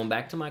around, going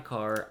back to my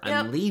car.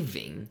 I'm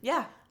leaving.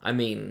 Yeah. I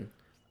mean,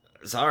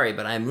 sorry,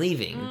 but I'm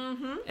leaving.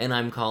 And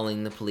I'm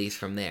calling the police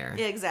from there.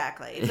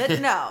 Exactly.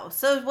 But no.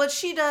 So what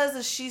she does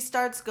is she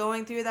starts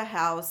going through the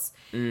house.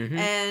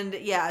 And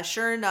yeah,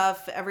 sure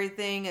enough,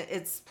 everything,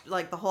 it's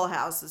like the whole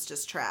house is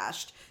just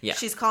trashed. Yeah.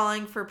 She's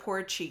calling for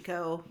poor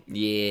Chico.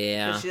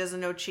 Yeah. Because she doesn't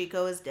know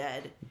Chico is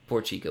dead.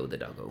 Poor Chico the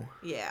doggo.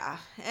 Yeah.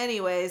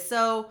 Anyway,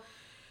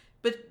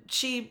 but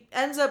she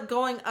ends up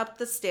going up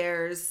the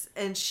stairs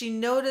and she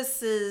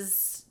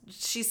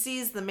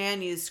sees the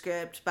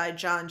manuscript by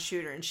John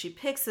Shooter and she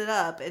picks it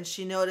up and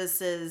she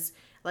notices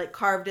like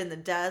carved in the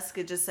desk,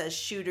 it just says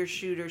shooter,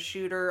 shooter,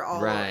 shooter,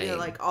 all Right.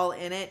 like all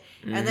in it.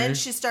 And then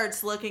she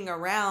starts looking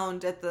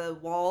around at the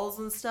walls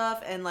and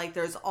stuff and like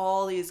there's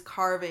all these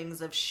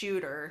carvings of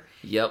Shooter.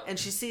 Yep. And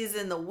she sees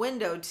in the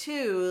window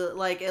too,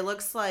 like it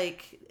looks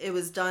like it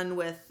was done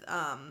with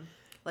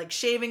like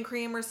shaving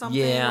cream or something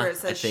Yeah, where it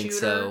says I think Shooter.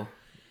 so.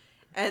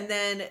 And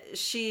then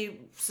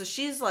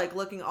she's like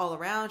looking all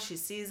around, she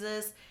sees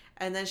this,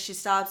 and then she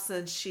stops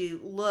and she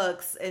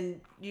looks and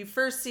you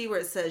first see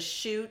where it says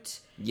shoot.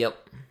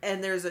 Yep.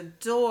 And there's a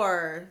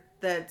door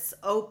that's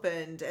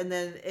opened and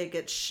then it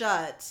gets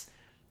shut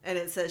and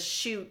it says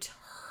shoot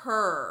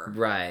her.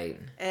 Right.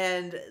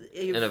 And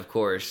of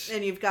course.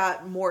 and you've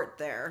got Mort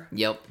there.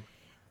 Yep.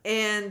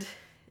 And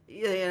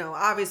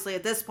obviously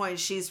at this point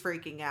she's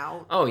freaking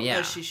out. Oh, yeah.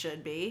 As she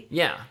should be.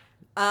 Yeah.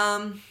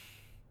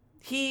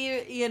 He,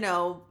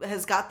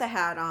 has got the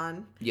hat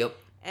on Yep.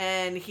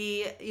 and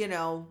he,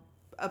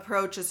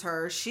 approaches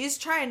her. She's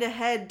trying to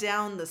head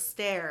down the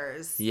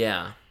stairs.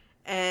 Yeah.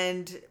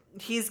 And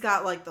he's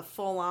got like the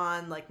full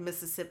on like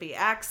Mississippi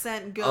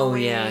accent going. Oh,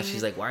 yeah.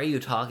 She's like, why are you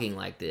talking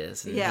like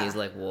this? And Yeah. he's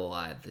like, well,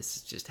 this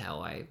is just how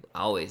I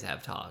always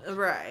have talked.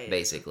 Right.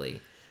 Basically. And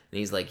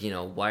he's like,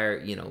 why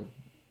are,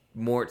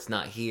 Mort's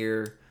not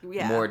here.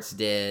 Yeah. Mort's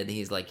dead.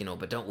 He's like,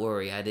 but don't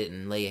worry. I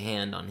didn't lay a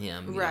hand on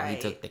him. You know, Right.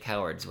 he took the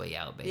coward's way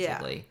out,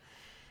 basically.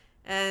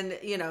 And,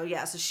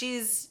 so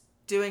she's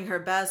doing her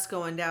best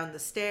going down the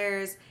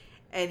stairs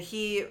and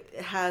he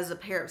has a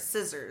pair of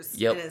scissors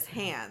Yep. in his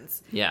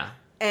hands. Yeah.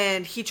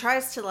 And he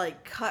tries to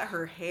like cut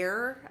her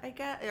hair, I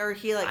guess, or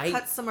he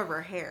cuts some of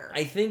her hair.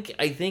 I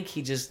think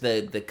he just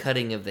the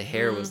cutting of the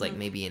hair was like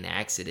maybe an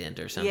accident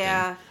or something.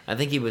 Yeah. I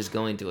think he was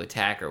going to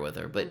attack her with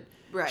her, but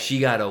Right. she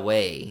got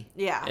away.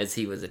 Yeah. As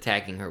he was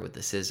attacking her with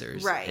the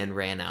scissors. Right. And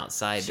ran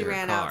outside She to her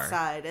ran car.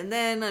 outside. And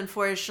then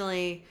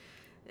unfortunately,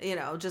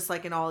 just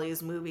like in all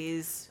these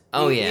movies.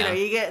 Oh, you, yeah.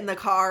 You get in the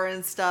car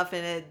and stuff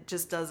and it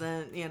just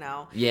doesn't,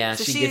 Yeah,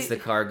 So she gets the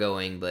car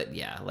going, but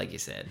yeah, like you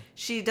said.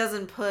 She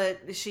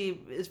she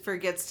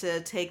forgets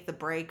to take the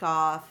brake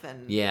off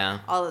and Yeah.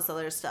 all this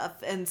other stuff.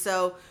 And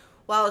so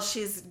while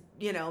she's,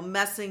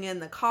 messing in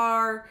the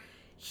car,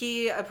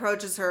 he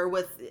approaches her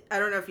with, I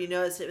don't know if you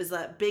noticed, it was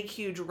that big,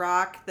 huge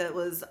rock that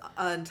was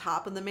on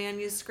top of the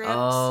manuscript.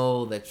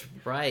 Oh, that's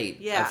right.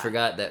 Yeah. I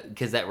forgot that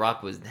because that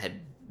rock had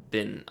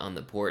been on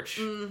the porch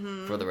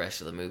for the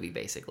rest of the movie,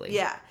 basically.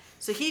 Yeah.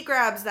 So he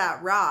grabs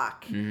that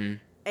rock Mm-hmm.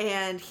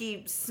 and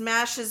he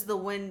smashes the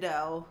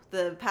window,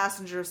 the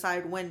passenger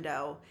side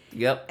window.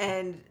 Yep.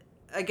 And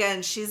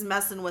again, she's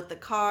messing with the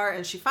car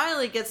and she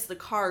finally gets the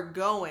car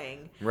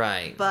going.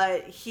 Right.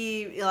 But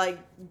he like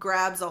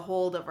grabs a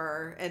hold of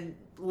her and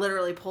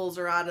literally pulls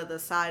her out of the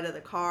side of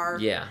the car.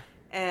 Yeah.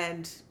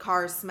 And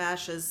car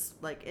smashes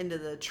like into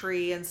the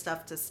tree and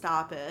stuff to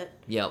stop it.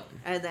 Yep.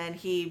 And then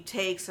he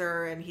takes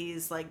her and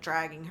he's like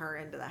dragging her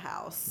into the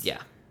house. Yeah.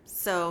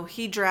 So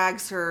he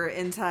drags her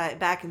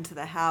back into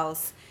the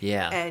house.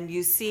 Yeah. And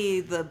you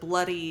see the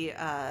bloody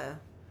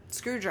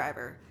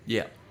screwdriver.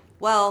 Yeah.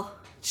 Well,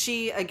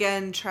 she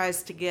again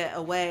tries to get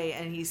away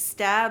and he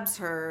stabs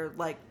her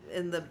like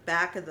in the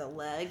back of the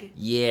leg.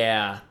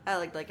 Yeah. I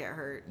like it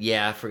hurt.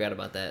 Yeah, I forgot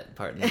about that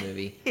part in the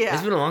movie. Yeah.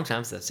 It's been a long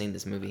time since I've seen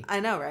this movie. I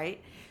know,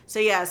 right? So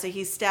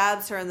he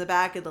stabs her in the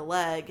back of the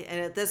leg and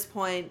at this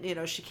point,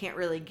 she can't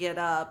really get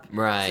up.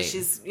 Right. So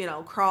she's,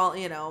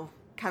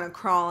 kind of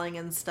crawling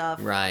and stuff.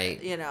 Right.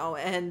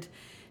 And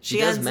She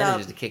she does ends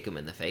manage up to kick him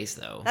in the face,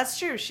 though. That's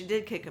true. She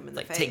did kick him in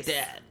the face. Take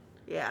that.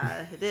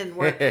 Yeah, it didn't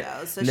work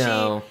though. So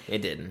no, it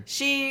didn't.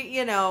 She,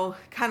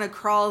 kind of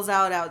crawls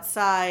out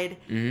outside,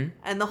 Mm-hmm.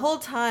 and the whole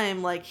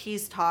time, like,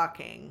 he's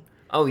talking.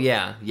 Oh,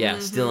 yeah. Mm-hmm.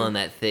 Still on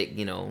that thick,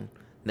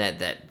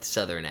 that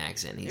southern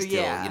accent. He's still,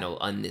 Yeah.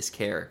 on this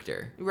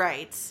character.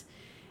 Right.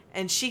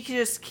 And she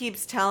just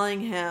keeps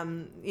telling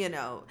him,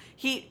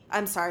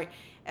 I'm sorry.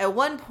 At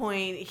one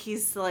point,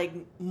 he's like,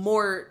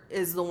 Mort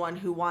is the one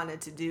who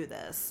wanted to do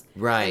this.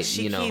 Right, And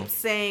she keeps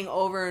saying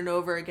over and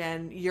over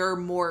again, you're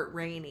Mort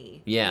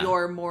Rainey. Yeah.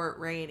 You're Mort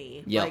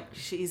Rainey. Yep. Like,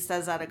 she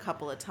says that a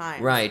couple of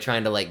times. Right,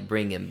 trying to, like,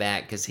 bring him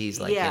back, because he's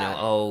like, Yeah.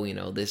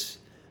 this...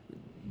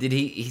 Did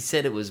he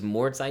said it was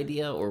Mort's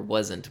idea, or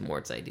wasn't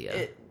Mort's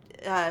idea?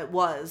 It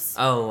was.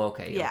 Oh,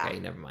 okay, Yeah. okay,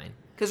 never mind.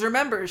 Because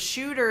remember,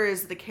 Shooter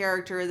is the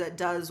character that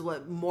does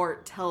what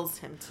Mort tells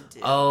him to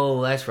do.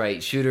 Oh, that's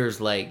right. Shooter's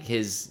like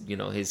his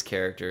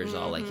character is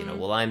all like, Mm-hmm.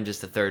 well, I'm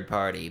just a third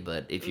party,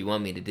 but if you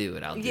want me to do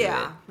it, I'll do it.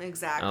 Yeah,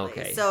 exactly.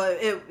 Okay. So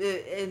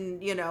in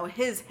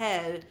his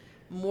head,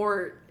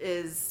 Mort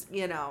is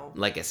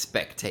Like a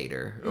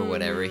spectator or Mm-hmm.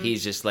 whatever.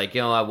 He's just like,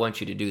 I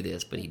want you to do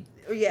this, but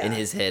Yeah. in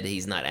his head,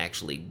 he's not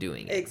actually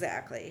doing it.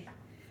 exactly.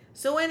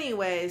 So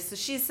anyway, so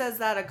she says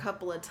that a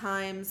couple of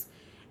times,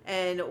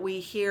 and we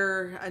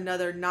hear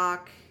another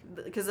knock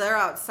because they're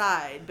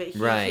outside, but he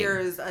Right.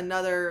 hears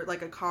another,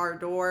 like, a car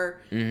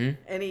door,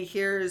 Mm-hmm. and he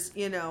hears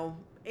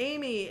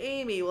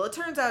Amy. Well, it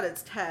turns out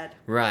it's Ted.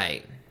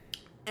 Right.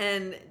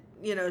 And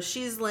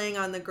she's laying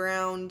on the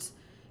ground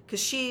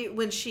because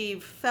when she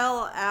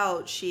fell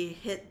out, she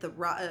hit a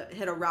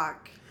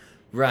rock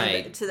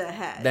Right. to the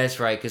head. That's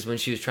right, because when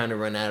she was trying to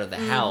run out of the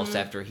house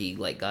after he,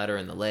 like, got her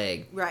in the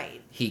leg,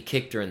 right. he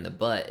kicked her in the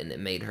butt, and it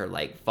made her,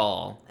 like,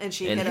 fall. And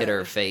she hit hit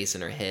her face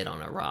and her head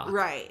on a rock.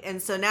 Right.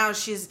 And so now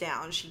she's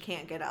down. She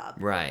can't get up.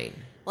 Right.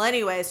 Well,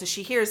 anyway, so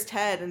she hears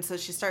Ted, and so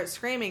she starts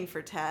screaming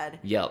for Ted.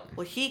 Yep.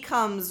 Well, he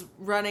comes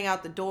running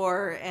out the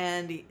door,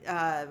 and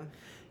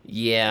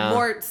Yeah.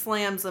 Mort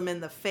slams him in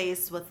the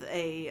face with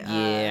a...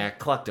 Yeah,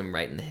 clocked him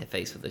right in the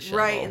face with a shovel.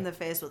 Right in the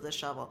face with a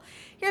shovel.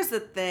 Here's the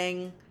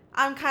thing.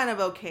 I'm kind of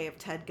okay if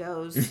Ted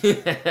goes.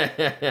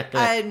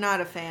 I'm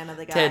not a fan of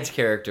the guy. Ted's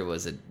character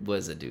was a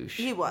douche.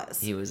 He was.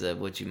 He was a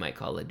what you might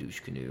call a douche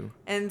canoe.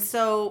 And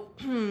so,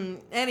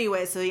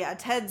 anyway, so yeah,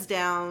 Ted's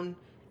down,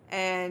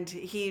 and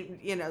he,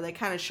 they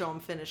kind of show him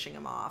finishing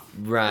him off.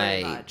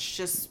 Right. Pretty much.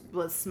 Just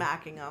with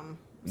smacking him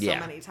so Yeah.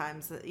 many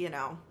times that,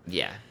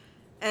 Yeah.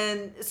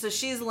 And so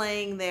she's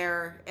laying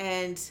there,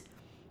 and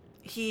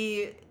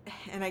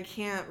I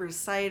can't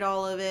recite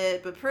all of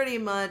it, but pretty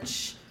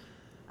much,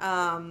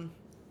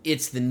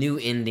 It's the new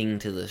ending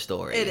to the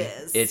story. It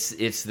is.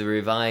 It's the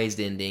revised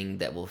ending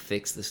that will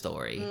fix the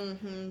story.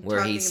 Mm-hmm.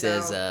 Where he Talking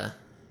says, about-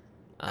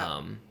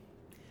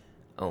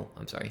 oh,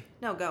 I'm sorry.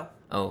 no, go.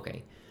 Oh,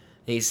 okay.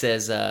 He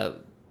says,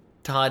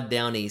 Todd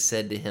Downey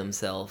said to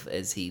himself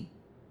as he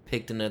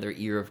picked another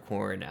ear of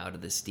corn out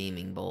of the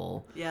steaming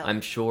bowl, Yep.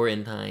 I'm sure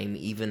in time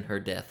even her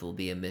death will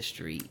be a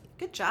mystery,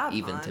 Good job,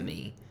 even hon. to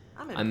me.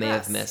 I'm I may have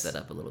impressed. messed that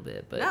up a little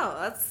bit, but No,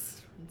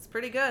 it's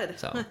pretty good.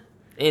 so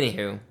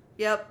anywho,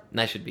 Yep,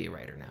 I should be a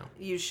writer now.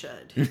 you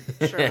should.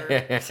 Sure.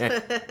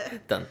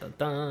 Dun dun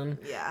dun.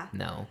 Yeah.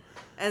 No.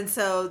 And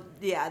so,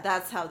 yeah,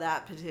 that's how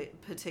that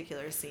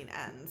particular scene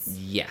ends.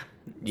 Yeah.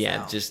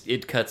 So. Just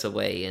it cuts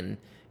away and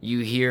you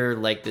hear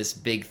like this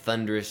big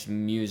thunderous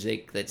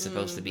music that's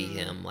supposed to be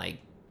him like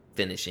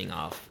finishing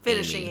off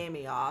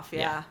Amy off,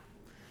 yeah.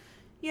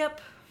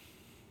 Yep.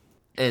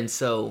 And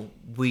so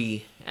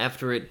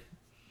after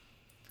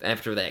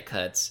that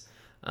cuts,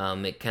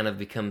 it kind of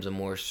becomes a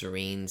more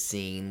serene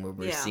scene where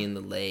we're seeing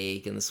the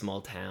lake and the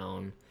small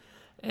town,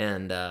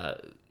 and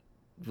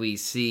we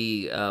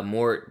see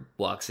Mort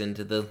walks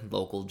into the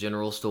local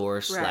general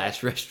store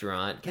 /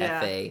 restaurant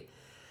cafe,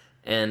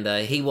 and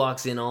he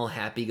walks in all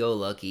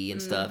happy-go-lucky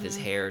and stuff. His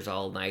hair's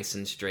all nice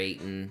and straight,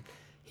 and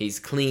he's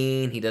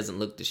clean. He doesn't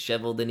look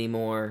disheveled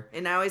anymore.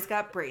 And now he's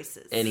got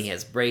braces. And he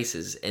has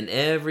braces, and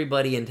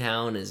everybody in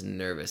town is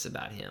nervous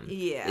about him.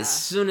 Yeah. As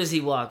soon as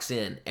he walks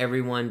in,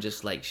 everyone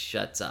just like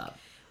shuts up.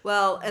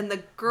 Well, and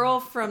the girl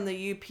from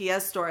the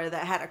UPS store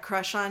that had a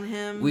crush on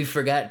him. We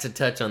forgot to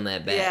touch on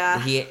that back.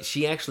 Yeah.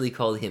 She actually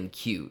called him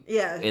cute.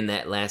 Yeah. In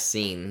that last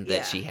scene that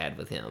Yeah. she had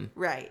with him.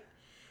 Right.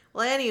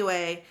 Well,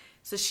 anyway,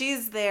 so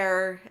she's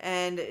there,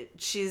 and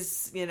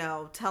she's,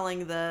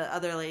 telling the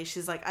other lady,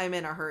 she's like, I'm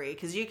in a hurry,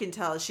 because you can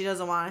tell she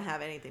doesn't want to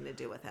have anything to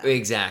do with him.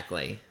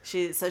 Exactly.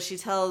 So she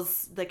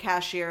tells the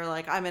cashier,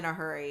 like, I'm in a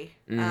hurry,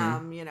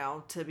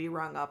 to be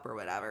rung up or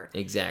whatever.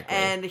 Exactly.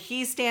 And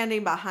he's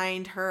standing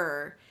behind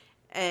her,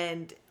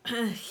 and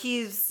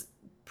he's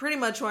pretty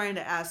much wanting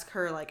to ask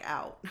her, like,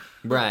 out.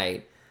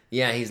 Right.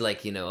 Yeah, he's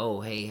like,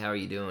 oh, hey, how are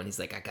you doing? He's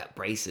like, I got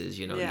braces,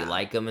 you Yeah.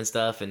 like them and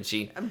stuff. And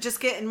she, I'm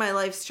just getting my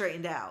life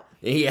straightened out.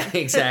 yeah,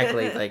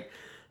 exactly. Like,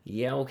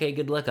 yeah, okay,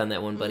 good luck on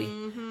that one, buddy.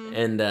 Mm-hmm.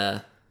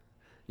 And,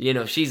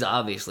 she's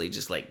obviously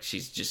just like,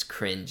 she's just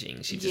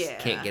cringing. She just Yeah.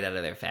 can't get out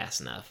of there fast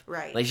enough.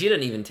 Right. Like, she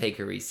doesn't even take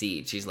her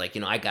receipt. She's like,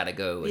 I gotta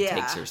go, and Yeah.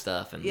 takes her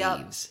stuff and Yep.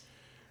 leaves.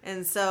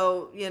 And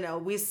so,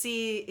 we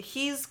see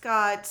he's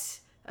got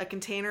a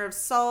container of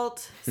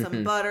salt,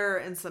 some butter,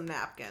 and some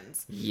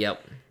napkins.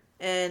 Yep.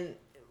 And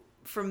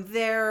from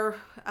there,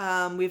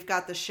 we've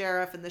got the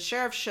sheriff, and the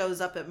sheriff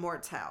shows up at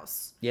Mort's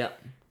house. Yep.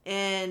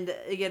 And,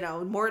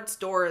 Mort's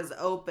door is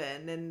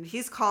open, and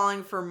he's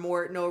calling for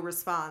Mort, no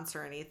response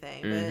or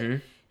anything.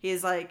 But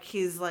he's like,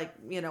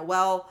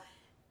 well,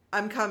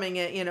 I'm coming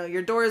in,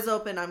 your door is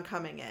open, I'm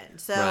coming in.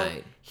 So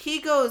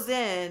he goes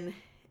in,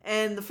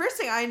 and the first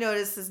thing I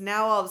notice is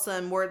now all of a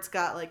sudden Mort's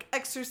got, like,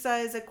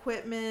 exercise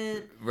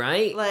equipment.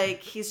 Right.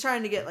 Like, he's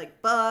trying to get,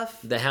 like, buff.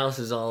 The house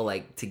is all,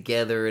 like,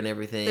 together and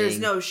everything. There's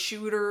no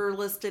shooter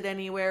listed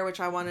anywhere, which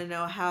I want to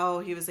know how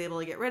he was able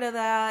to get rid of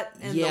that.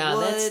 And yeah, the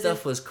wood. That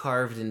stuff was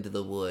carved into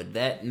the wood.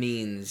 That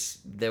means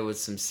there was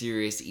some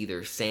serious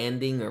either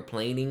sanding or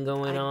planing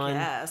going on.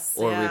 Guess,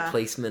 or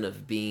replacement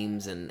of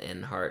beams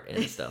and heart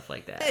and stuff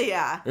like that.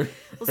 Yeah.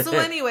 Well, so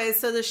anyway,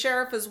 so the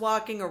sheriff is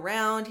walking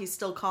around. He's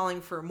still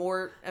calling for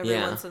Mort every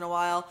once in a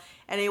while.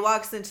 And he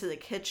walks into the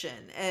kitchen.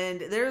 And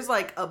there's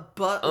like a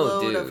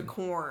buttload of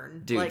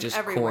corn. Dude, like, just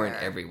everywhere. corn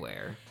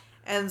everywhere.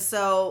 And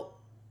so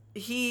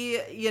he,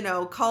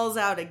 calls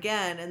out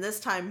again. And this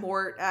time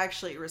Mort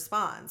actually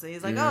responds. And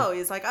he's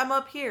like, I'm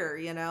up here,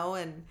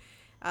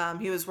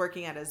 and he was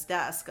working at his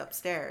desk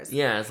upstairs.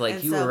 Yeah, it's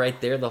like, you were right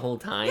there the whole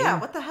time. Yeah,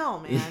 what the hell,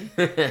 man?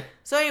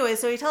 So anyway,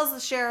 so he tells the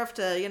sheriff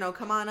to,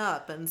 come on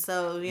up. And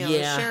so,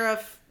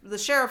 the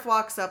sheriff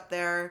walks up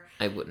there.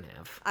 I wouldn't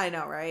have. I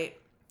know, right?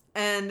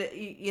 And,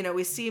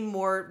 we see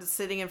Mort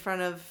sitting in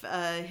front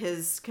of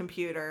his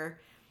computer.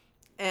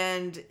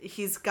 And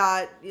he's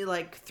got,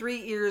 like,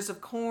 3 ears of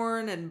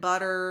corn and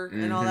butter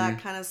and all that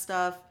kind of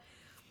stuff.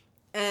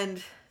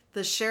 And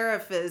the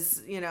sheriff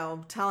is,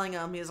 telling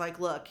him, he's like,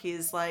 look,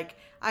 he's like,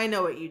 I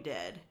know what you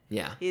did.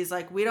 Yeah. He's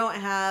like, we don't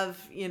have,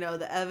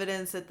 the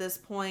evidence at this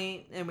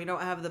point, and we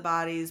don't have the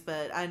bodies,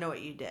 but I know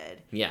what you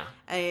did. Yeah.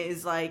 And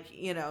he's like,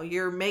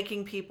 you're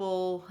making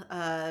people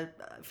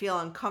feel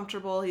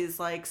uncomfortable. He's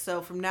like,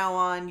 so from now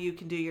on, you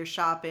can do your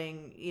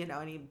shopping,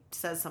 and he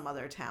says some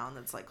other town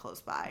that's, like,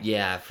 close by.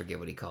 Yeah, I forget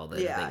what he called it.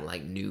 Yeah. I think,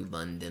 like, New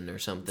London or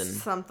something.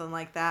 Something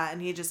like that.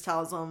 And he just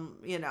tells them,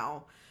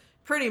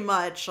 pretty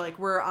much, like,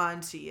 we're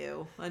on to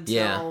you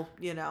until,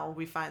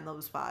 we find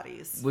those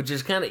bodies. Which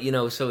is kind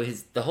of, so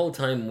the whole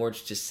time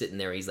Mort's just sitting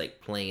there, he's,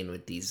 like, playing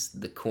with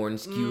the corn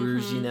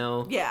skewers,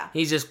 Yeah.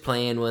 He's just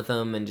playing with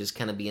them and just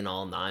kind of being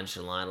all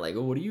nonchalant, like,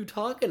 oh, what are you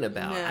talking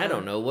about? Yeah. I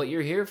don't know what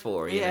you're here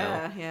for, you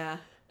know? Yeah.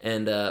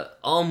 And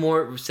all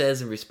Mort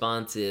says in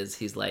response is,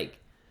 he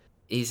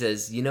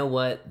says, you know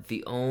what?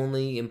 The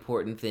only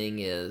important thing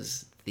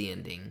is the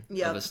ending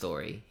of a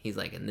story. He's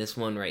like, and this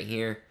one right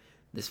here,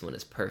 this one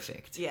is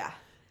perfect. Yeah.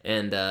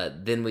 And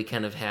then we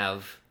kind of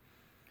have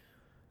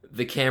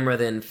the camera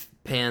then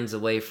pans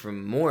away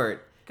from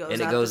Mort, and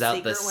it goes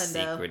out the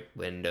secret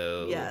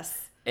window.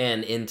 Yes.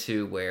 And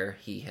into where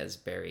he has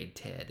buried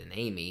Ted and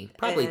Amy.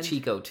 Probably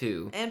Chico,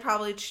 too. And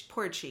probably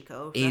poor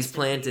Chico. He's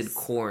planted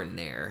corn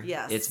there.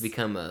 Yes. It's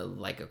become a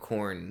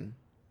corn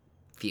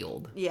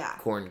field. Yeah.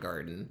 Corn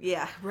garden.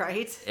 Yeah,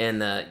 right.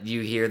 And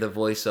you hear the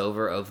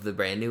voiceover of the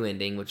brand new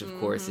ending, which of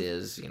course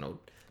is,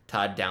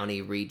 Todd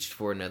Downey reached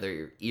for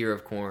another ear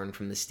of corn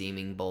from the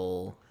steaming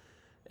bowl.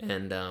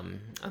 And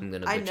I'm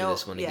going to butcher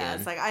this one again. Yeah,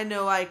 it's like, I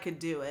know I could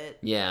do it.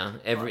 Yeah,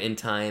 in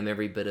time,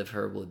 every bit of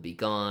her would be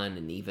gone.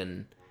 And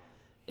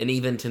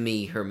even to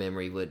me, her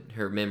memory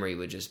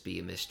would just be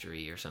a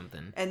mystery or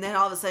something. And then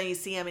all of a sudden you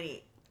see him and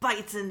he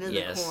bites into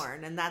the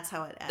corn. And that's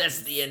how it ends.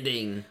 That's the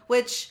ending.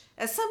 Which,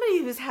 as somebody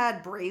who's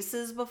had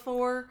braces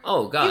before...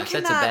 Oh, gosh,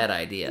 that's a bad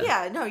idea.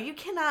 Yeah, no, you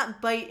cannot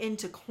bite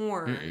into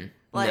corn.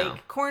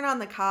 Corn on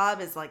the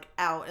cob is, like,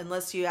 out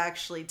unless you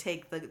actually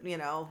take the,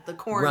 the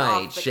corn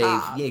off the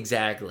cob. Right,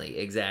 exactly.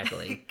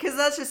 Because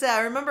that's just it.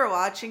 I remember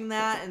watching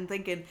that and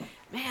thinking,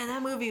 man,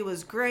 that movie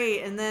was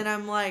great. And then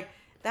I'm like,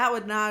 that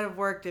would not have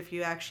worked if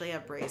you actually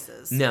have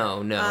braces.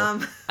 No.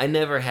 I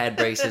never had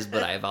braces,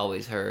 but I've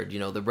always heard,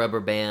 the rubber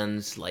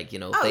bands, like,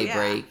 if they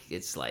break,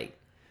 it's like...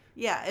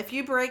 Yeah, if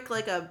you break,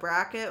 like, a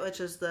bracket, which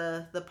is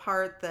the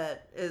part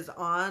that is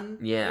on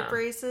the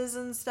braces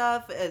and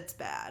stuff, it's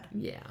bad.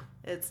 Yeah.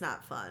 It's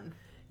not fun.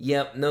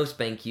 Yep, no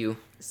spank you.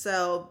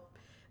 So,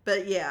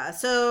 but yeah,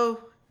 so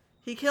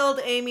he killed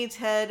Amy,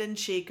 Ted, and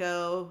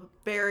Chico,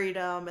 buried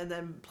them, and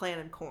then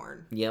planted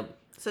corn. Yep.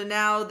 So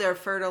now they're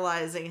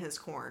fertilizing his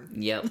corn.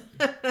 Yep.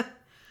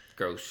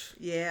 Gross.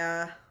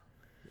 Yeah.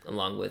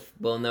 Along with,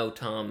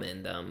 Tom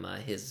and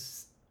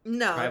his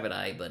private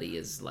eye buddy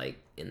is, like,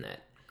 in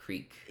that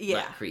creek. Yeah.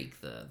 Not creek,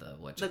 the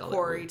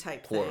quarry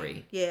type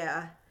thing.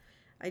 Yeah.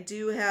 I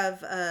do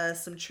have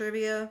some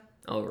trivia.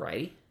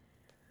 Alrighty.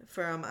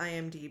 From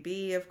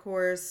IMDb, of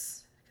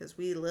course, because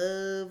we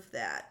love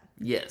that.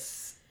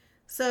 Yes.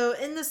 So,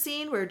 in the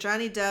scene where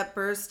Johnny Depp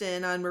burst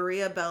in on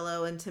Maria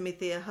Bello and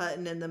Timothy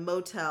Hutton in the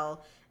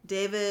motel,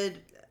 David,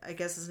 I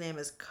guess his name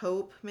is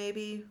Cope,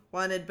 maybe,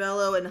 wanted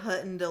Bello and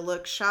Hutton to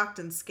look shocked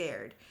and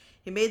scared.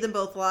 He made them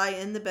both lie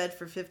in the bed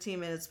for 15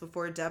 minutes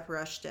before Depp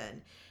rushed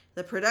in.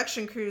 The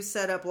production crew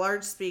set up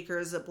large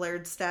speakers that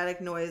blared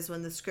static noise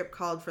when the script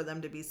called for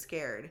them to be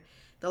scared.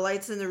 The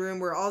lights in the room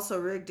were also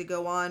rigged to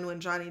go on when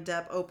Johnny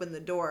Depp opened the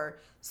door,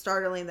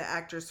 startling the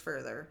actors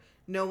further.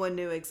 No one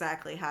knew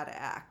exactly how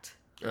to act.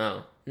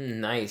 Oh,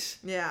 nice.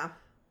 Yeah.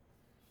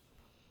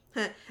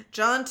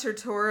 John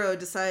Turturro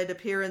decided to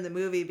appear in the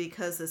movie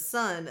because his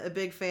son, a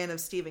big fan of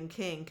Stephen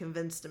King,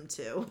 convinced him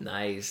to.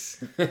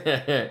 Nice.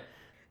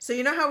 So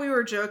you know how we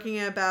were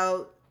joking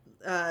about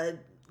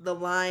the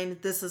line,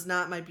 "This is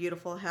not my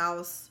beautiful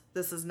house,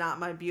 this is not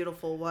my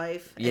beautiful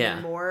wife,"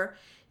 anymore?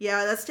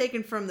 Yeah, that's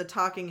taken from the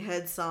Talking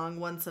Heads song,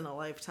 "Once in a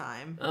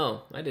Lifetime."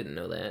 Oh, I didn't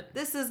know that.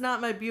 This is not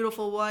my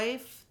beautiful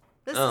wife.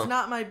 This is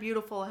not my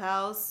beautiful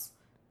house.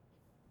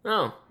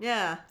 Oh.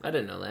 Yeah. I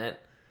didn't know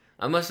that.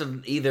 I must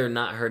have either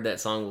not heard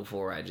that song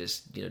before, I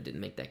just, didn't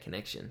make that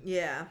connection.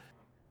 Yeah.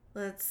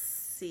 Let's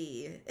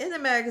see. In the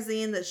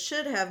magazine that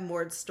should have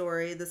Mord's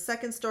story, the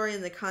second story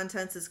in the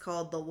contents is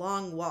called The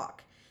Long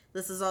Walk.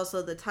 This is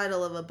also the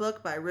title of a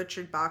book by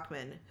Richard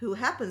Bachman, who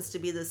happens to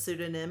be the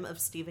pseudonym of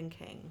Stephen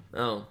King.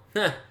 Oh,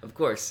 of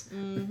course.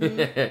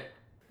 Mm-hmm.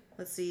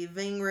 Let's see.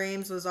 Ving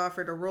Rhames was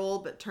offered a role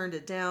but turned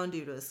it down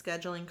due to a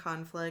scheduling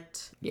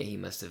conflict. Yeah, he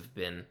must have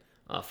been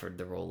offered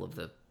the role of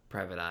the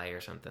Private Eye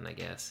or something, I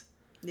guess.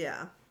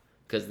 Yeah.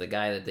 Because the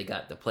guy that they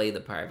got to play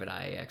the Private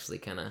Eye actually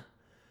kind of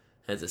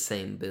has the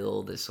same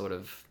build as sort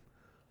of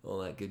all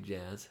that good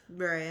jazz.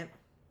 Right.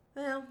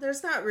 Well,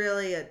 there's not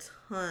really a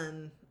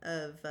ton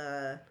of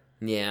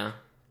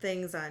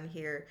things on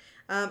here.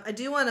 I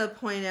do want to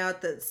point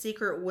out that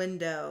Secret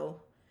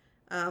Window,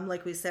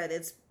 like we said,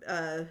 it's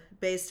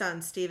based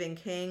on Stephen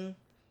King.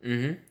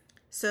 Mm-hmm.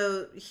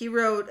 So he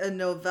wrote a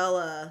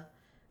novella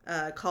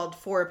called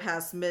 4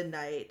 Past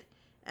Midnight,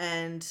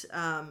 and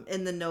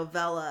in the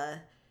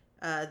novella,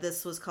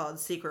 this was called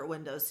Secret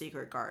Window,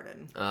 Secret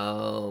Garden.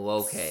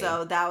 Oh, okay.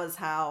 So that was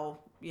how,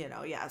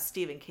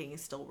 Stephen King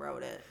still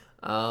wrote it.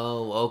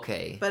 Oh,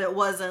 okay. But it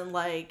wasn't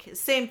like,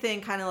 same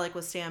thing kind of like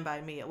with Stand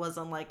By Me. It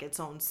wasn't like its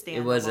own standalone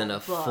It wasn't a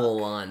book.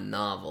 full-on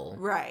novel.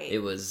 Right. It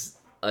was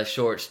a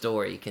short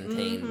story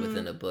contained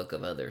within a book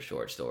of other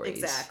short stories.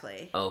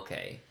 Exactly.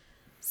 Okay.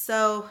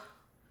 So,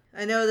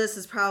 I know this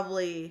is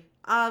probably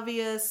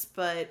obvious,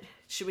 but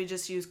should we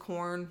just use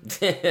corn?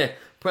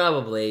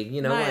 Probably.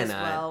 Might why as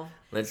not? well.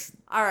 Let's.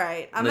 All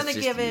right. I'm Let's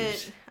gonna just give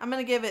use- it. I'm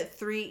gonna give it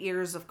 3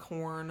 ears of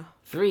corn.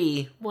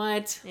 3?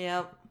 What?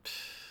 Yep.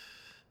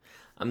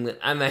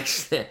 I'm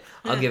actually.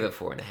 I'll give it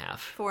 4.5.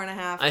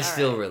 4.5. I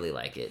still really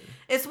like it.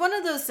 It's one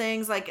of those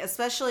things, like,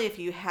 especially if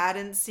you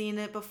hadn't seen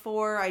it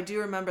before. I do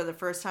remember the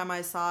first time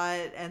I saw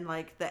it, and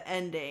like the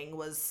ending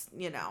was,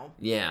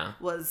 Yeah.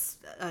 was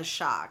a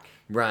shock.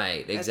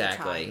 Right. At the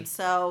Exactly. time.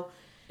 So,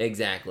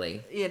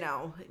 Exactly.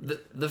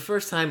 The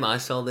first time I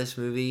saw this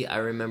movie, I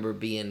remember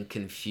being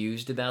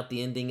confused about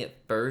the ending at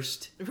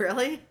first.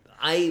 Really?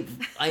 I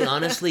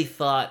honestly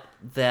thought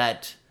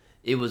that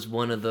it was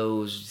one of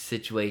those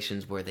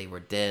situations where they were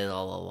dead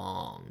all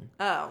along.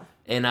 Oh.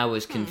 And I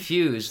was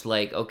confused,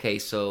 like, okay,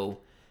 so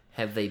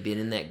have they been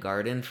in that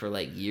garden for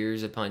like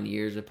years upon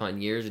years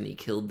upon years and he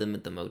killed them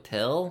at the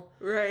motel?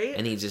 Right.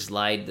 And he just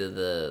lied to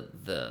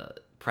the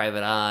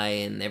Private Eye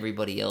and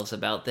everybody else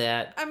about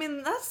that? I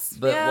mean, that's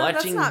watching,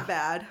 that's not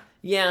bad.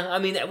 Yeah, I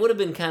mean, that would have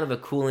been kind of a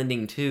cool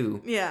ending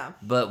too. Yeah.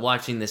 But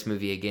watching this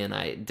movie again,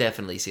 I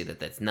definitely see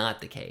that that's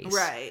not the case.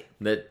 Right.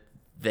 That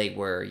they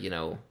were,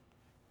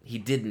 he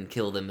didn't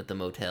kill them at the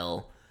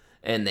motel,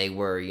 and they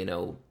were,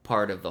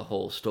 part of the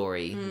whole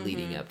story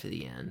leading up to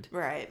the end.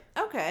 Right.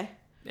 Okay.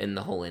 And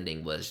the whole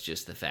ending was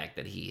just the fact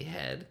that he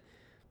had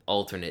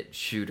alternate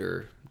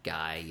shooter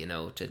guy,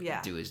 to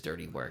do his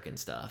dirty work and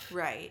stuff.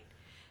 Right.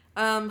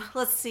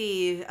 Let's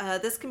see.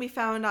 This can be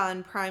found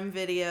on Prime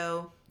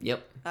Video.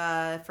 Yep.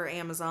 For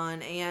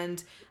Amazon,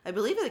 and I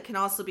believe it can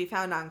also be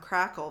found on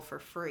Crackle for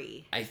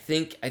free. I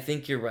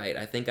think you're right.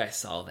 I think I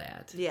saw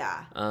that.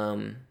 Yeah.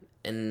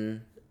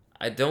 And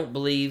I don't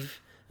believe,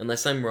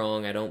 unless I'm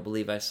wrong, I don't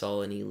believe I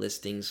saw any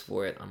listings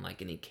for it on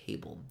like any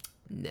cable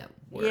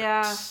networks.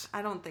 Yeah,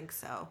 I don't think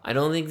so. I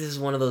don't think this is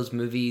one of those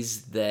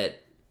movies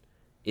that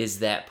is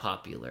that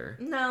popular.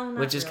 No, not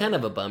which is really. kind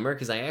of a bummer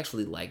because I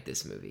actually like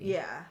this movie.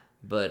 Yeah.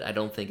 But I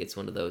don't think it's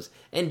one of those.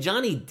 And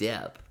Johnny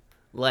Depp,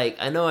 like,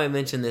 I know I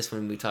mentioned this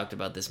when we talked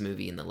about this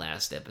movie in the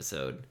last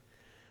episode,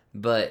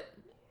 but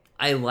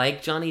I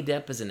like Johnny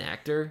Depp as an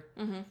actor.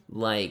 Mm-hmm.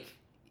 Like,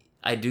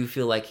 I do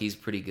feel like he's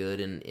pretty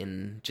good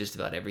in just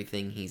about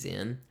everything he's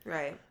in.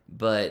 Right.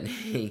 But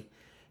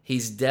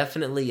he's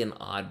definitely an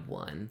odd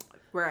one.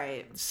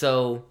 Right.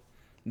 So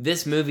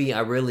this movie I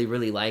really,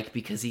 really like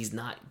because he's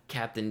not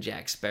Captain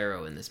Jack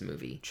Sparrow in this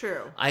movie.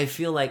 True. I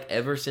feel like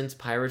ever since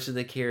Pirates of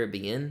the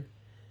Caribbean,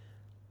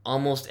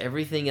 almost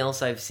everything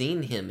else I've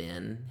seen him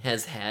in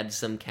has had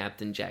some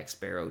Captain Jack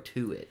Sparrow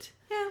to it.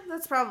 Yeah,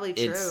 that's probably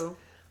true.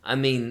 I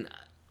mean,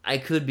 I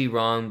could be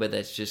wrong, but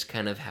that's just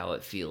kind of how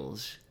it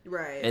feels.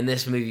 Right. And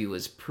this movie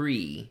was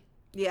pre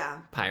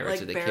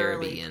Pirates of the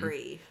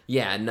Caribbean.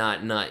 Yeah,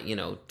 not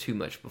too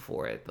much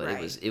before it, but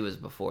right. it was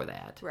before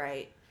that.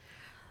 Right.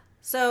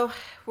 So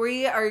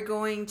we are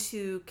going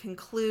to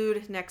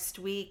conclude next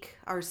week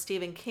our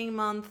Stephen King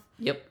month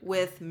Yep.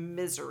 with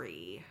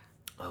Misery.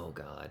 Oh,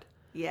 God.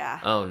 Yeah.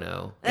 Oh,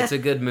 no. It's a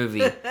good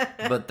movie,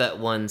 but that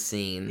one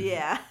scene.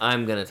 Yeah.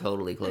 I'm going to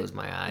totally close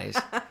my eyes.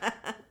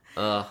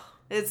 Ugh.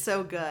 It's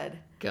so good.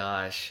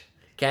 Gosh.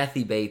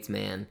 Kathy Bates,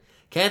 man.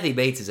 Kathy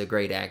Bates is a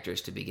great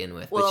actress to begin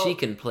with, but Well, she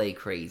can play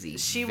crazy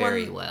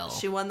very well.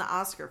 She won the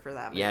Oscar for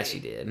that movie. Yeah, she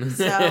did.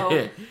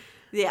 So,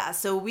 yeah,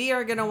 so we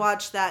are going to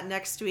watch that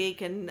next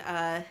week and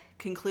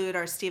conclude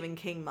our Stephen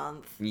King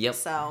month. Yep.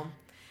 So,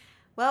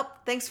 well,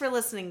 thanks for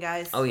listening,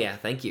 guys. Oh, yeah.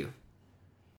 Thank you.